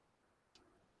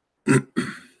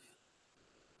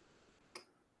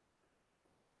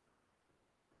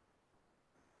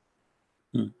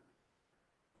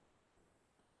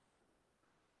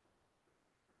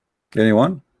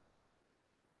 Anyone?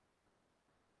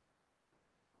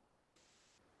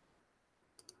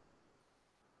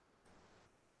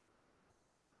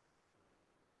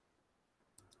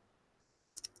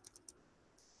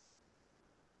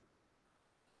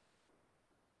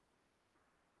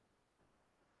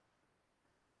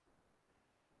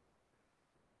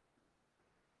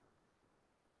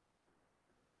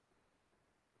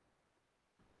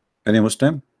 Any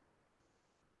Muslim?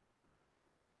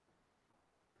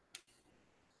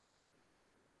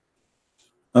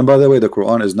 And by the way, the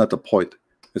Quran is not a poet.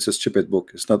 It's a stupid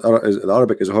book. It's not the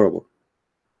Arabic is horrible.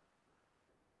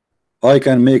 I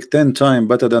can make 10 times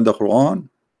better than the Quran.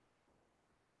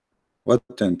 What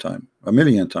 10 times? A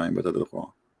million times better than the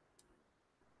Quran.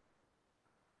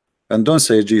 And don't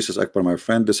say Jesus Akbar, my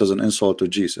friend. This is an insult to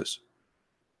Jesus.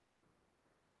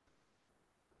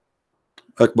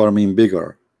 Akbar mean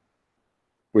bigger.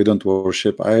 We don't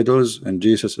worship idols, and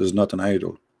Jesus is not an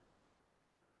idol.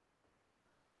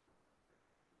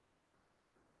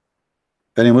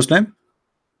 Any Muslim?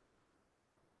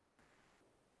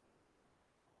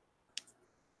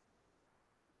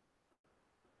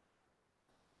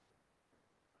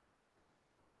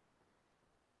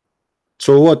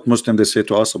 So what Muslim they say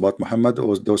to us about Muhammad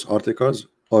was those articles?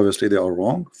 Obviously they are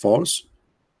wrong, false.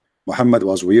 Muhammad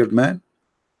was weird man.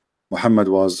 Muhammad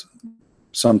was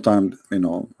sometimes, you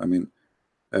know, I mean,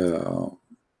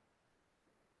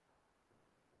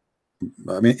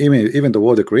 even the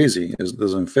word crazy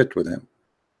doesn't fit with him.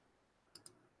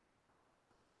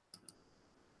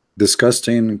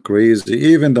 Disgusting, crazy.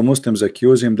 Even the Muslims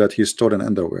accuse him that he stole an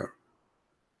underwear.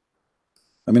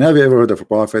 I mean, have you ever heard of a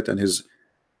prophet and his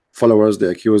followers? They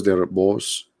accuse their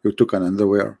boss who took an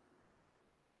underwear,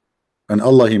 and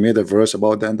Allah he made a verse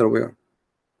about the underwear.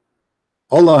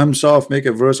 Allah himself make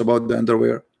a verse about the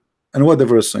underwear, and what the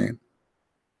verse saying?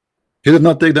 He did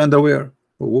not take the underwear.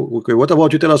 Okay, what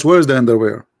about you? Tell us where's the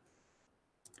underwear?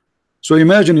 So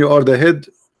imagine you are the head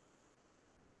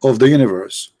of the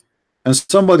universe, and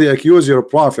somebody accuse your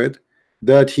prophet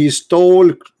that he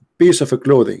stole piece of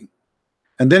clothing,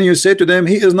 and then you say to them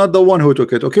he is not the one who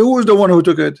took it. Okay, who is the one who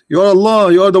took it? You are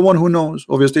Allah, you are the one who knows.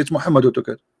 Obviously it's Muhammad who took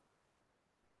it.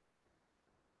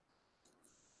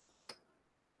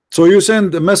 So you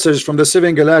send a message from the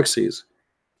 7 galaxies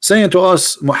saying to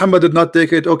us Muhammad did not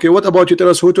take it. Okay, what about you? Tell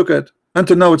us who took it.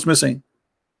 Until now it's missing.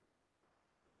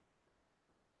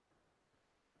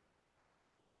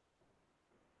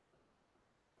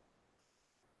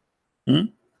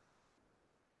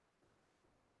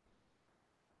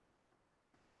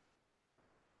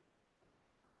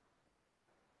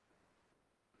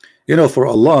 You know, for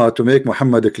Allah to make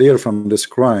Muhammad clear from this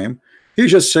crime, he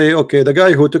just say, okay, the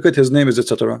guy who took it, his name is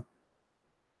etc.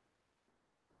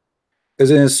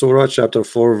 Isn't it Surah chapter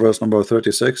 4 verse number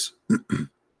 36?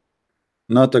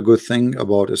 Not a good thing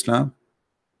about Islam.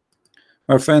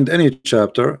 My friend, any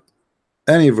chapter,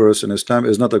 any verse in Islam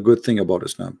is not a good thing about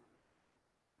Islam.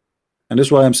 And this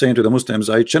is why I'm saying to the Muslims,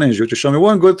 I challenge you to show me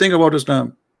one good thing about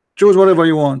Islam. Choose whatever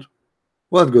you want.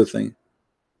 What good thing?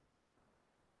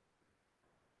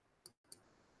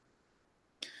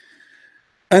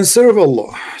 And serve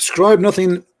Allah, ascribe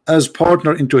nothing as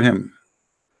partner into him,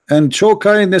 and show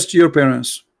kindness to your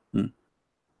parents.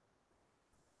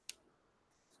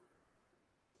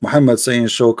 Muhammad saying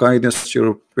show kindness to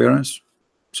your parents.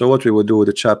 So what we would do with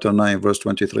the chapter 9 verse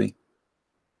 23?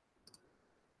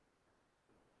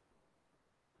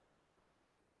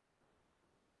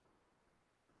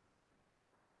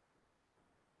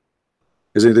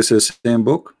 Isn't this the same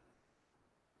book?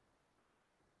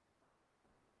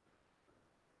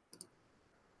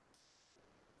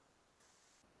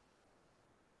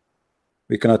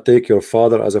 We cannot take your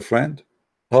father as a friend.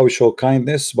 How we show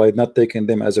kindness? By not taking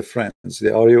them as a friends. They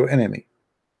are your enemy.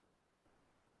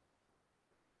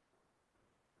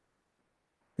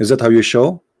 Is that how you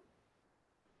show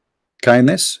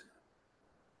kindness?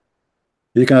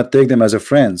 You cannot take them as a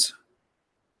friends.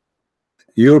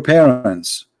 Your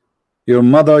parents, your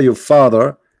mother, your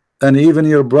father, and even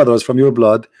your brothers from your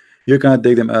blood, you cannot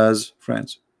take them as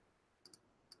friends.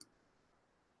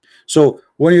 So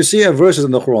when you see a verses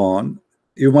in the Quran,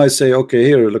 you might say, okay,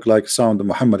 here look like sound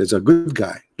Muhammad is a good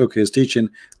guy. Look, he's teaching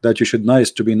that you should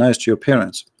be nice to your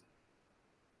parents.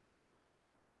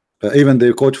 Even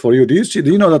they quote for you. Do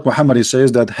you know that Muhammad, he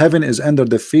says that heaven is under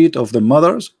the feet of the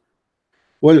mothers?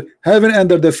 Well, heaven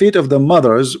under the feet of the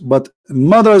mothers, but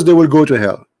mothers, they will go to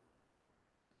hell.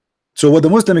 So what the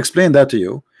Muslim explained that to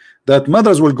you, that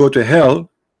mothers will go to hell,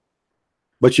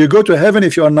 but you go to heaven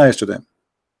if you are nice to them.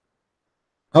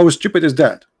 How stupid is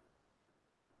that?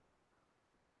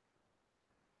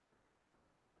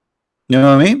 You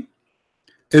know what I mean?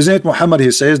 Isn't it Muhammad,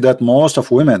 he says that most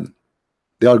of women,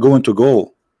 they are going to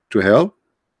go to hell?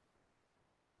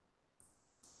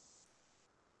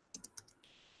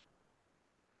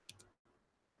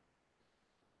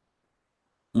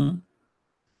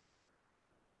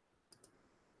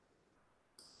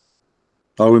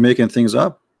 Are we making things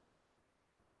up?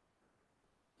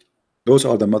 Those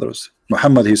are the mothers.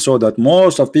 Muhammad, he saw that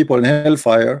most of people in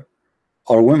hellfire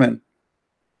are women.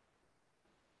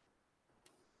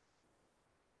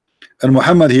 And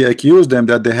Muhammad, he accused them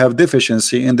that they have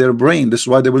deficiency in their brain. This is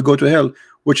why they will go to hell,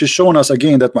 which is showing us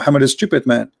again that Muhammad is stupid,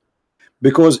 man.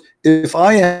 Because if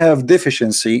I have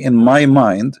deficiency in my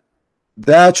mind,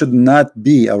 that should not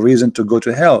be a reason to go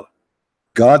to hell.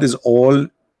 God is all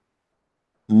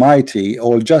mighty,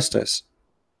 all justice.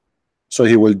 So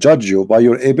he will judge you by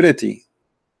your ability.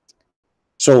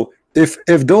 So if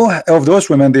those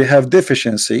women, they have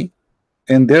deficiency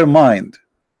in their mind,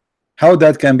 how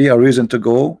that can be a reason to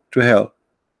go to hell?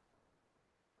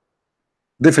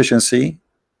 Deficiency,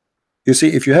 you see,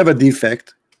 if you have a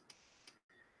defect,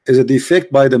 is a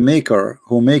defect by the maker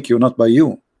who make you, not by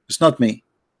you. It's not me.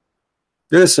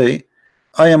 Let's say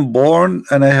I am born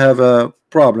and I have a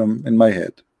problem in my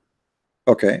head.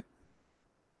 Okay.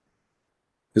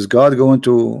 Is God going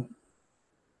to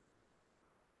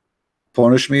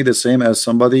punish me the same as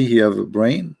somebody he have a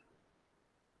brain?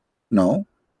 No,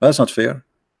 that's not fair.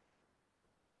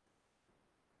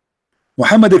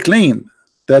 Muhammad claimed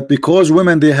that because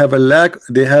women, they have a lack,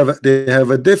 they have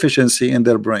a deficiency in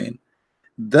their brain,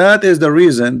 that is the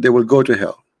reason they will go to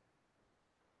hell.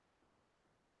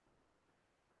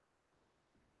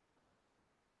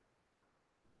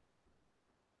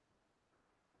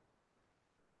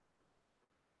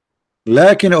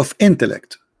 Lacking of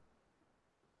intellect.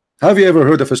 Have you ever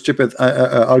heard of a stupid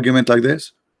argument like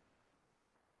this?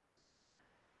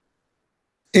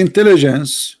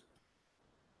 Intelligence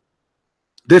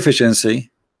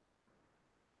deficiency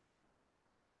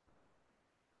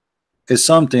is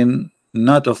something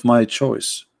not of my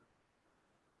choice.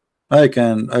 I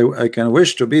can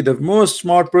wish to be the most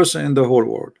smart person in the whole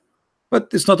world, but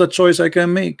it's not a choice I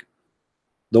can make.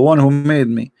 The one who made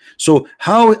me. So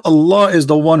how Allah is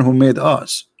the one who made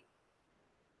us?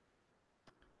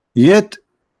 Yet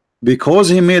because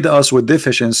he made us with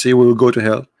deficiency, we will go to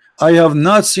hell. I have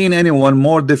not seen anyone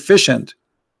more deficient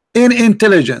in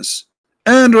intelligence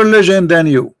and religion than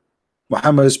you.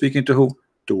 Muhammad is speaking to who?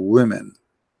 To women.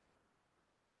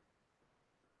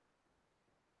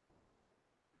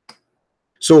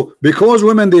 So because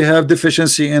women, they have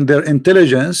deficiency in their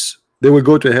intelligence, they will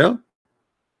go to hell.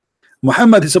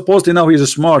 Muhammad is supposedly now he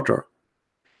is smarter.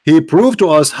 He proved to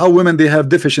us how women they have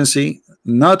deficiency,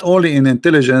 not only in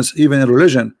intelligence, even in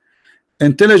religion.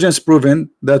 Intelligence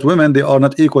proven that women they are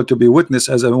not equal to be witness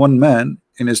as a one man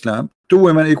in Islam. Two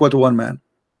women equal to one man,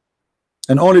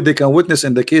 and only they can witness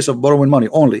in the case of borrowing money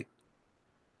only.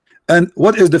 And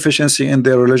what is deficiency in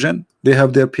their religion? They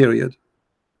have their period.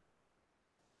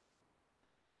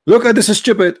 Look at this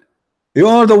stupid. You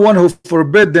are the one who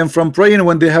forbid them from praying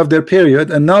when they have their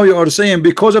period, and now you are saying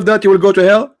because of that you will go to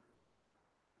hell.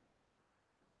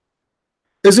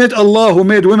 Isn't it Allah who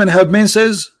made women have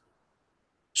menses?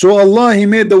 So Allah, He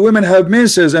made the women have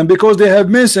menses, and because they have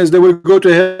menses, they will go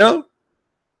to hell.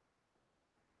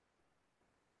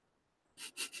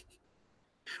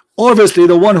 Obviously,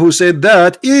 the one who said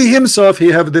that, he himself, he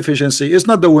have deficiency. It's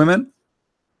not the women.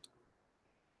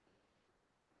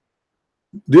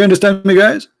 Do you understand me,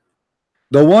 guys?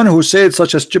 The one who said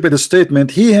such a stupid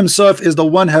statement, he himself is the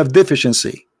one have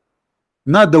deficiency,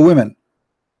 not the women.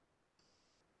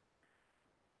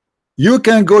 You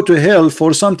can go to hell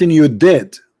for something you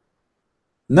did,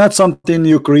 not something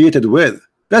you created with.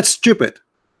 That's stupid.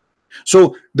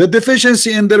 So the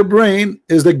deficiency in their brain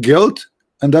is the guilt,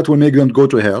 and that will make them go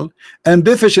to hell. And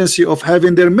deficiency of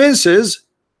having their menses,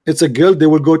 it's a guilt, they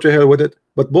will go to hell with it.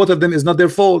 But both of them is not their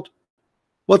fault.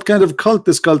 What kind of cult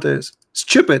this cult is?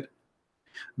 Stupid.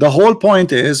 The whole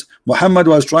point is Muhammad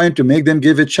was trying to make them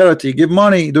give it charity, give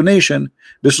money, donation.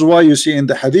 This is why you see in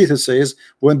the hadith it says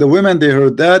when the women they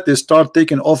heard that, they start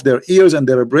taking off their ears and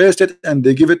their bracelet and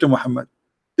they give it to Muhammad.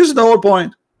 This is the whole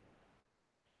point.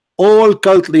 All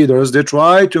cult leaders, they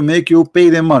try to make you pay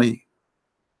them money.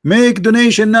 Make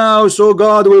donation now so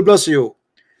God will bless you.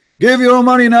 Give your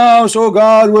money now so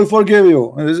God will forgive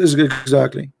you. And this is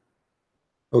exactly.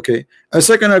 Okay, a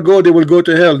second ago they will go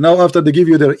to hell. Now after they give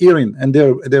you their earring and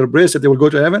their bracelet, they will go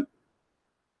to heaven.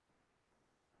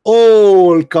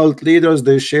 All cult leaders,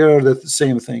 they share the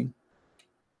same thing.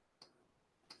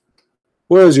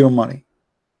 Where's your money?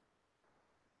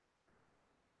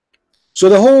 So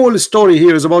the whole story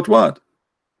here is about what?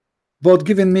 About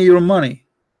giving me your money.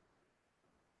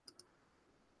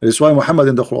 That's why Muhammad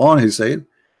in the Quran, he said,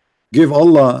 give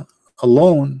Allah a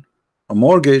loan, a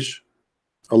mortgage,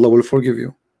 Allah will forgive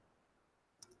you.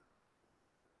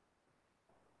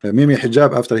 Mimi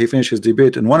Hijab, after he finished his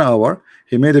debate in 1 hour,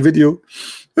 he made a video.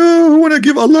 Oh, I want to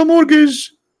give Allah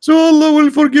mortgage so Allah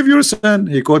will forgive your sin.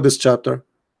 He quoted this chapter.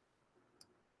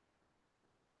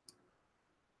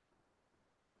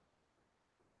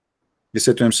 He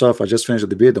said to himself, I just finished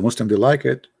the debate, the Muslim they like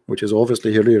it, which is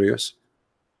obviously hilarious,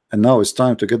 and now it's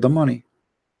time to get the money.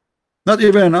 Not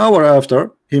even an hour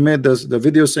after, he made the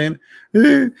video saying,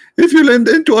 if you lend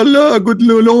into Allah a good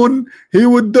loan, He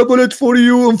would double it for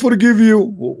you and forgive you.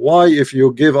 Why, if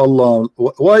you give Allah,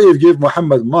 why if you give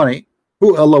Muhammad money,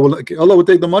 who Allah will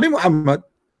take the money? Muhammad.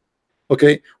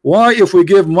 Okay, why if we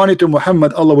give money to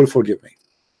Muhammad, Allah will forgive me?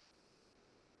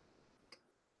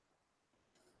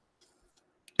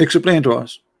 Explain to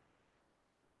us.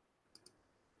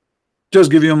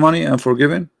 Just give you money and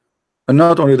forgiven, and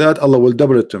not only that, Allah will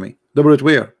double it to me. Double it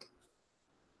where?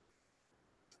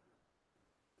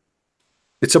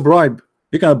 It's a bribe.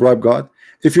 You cannot bribe God.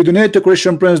 If you donate to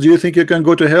Christian Prince, do you think you can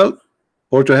go to hell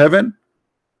or to heaven?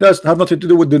 That's have nothing to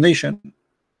do with donation.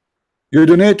 You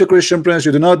donate to Christian Prince,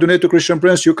 you do not donate to Christian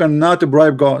Prince, you cannot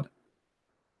bribe God.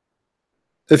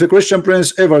 If a Christian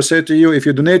Prince ever said to you, if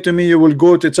you donate to me, you will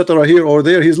go to etc. here or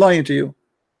there, he's lying to you.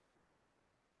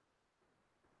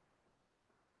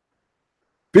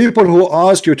 People who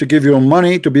ask you to give your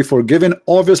money to be forgiven,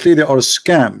 obviously they are a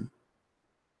scam.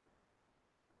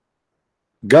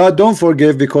 God don't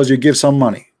forgive because you give some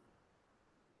money.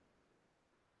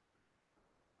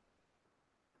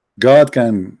 God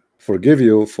can forgive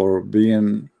you for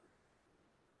being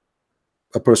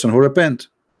a person who repent,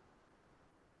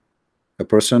 a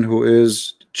person who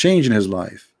is changing his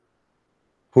life,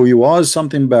 who he was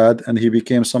something bad and he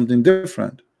became something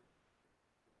different.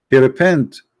 He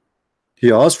repent,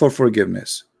 he asked for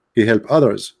forgiveness, he helped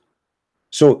others.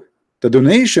 So the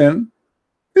donation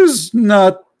is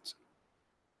not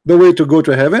the way to go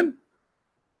to heaven.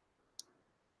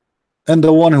 And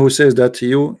the one who says that to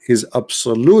you is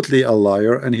absolutely a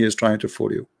liar, and he is trying to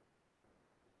fool you.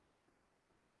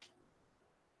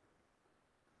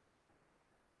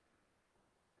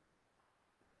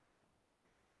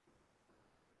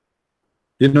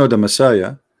 You know the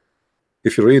Messiah,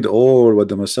 if you read all what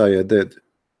the Messiah did,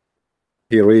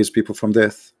 he raised people from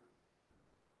death,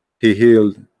 he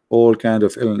healed all kind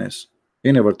of illness,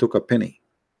 he never took a penny.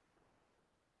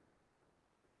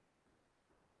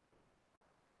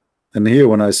 And here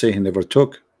when I say he never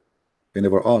took, he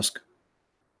never asked.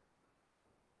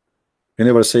 He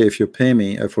never say, if you pay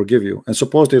me, I forgive you. And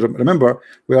supposedly, remember,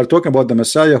 we are talking about the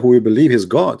Messiah who we believe is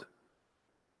God.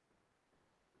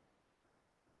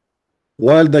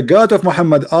 While the God of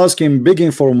Muhammad asked him,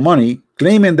 begging for money,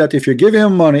 claiming that if you give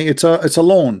him money, it's a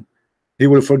loan, he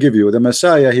will forgive you. The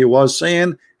Messiah, he was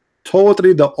saying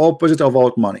totally the opposite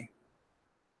about money.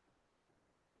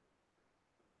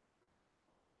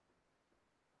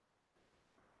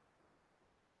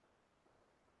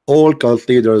 All cult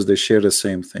leaders, they share the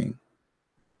same thing: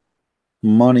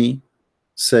 money,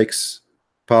 sex,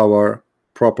 power,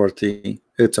 property,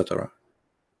 etc.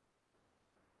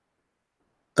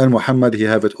 And Muhammad, he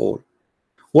have it all.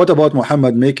 What about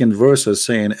Muhammad making verses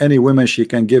saying any woman she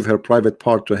can give her private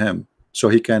part to him so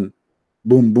he can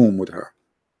boom boom with her?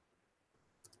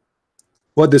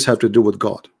 What this have to do with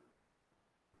God?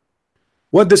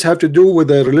 What this have to do with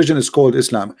the religion is called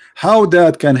Islam? How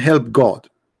that can help God?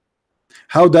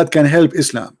 How that can help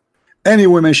Islam? Any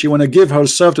woman she want to give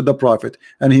herself to the Prophet,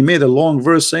 and he made a long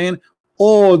verse saying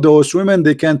all those women,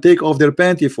 they can take off their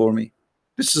panty for me.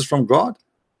 This is from God?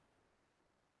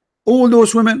 All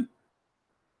those women?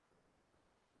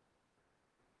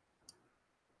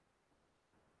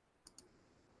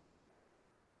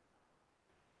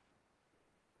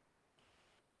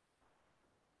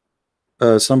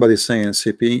 Somebody saying,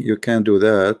 CP, you can't do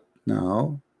that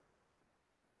now.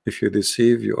 If you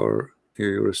deceive your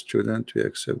student, we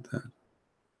accept that.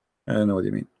 I don't know what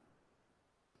you mean.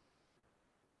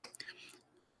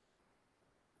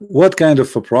 What kind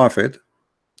of a prophet?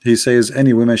 He says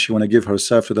any woman she want to give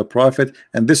herself to the Prophet,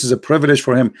 and this is a privilege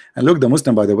for him. And look, the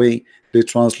Muslim, by the way, they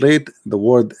translate the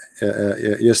word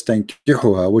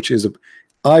yastankihuha, which is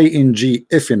ing,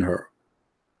 if in her,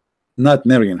 not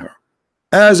marrying her,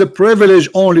 as a privilege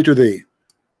only to thee.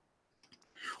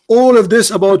 All of this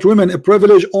about women, a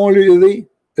privilege only to thee.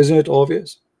 Isn't it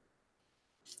obvious?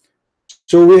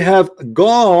 So we have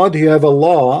God, he have a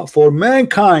law for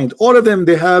mankind. All of them,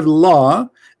 they have law,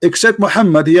 except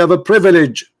Muhammad, he have a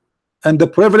privilege. And the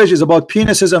privilege is about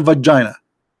penises and vagina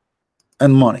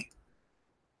and money.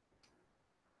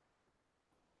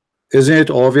 Isn't it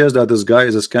obvious that this guy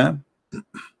is a scam?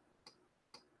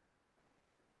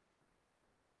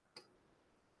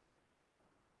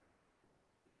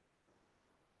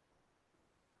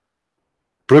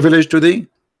 Privilege to thee?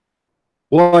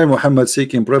 Why Muhammad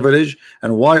seeking privilege,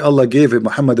 and why Allah gave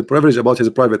Muhammad the privilege about his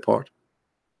private part?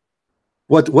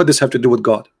 What does have to do with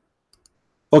God?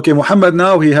 Okay, Muhammad,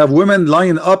 now he have women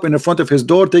lying up in the front of his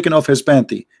door taking off his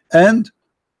panty, and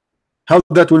how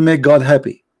that will make God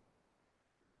happy?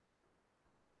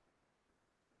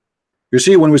 You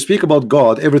see, when we speak about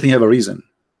God, everything have a reason.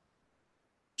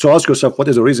 So ask yourself, what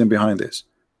is the reason behind this?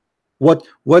 What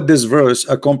this verse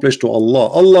accomplished to Allah?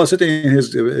 Allah sitting in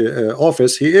his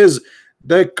office, he is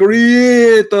the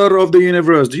creator of the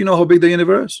universe. Do you know how big the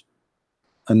universe?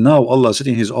 And now Allah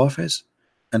sitting in his office,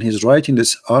 and he's writing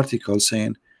this article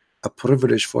saying a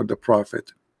privilege for the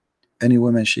Prophet. Any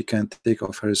woman she can take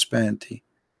off her panty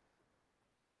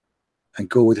and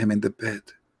go with him in the bed,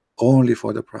 only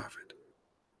for the Prophet.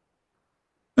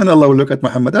 And Allah will look at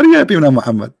Muhammad. Are you happy now,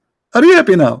 Muhammad? Are you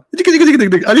happy now?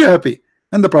 Are you happy?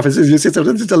 And the Prophet says, yes,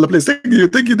 Allah, please, thank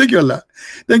you, Allah.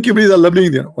 Thank you, please, Allah,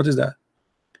 please. What is that?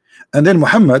 And then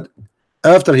Muhammad,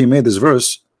 after he made this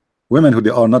verse, women who they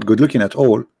are not good looking at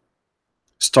all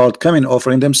start coming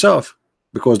offering themselves,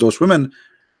 because those women,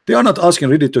 they are not asking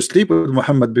really to sleep with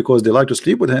Muhammad because they like to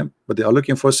sleep with him, but they are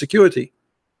looking for security.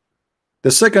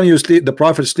 The second you sleep, the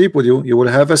Prophet sleep with you, you will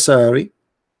have a sari,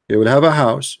 you will have a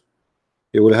house,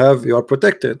 you are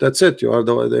protected. That's it. You are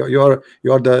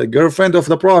the girlfriend of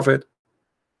the Prophet.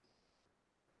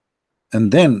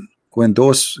 And then when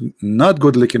those not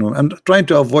good looking women, I'm trying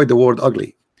to avoid the word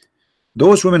ugly,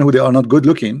 those women who they are not good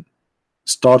looking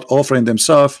start offering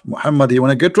themselves, Muhammad, you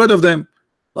want to get rid of them,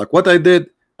 like what I did.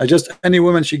 I just, any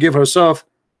woman she gave herself,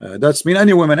 that's mean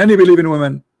any woman, any believing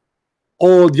women,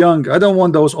 old, young. I don't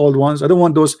want those old ones. I don't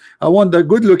want those. I want the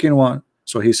good looking one.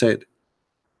 So he said,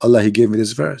 Allah, he gave me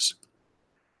this verse.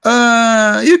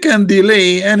 You can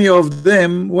delay any of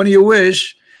them when you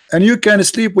wish, and you can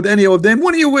sleep with any of them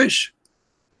when you wish.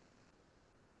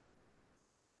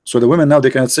 So the women now, they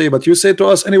can say, but you say to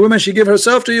us, any woman she give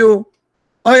herself to you,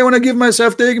 I want to give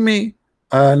myself, take me.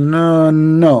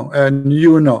 No, and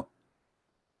you know.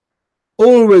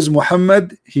 Always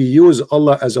Muhammad, he used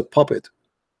Allah as a puppet.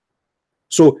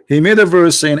 So he made a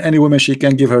verse saying any woman she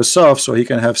can give herself so he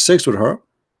can have sex with her,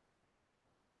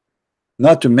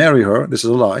 not to marry her. This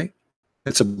is a lie.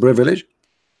 It's a privilege.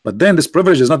 But then this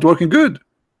privilege is not working good,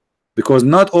 because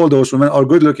not all those women are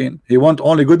good looking. He want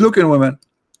only good looking women,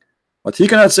 but he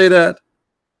cannot say that.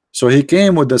 So he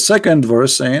came with the second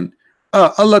verse saying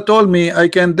Allah told me I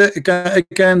can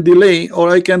delay or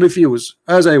I can refuse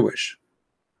as I wish.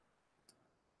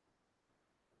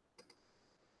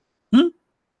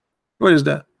 What is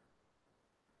that?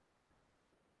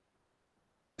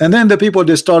 And then the people,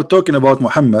 they start talking about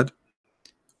Muhammad,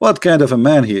 what kind of a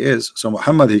man he is. So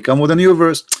Muhammad, he come with a new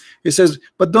verse. He says,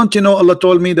 but don't you know Allah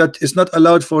told me that it's not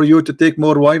allowed for you to take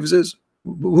more wives?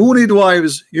 Who need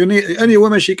wives? You need any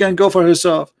woman, she can go for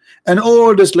herself. And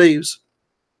all the slaves,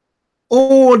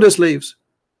 all the slaves,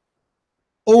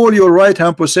 all your right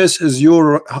hand possess is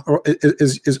your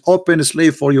is open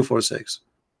slave for you for sex.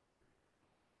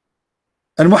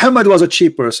 And Muhammad was a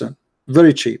cheap person,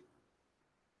 very cheap.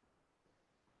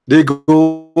 They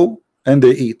go and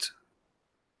they eat.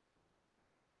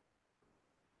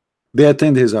 They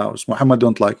attend his house. Muhammad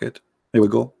don't like it. Here we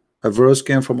go. A verse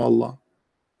came from Allah.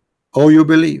 Oh, you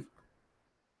believe?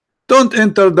 Don't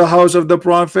enter the house of the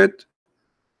Prophet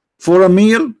for a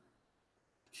meal.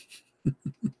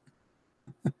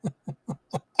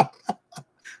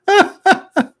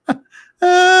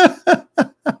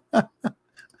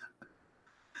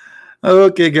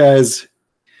 Okay, guys.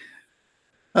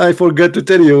 I forgot to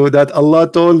tell you that Allah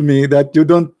told me that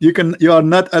you are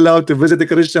not allowed to visit a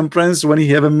Christian prince when he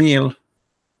have a meal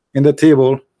in the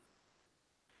table.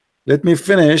 Let me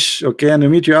finish, okay, and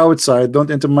meet you outside. Don't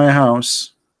enter my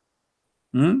house.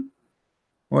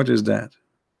 What is that?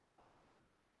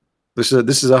 This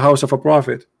is a house of a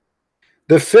prophet.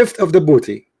 The fifth of the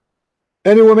booty.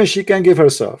 Any woman, she can give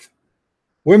herself.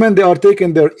 Women, they are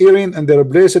taking their earring and their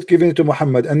bracelet, giving it to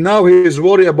Muhammad, and now he is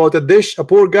worried about a dish. A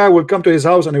poor guy will come to his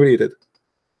house and he will eat it.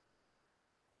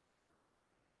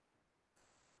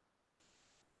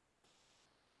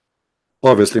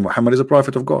 Obviously Muhammad is a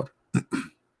prophet of God.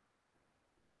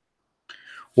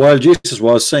 While Jesus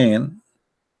was saying,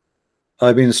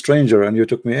 I've been a stranger and you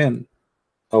took me in.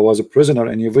 I was a prisoner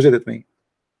and you visited me.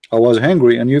 I was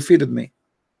hungry and you feeded me.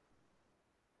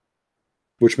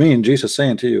 Which means Jesus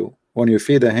saying to you, when you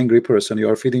feed a hungry person, you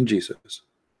are feeding Jesus.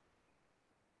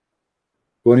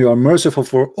 When you are merciful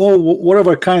for all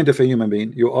whatever kind of a human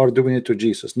being, you are doing it to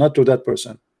Jesus, not to that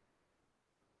person.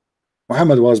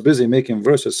 Muhammad was busy making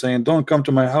verses saying, don't come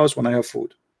to my house when I have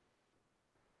food.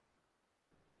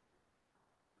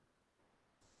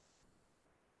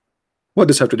 What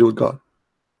does this have to do with God?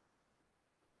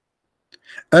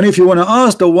 And if you want to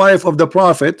ask the wife of the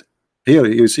prophet, here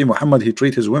you see Muhammad, he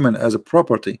treats his women as a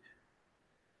property.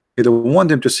 He don't want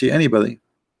them to see anybody.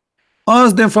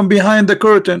 Ask them from behind the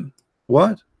curtain.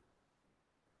 What?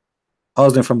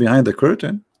 Ask them from behind the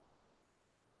curtain?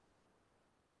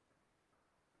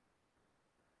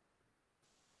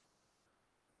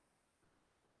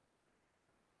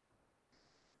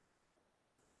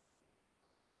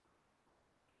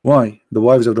 Why? The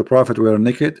wives of the prophet were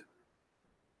naked?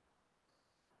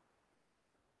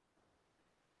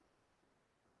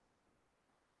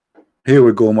 Here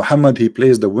we go. Muhammad, he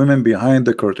placed the women behind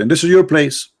the curtain. This is your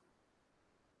place.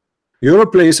 Your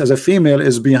place as a female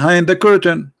is behind the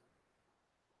curtain.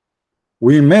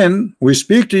 We men, we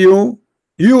speak to you.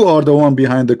 You are the one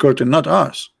behind the curtain, not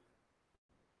us.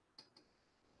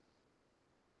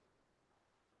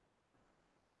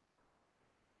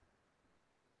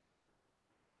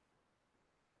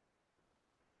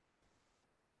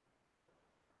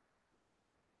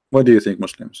 What do you think,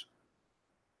 Muslims?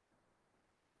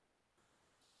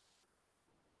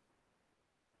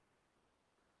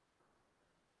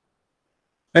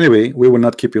 Anyway, we will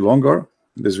not keep you longer.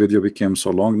 This video became so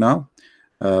long now.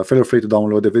 Feel free to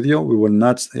download the video. We will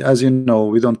not, as you know,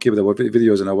 we don't keep the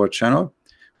videos in our channel.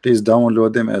 Please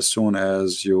download them as soon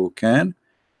as you can.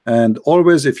 And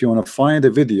always, if you want to find a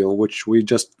video which we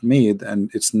just made and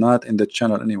it's not in the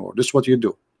channel anymore, this is what you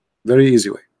do. Very easy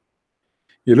way.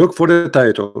 You look for the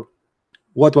title.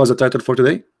 What was the title for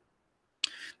today?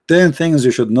 10 things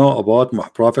you should know about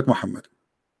Prophet Muhammad.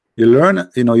 You learn,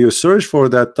 you search for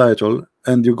that title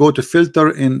and you go to filter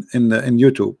in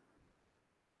YouTube.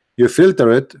 You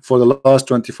filter it for the last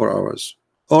 24 hours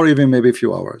or even maybe a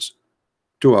few hours,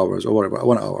 2 hours or whatever,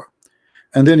 1 hour,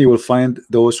 and then you will find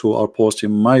those who are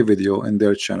posting my video in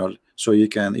their channel, so you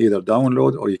can either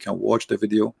download or you can watch the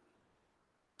video,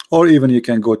 or even you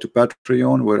can go to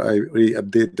Patreon where I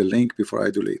re-update the link before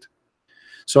I delete.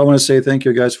 So I want to say thank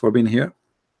you guys for being here.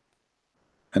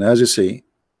 And as you see,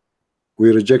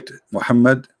 we reject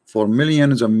Muhammad for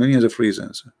millions and millions of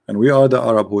reasons, and we are the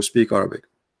Arab who speak Arabic.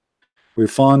 We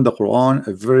found the Quran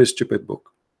a very stupid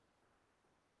book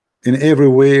in every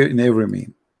way, in every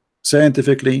mean.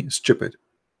 Scientifically stupid,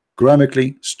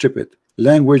 grammatically stupid,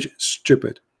 language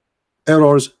stupid,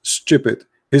 errors stupid,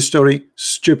 history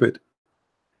stupid.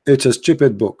 It's a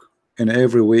stupid book in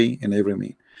every way, in every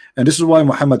mean. And this is why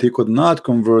Muhammad, he could not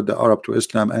convert the Arab to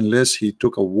Islam unless he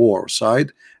took a war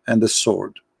side and the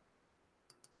sword.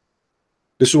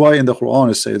 This is why in the Quran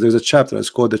it says there's a chapter, it's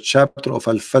called the chapter of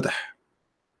Al-Fath,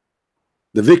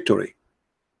 the victory,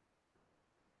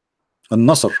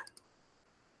 Al-Nasr.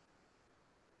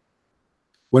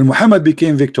 When Muhammad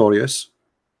became victorious,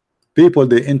 people,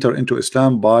 they enter into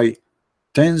Islam by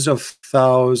tens of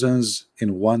thousands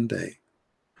in one day,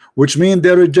 which means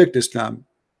they reject Islam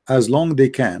as long they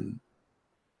can.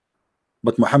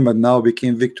 But Muhammad now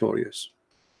became victorious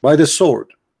by the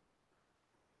sword.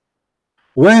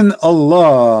 When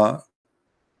Allah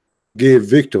gave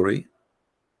victory,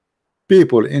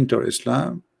 people enter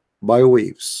Islam by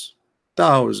waves,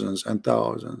 thousands and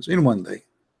thousands in one day.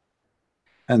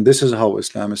 And this is how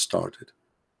Islam started.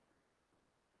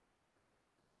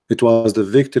 It was the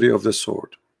victory of the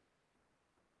sword.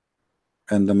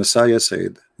 And the Messiah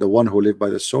said, the one who lived by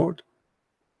the sword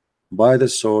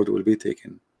will be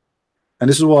taken. And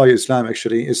this is why Islam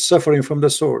actually is suffering from the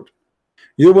sword.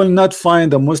 You will not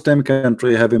find a Muslim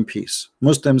country having peace.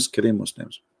 Muslims killing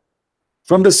Muslims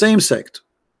from the same sect,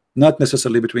 not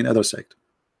necessarily between other sect,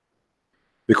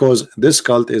 because this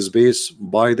cult is based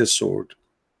by the sword.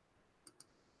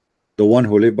 The one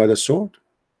who lived by the sword,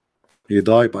 he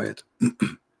died by it.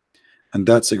 And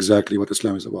that's exactly what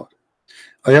Islam is about.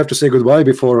 I have to say goodbye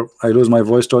before I lose my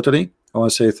voice totally. I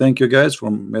want to say thank you guys,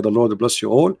 may the Lord bless you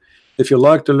all. If you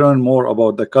like to learn more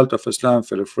about the cult of Islam,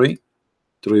 feel free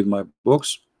to read my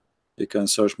books. You can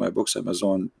search my books,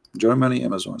 Amazon Germany,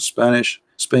 Amazon Spanish,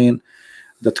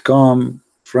 Spain.com,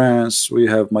 France. We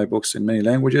have my books in many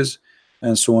languages,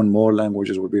 and soon more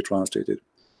languages will be translated.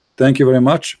 Thank you very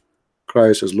much.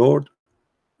 Christ is Lord,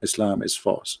 Islam is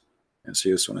false, and see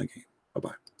you soon again.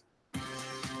 Bye-bye.